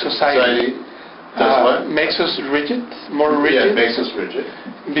all society does what? makes us rigid, more rigid. Yeah, it makes us rigid.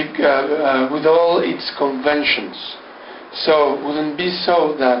 With all its conventions. So wouldn't it be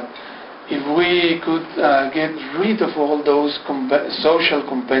so that if we could get rid of all those social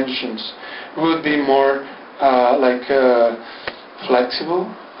conventions, we would be more flexible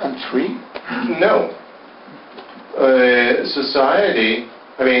and free? No. Society,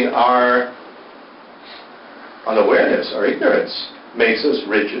 our unawareness, our ignorance, makes us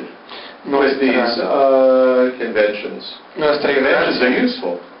rigid with these conventions. Conventions are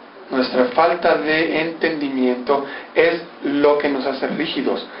useful. Nuestra falta de entendimiento es lo que nos hace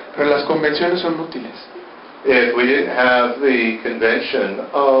rígidos, pero las convenciones son útiles. If we didn't have the convention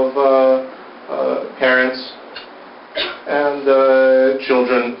of parents and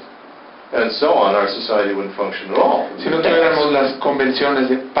children and so on, our society wouldn't function at all. Si no tuviéramos las convenciones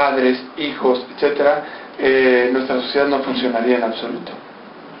de padres, hijos, etc., nuestra sociedad no funcionaría en absoluto.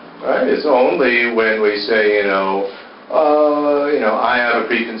 Right? It's only when we say, I have a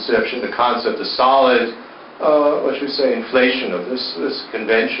preconception, the concept of solid, what should we say, inflation of this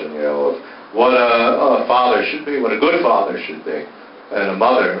convention, of what a father should be, what a good father should be, and a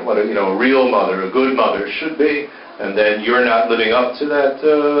mother, what a real mother, a good mother should be, and then you're not living up to that,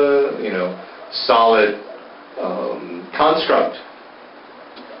 solid construct.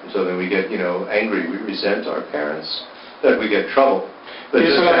 So then we get, angry, we resent our parents, that we get trouble. But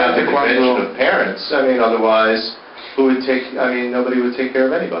just to have the convention of parents, otherwise, nobody would take care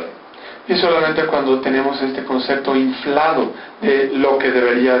of anybody. Y solamente cuando tenemos este concepto inflado de lo que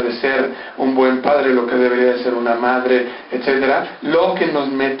debería de ser un buen padre, lo que debería de ser una madre, etcétera, lo que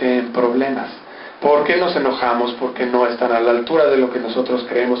nos mete en problemas. ¿Por qué nos enojamos? Porque no están a la altura de lo que nosotros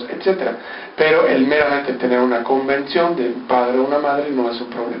creemos, etcétera. Pero el meramente tener una convención de un padre o una madre no es un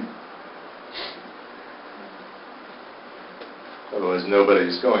problema. Otherwise,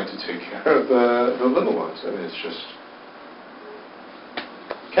 nobody's going to take care of the little ones. It's just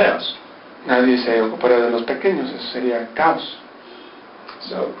chaos. Nadie se ocuparía de los pequeños, eso sería caos.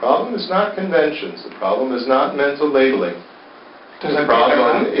 So the problem is not conventions. The problem is not mental labeling. Entonces, the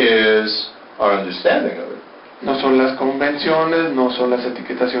problem is our understanding of it. No son las convenciones, no son las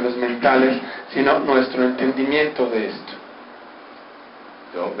etiquetaciones mentales, sino nuestro entendimiento de esto.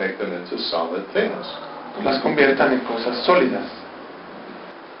 Don't make them into solid things. No las conviertan en cosas sólidas.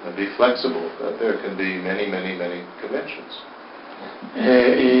 And be flexible, that there can be many, many, many conventions.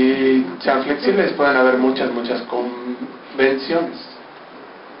 Y sean flexibles, pueden haber muchas convenciones.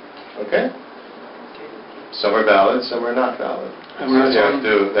 Okay? Some are valid, some are not valid.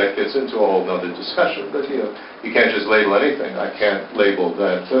 That gets into a whole other discussion, but you can't just label anything. I can't label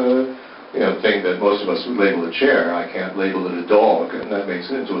that thing that most of us would label a chair. I can't label it a dog, and that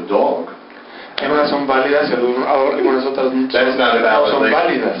makes it into a dog. Algunas son válidas y algunas otras no son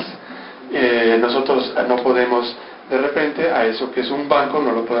válidas. Nosotros no podemos, de repente, a eso que es un banco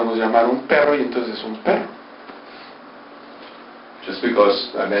no lo podemos llamar un perro y entonces es un perro. Just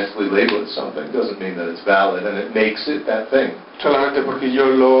because I mentally label it something doesn't mean that it's valid and it makes it that thing. Solamente porque yo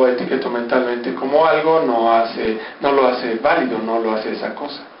lo etiqueto mentalmente como algo no lo hace válido, no lo hace esa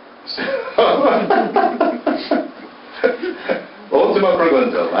cosa. Última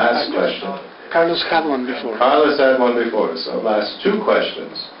pregunta, last question. Carlos had one before. Carlos had one before, so last two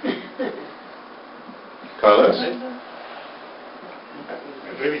questions. Carlos?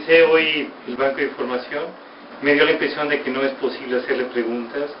 Revisé hoy el banco de información. Me dio la impresión de que no es posible hacerle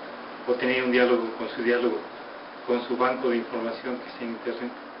preguntas o tener un diálogo con su banco de información que está en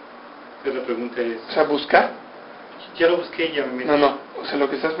internet. Entonces la pregunta es... O sea, ¿buscar? Ya lo busqué, ya me metí. No, o sea, lo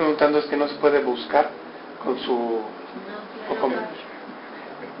que estás preguntando es que no se puede buscar con su...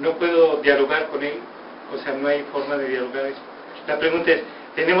 No puedo dialogar con él, o sea, no hay forma de dialogar. La pregunta es,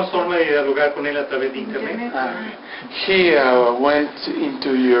 ¿tenemos forma de dialogar con él a través de internet? He went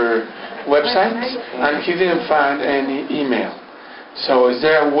into your website and he didn't find any email. So is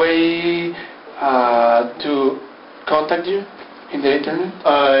there a way to contact you in the internet?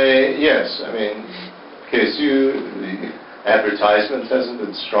 Yes, in case the advertisement hasn't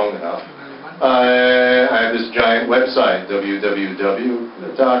been strong enough. I have this giant website,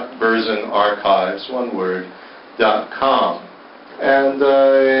 www.berzenarchives.com, and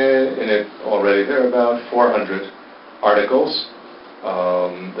in it already there are about 400 articles.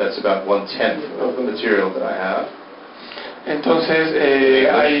 That's about 1/10 of the material that I have. Entonces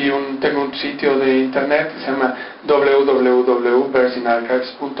tengo un sitio de internet que se llama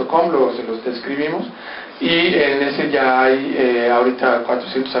www.berzenarchives.com, luego se los describimos, y en ese ya hay ahorita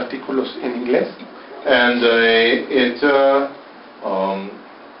 400 artículos en inglés. And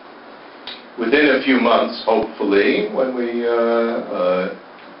within a few months, hopefully, when we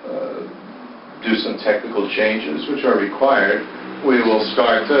do some technical changes which are required, we will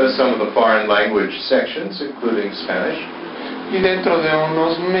start some of the foreign language sections, including Spanish. y dentro de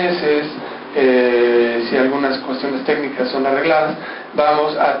unos meses, si algunas cuestiones técnicas son arregladas,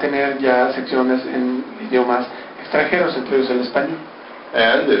 vamos a tener ya secciones en idiomas extranjeros, entre ellos el español.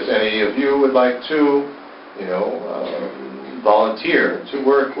 And if any of you would like to, volunteer to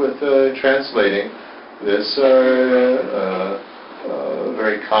work with translating this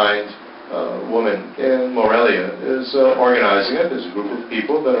very kind woman in Morelia is organizing it. There's a group of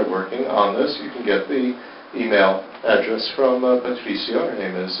people that are working on this. You can get the email address from Patricia. Her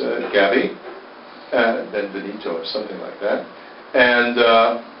name is Gabby Benvenito or something like that. And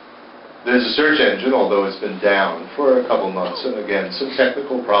there's a search engine, although it's been down for a couple months, and again, some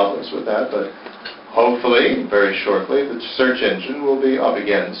technical problems with that, but hopefully, very shortly, the search engine will be up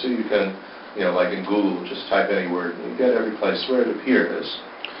again, so you can, like in Google, just type any word, and you get every place where it appears.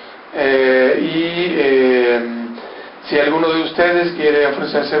 Si alguno de ustedes quiere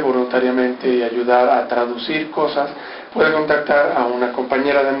ofrecerse voluntariamente y ayudar a traducir cosas, puede contactar a una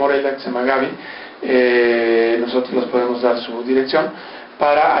compañera de Morelia que se llama Gaby. Nosotros les podemos dar su dirección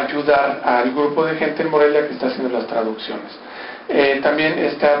para ayudar al grupo de gente en Morelia que está haciendo las traducciones. También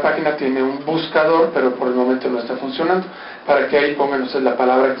esta página tiene un buscador, pero por el momento no está funcionando, para que ahí pongan ustedes la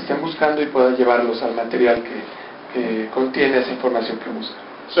palabra que estén buscando y puedan llevarlos al material que contiene esa información que buscan.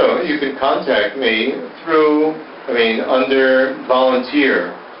 So you can contact me through, under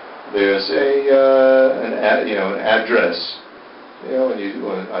volunteer, there's an address,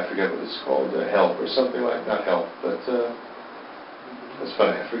 I forget what it's called, help or something like, not help, but it's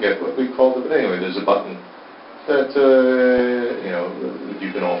funny, I forget what we called it, but anyway, there's a button that,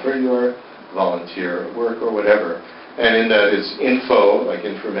 you can offer your volunteer work or whatever. And in that is info, like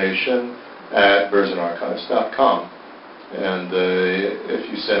information, at BersonArchives.com. And if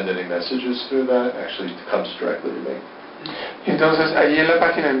you send any messages through that, actually it comes directly to me. Entonces, ahí en la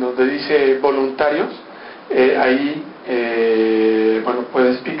página en donde dice voluntarios, ahí,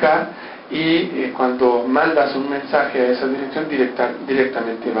 puedes picar y cuando mandas un mensaje a esa dirección,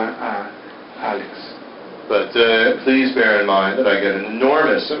 directamente va a Alex. But please bear in mind that I get an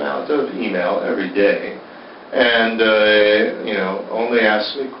enormous amount of email every day. And, only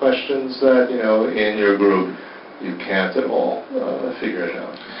ask me questions that, in your group, you can't at all figure it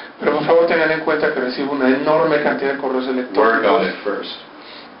out. Pero por favor tengan en cuenta que recibo una enorme cantidad de correos electrónicos. Work on it first.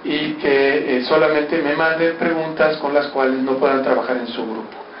 Y que solamente me manden preguntas con las cuales no puedan trabajar en su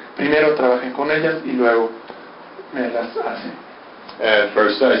grupo. Primero trabajen con ellas y luego me las hacen. And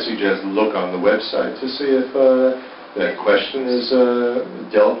first I suggest look on the website to see if that question is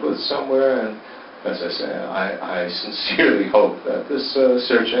dealt with somewhere. And as I say, I sincerely hope that this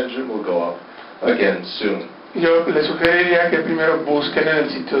search engine will go up again soon. Yo les sugeriría que primero busquen en el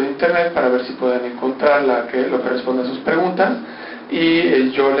sitio de internet para ver si pueden encontrar lo que responde a sus preguntas, y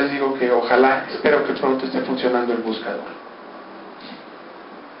yo les digo que ojalá, espero que pronto esté funcionando el buscador.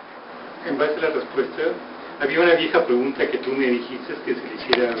 En base a la respuesta, había una vieja pregunta que tú me dijiste que se le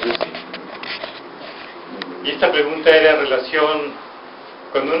hiciera a Lucy. Y esta pregunta era en relación,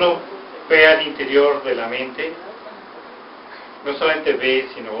 cuando uno ve al interior de la mente, no solamente ve,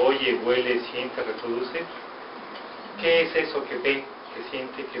 sino oye, huele, siente, reproduce. ¿Qué es eso que ve, que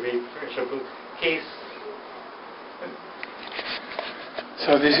siente, que ve, reproduce? ¿Qué es?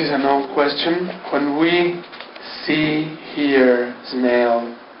 So this is an old question. When we see, hear, smell,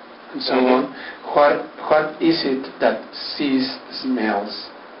 and so on, what is it that sees,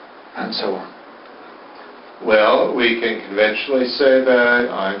 smells, and so on? Well, we can conventionally say that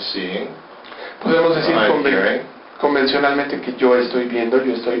I'm seeing, Podemos decir I'm hearing, convencionalmente que yo estoy viendo,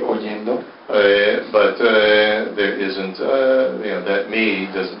 yo estoy oyendo. But there isn't, that me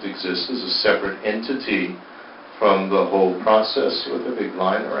doesn't exist as a separate entity from the whole process with a big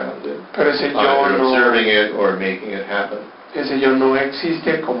line around it. Pero ese yo Either no, observing it or making it happen. ese yo no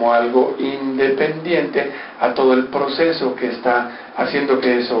existe como algo independiente a todo el proceso que está haciendo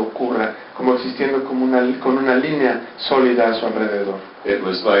que eso ocurra, como existiendo como con una línea sólida a su alrededor. It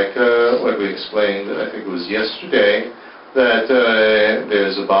was like what we explained, I think it was yesterday, that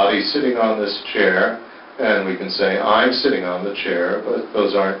there's a body sitting on this chair, and we can say, I'm sitting on the chair, but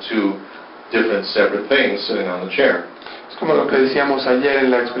those aren't two different separate things sitting on the chair. Es como lo que decíamos ayer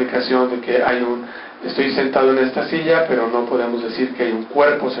en la explicación de que estoy sentado en esta silla, pero no podemos decir que hay un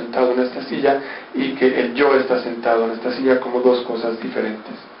cuerpo sentado en esta silla y que el yo está sentado en esta silla como dos cosas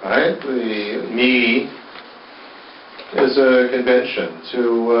diferentes. Right? The me is a convention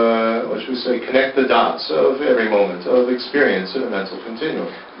to, what should we say, connect the dots of every moment of experience in a mental continuum.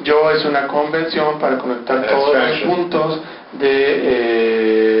 Yo es una convención para conectar todos los puntos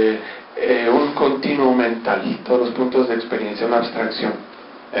de un continuo mental, todos los puntos de experiencia, una abstracción.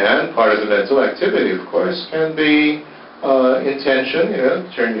 And part of the mental activity, of course, can be intention,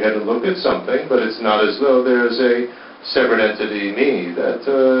 turn your head and look at something, but it's not as though there's a separate entity me that,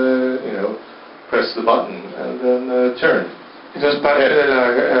 press the button and then turn. Entonces parte de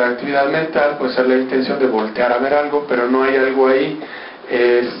la actividad mental puede ser la intención de voltear a ver algo, pero no hay algo ahí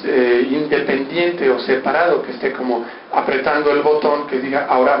independiente o separado que esté como apretando el botón que diga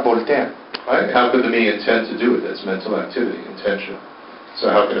ahora voltea. Right? How could the me intend to do it? That's mental activity, intention. So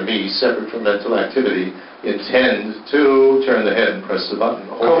how can a me, separate from mental activity, intend to turn the head and press the button?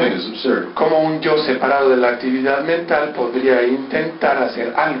 The whole thing is absurd. Como un yo separado de la actividad mental podría intentar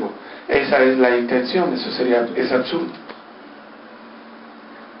hacer algo. Esa es la intención, es absurdo.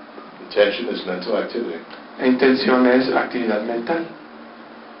 Intention is mental activity. La intención es actividad mental.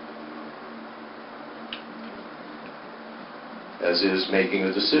 As is making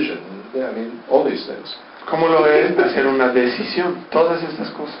a decision. Yeah, I mean, all these things. ¿Cómo lo es hacer una decisión? Todas estas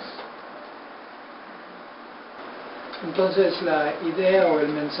cosas. Entonces la idea o el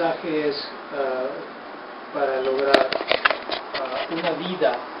mensaje es para lograr una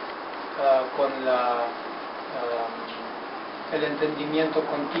vida con el entendimiento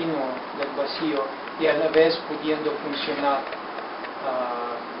continuo del vacío y a la vez pudiendo funcionar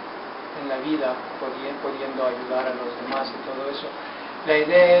en la vida, pudiendo ayudar a los demás y todo eso. La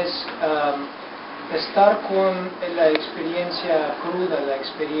idea es estar con la experiencia cruda, la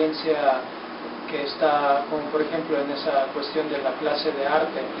experiencia que está, como por ejemplo en esa cuestión de la clase de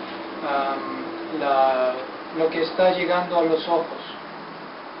arte, lo que está llegando a los ojos.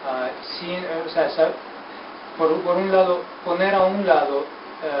 Por un lado, poner a un lado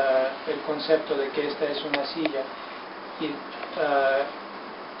el concepto de que esta es una silla y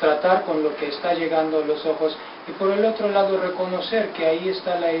tratar con lo que está llegando a los ojos, y por el otro lado reconocer que ahí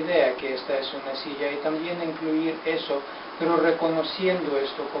está la idea que esta es una silla y también incluir eso, pero reconociendo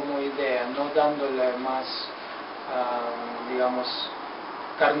esto como idea, no dándole más, digamos,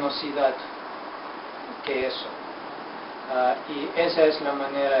 carnosidad que eso. Y esa es la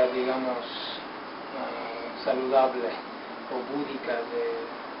manera, digamos, saludable o búdica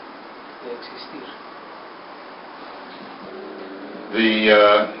de existir.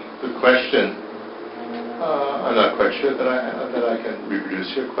 The question, I'm not quite sure that I can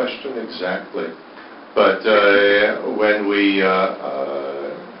reproduce your question exactly, but when we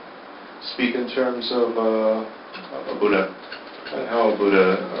speak in terms of a Buddha and how a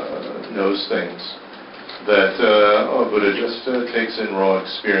Buddha knows things, that a Buddha just takes in raw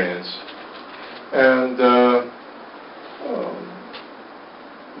experience and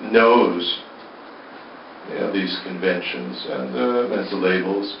knows these conventions and mental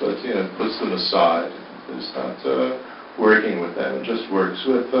labels, but puts them aside. Is not working with them. It just works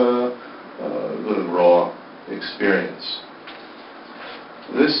with the raw experience.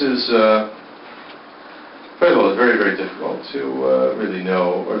 This is very, very difficult to really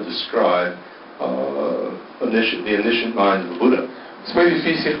know or describe the omniscient mind of the Buddha. Es muy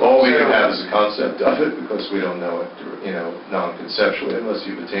difícil. All we can have is a concept of it because we don't know it, non-conceptually, unless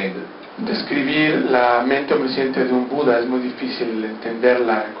you've attained it. Describir la mente omnisciente de un Buda es muy difícil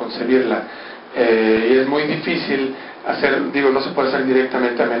entenderla, concebirla, y es muy difícil no se puede hacer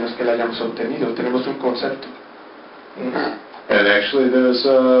directamente a menos que la hayamos obtenido. Tenemos un concepto. And actually there's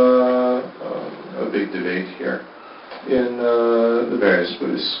a big debate here in the various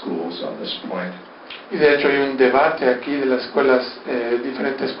Buddhist schools on this point. Y de hecho hay un debate aquí de las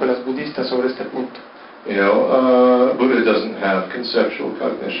diferentes escuelas budistas sobre este punto. Buddha doesn't have conceptual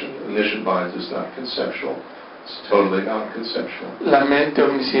cognition. Omniscient mind is not conceptual. It's totally non-conceptual. La mente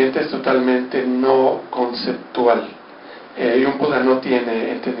omnisciente es totalmente no conceptual. Y un Buda no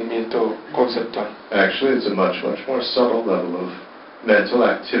tiene entendimiento conceptual. Actually, it's a much, much more subtle level of mental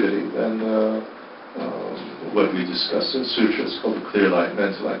activity than what we discussed in sutras called the clear light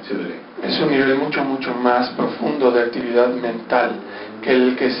mental activity. Es un nivel mucho, mucho más profundo de actividad mental que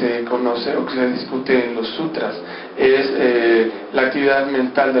el que se conoce o que se discute en los sutras. Es la actividad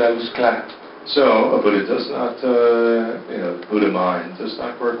mental de la luz clara. So, a Buddha does not, Buddha mind does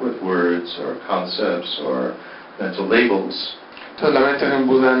not work with words or concepts or mental labels. Entonces la mente de un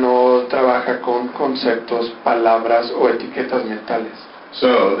Buda no trabaja con conceptos, palabras o etiquetas mentales.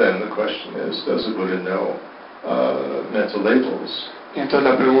 So then the question is, does a Buddha know mental labels? Y entonces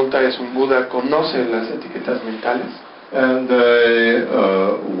la pregunta es, ¿un Buda conoce las etiquetas mentales? And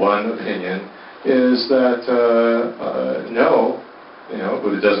one opinion is that no,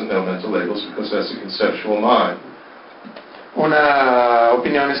 Buddha doesn't know mental labels because that's a conceptual mind. Una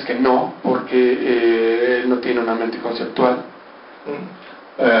opinión es que no, porque él no tiene una mente conceptual.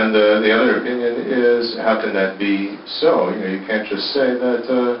 And the other opinion is, how can that be so? You can't just say that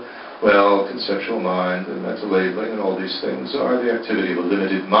well, conceptual mind and mental labeling and all these things are the activity of a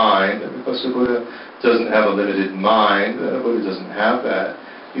limited mind, and because the Buddha doesn't have a limited mind, the Buddha doesn't have that,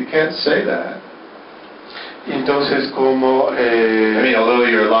 you can't say that. Y entonces como I mean, although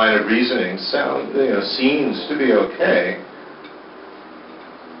your line of reasoning seems to be okay.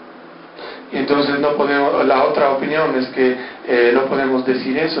 y entonces no podemos, la otra opinión es que no podemos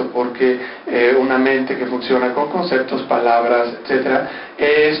decir eso porque una mente que funciona con conceptos, palabras, etcétera,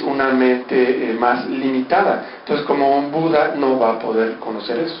 es una mente más limitada. Entonces, como un Buda no va a poder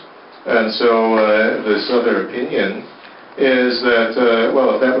conocer eso. And so this other opinion is that,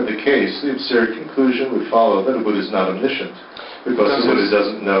 well, if that were the case, the absurd conclusion would follow that a Buddha is not omniscient, because the Buddha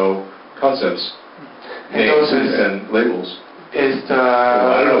doesn't know concepts, names, and labels. I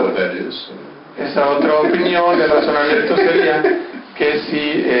don't know what that is. Esta otra opinión de razonamiento sería que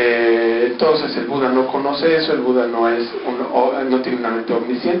si entonces el Buda no conoce eso, el Buda no tiene una mente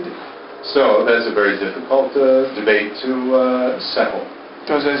omnisciente. So that's a very difficult debate to settle.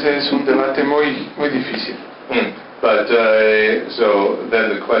 Entonces es un debate muy difícil. But so then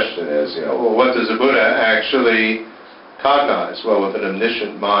the question is, well, what does a Buddha actually cognize? Well, with an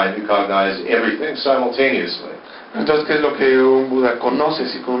omniscient mind, you cognize everything simultaneously. Entonces, ¿qué es lo que un Buda conoce?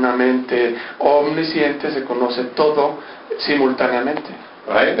 Si con una mente omnisciente se conoce todo simultáneamente.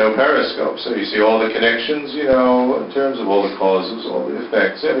 Right? No periscope. So you see all the connections, in terms of all the causes, all the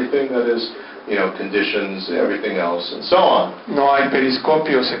effects, everything that is, conditions, everything else, and so on. No hay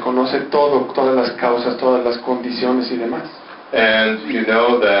periscopio, se conoce todo, todas las causas, todas las condiciones y demás. And you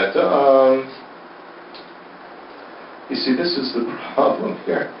know that, you see, this is the problem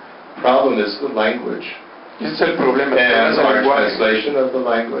here. Problem is the language. Ese es el problema. And our translation of the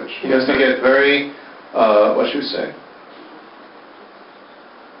language. You have to get very, what should we say?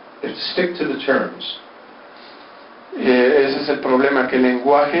 You have to stick to the terms. Ese es el problema, que el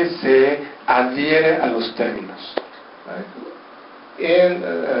lenguaje se adhiere a los términos. Right? And,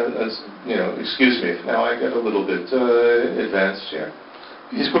 excuse me if now I get a little bit advanced here.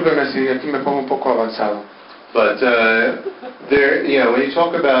 Discúlpeme si aquí me pongo un poco avanzado. But there, when you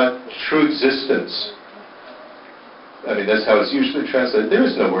talk about true existence, I mean, that's how it's usually translated. There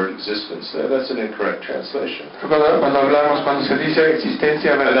is no word existence there. That's an incorrect translation. Cuando se dice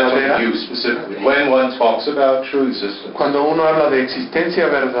existencia And that's verdadera, what you specifically. When one talks about true existence. cuando uno habla de existencia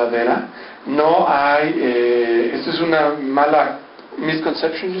verdadera, no hay, esto es una mala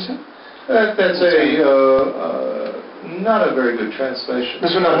misconception, you say? That's not a very good translation. No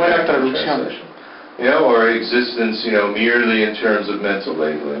es una buena traducción. Or existence, merely in terms of mental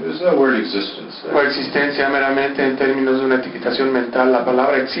labeling. There's no word existence there. O existencia meramente en términos de una etiquetación mental. La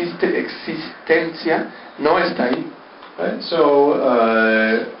palabra existencia no está ahí. Right? So,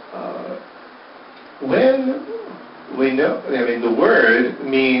 when we know, the word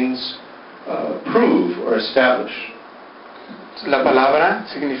means prove or establish. La palabra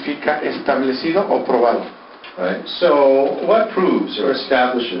significa establecido o probado. Right? So, what proves or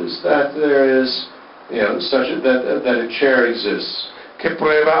establishes that there is, that a chair exists? ¿Qué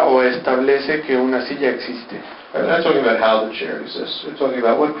prueba o establece que una silla existe? We're not talking about how the chair exists. We're talking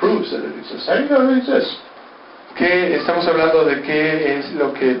about what proves that it exists. How do you know it exists? Estamos hablando de qué es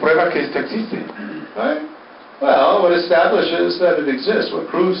lo que prueba que esto existe. Right? Well, what establishes that it exists, what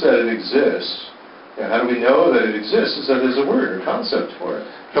proves that it exists, how do we know that it exists, is that there's a word or concept for it.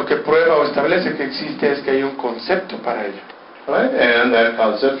 Lo que prueba o establece que existe es que hay un concepto para ello. Right? And that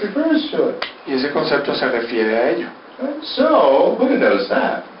concept refers to it. Y ese concepto se refiere a ello. Right? So, Buddha knows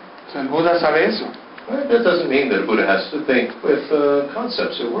that. O sea, el Buda sabe eso. Right? That doesn't mean that a Buddha has to think with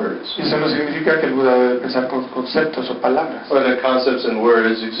concepts or words. Y eso no significa que el Buda debe pensar con conceptos o palabras. Or that concepts and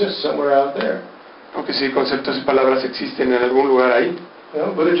words exist somewhere out there. O que si conceptos y palabras existen en algún lugar ahí.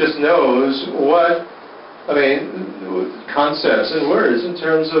 Buddha just knows what, concepts and words in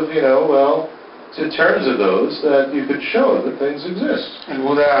terms of, it's in terms of those that you could show that things exist. El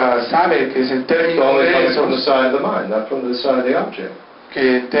Buda sabe que es en It's términos only de coming from the esos, side of the mind, not from the side of the object.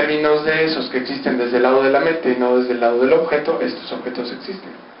 que en términos de esos que existen desde el lado de la mente y no desde el lado del objeto, estos objetos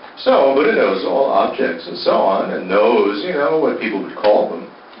existen. So Buddha knows all objects and so on, and knows, what people would call them.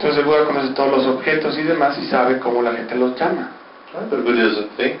 Entonces el Buda conoce todos los objetos y demás y sabe cómo la gente los llama. Right? But Buddha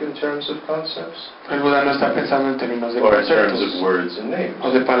doesn't think in terms of concepts El Buda no está pensando en términos de or in terms conceptos of words and names, o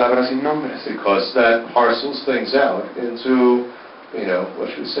de palabras y nombres, because that parcels things out into, what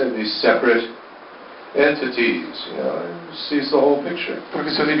should we say, these separate entities, and sees the whole picture.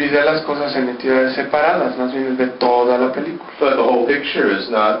 porque eso divide a las cosas en entidades separadas, más bien él ve toda la película. But the whole picture is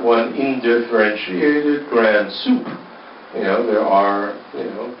not one indifferentiated grand soup. There are,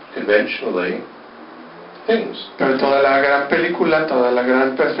 conventionally, things. Pero toda la gran película, toda la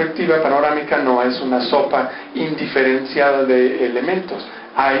gran perspectiva panorámica no es una sopa indiferenciada de elementos.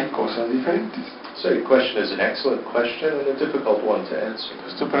 Hay cosas diferentes. So your question is an excellent question and a difficult one to answer.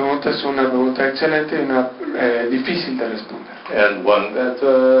 Pues tu pregunta es una pregunta excelente y una difícil de responder. And one that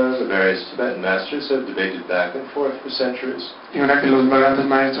the various Tibetan masters have debated back and forth for centuries. Y una que los grandes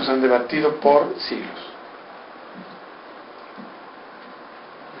maestros han debatido por siglos.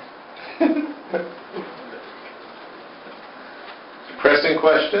 Pressing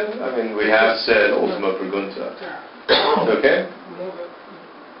question? I mean, we have said ultima pregunta. Okay?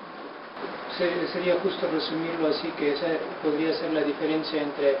 Sería justo resumirlo así, que esa podría ser la diferencia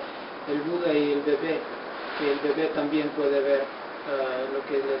entre el Buda y el bebé, que el bebé también puede ver lo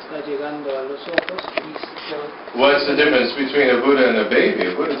que le está llegando a los ojos. What's the difference between a Buddha and a baby?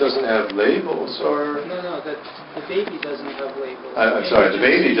 A Buddha doesn't have labels or... No, that the baby doesn't have labels. I'm sorry, the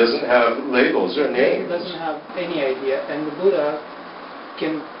baby doesn't have labels or names. Doesn't have any idea, and the Buddha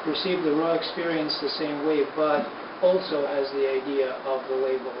can perceive the raw experience the same way, but also has the idea of the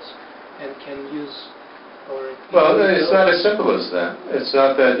labels and can use or... Well, it's not as simple as that. It's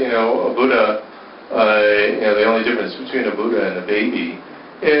not that, a Buddha, the only difference between a Buddha and a baby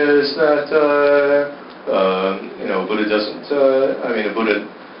is that, a Buddha doesn't, a Buddha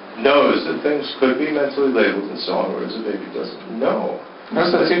knows that things could be mentally labeled and so on, whereas a baby doesn't know. No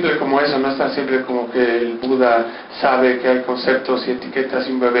es tan simple como eso, no es tan simple como que el Buda sabe que hay conceptos y etiquetas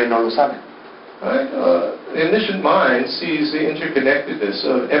y un bebé no lo sabe. Right? The omniscient mind sees the interconnectedness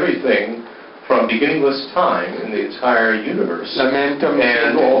of everything from beginningless time in the entire universe La mente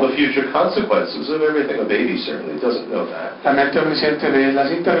and all omnisciente, the future consequences of everything. A baby certainly doesn't know that. la mente omnisciente ve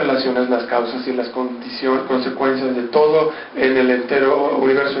las interrelaciones, las causas y las consecuencias de todo en el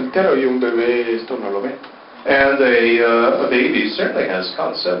universo entero, y un bebé esto no lo ve. And a baby certainly has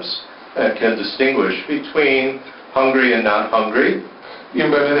concepts that can distinguish between hungry and not hungry. Y un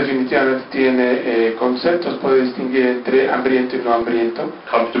bebé definitivamente tiene conceptos, puede distinguir entre hambriento y no hambriento,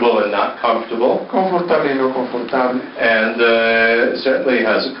 Comfortable and not comfortable. confortable y no confortable. And certainly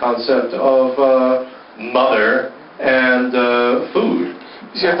has a concept of mother and food.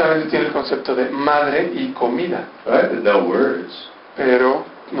 Y ciertamente tiene el concepto de madre y comida, Right? But no words. pero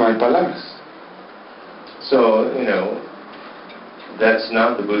no hay palabras. So, that's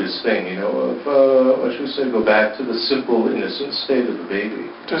not the Buddhist thing, of what should we say, go back to the simple, innocent state of the baby.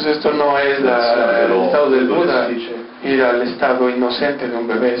 Entonces esto no es el estado del Buda, ir al estado inocente de un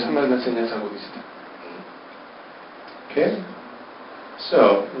bebé, eso no es la enseñanza budista. Okay?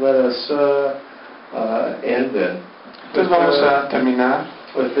 So, let us end then. Entonces vamos a terminar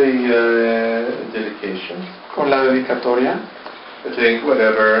with the dedication. con la dedicatoria. I think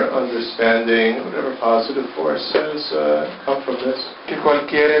whatever understanding, whatever positive force has come from this, Que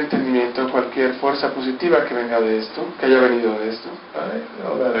cualquier entendimiento, cualquier fuerza positiva que venga de esto, que haya venido de esto, right?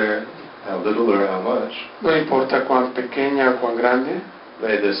 No matter how little or how much, no importa cuán pequeña o cuán grande,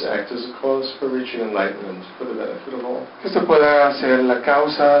 may this act as a cause for reaching enlightenment for the benefit of all. esto pueda ser la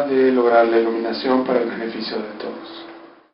causa de lograr la iluminación para el beneficio de todos.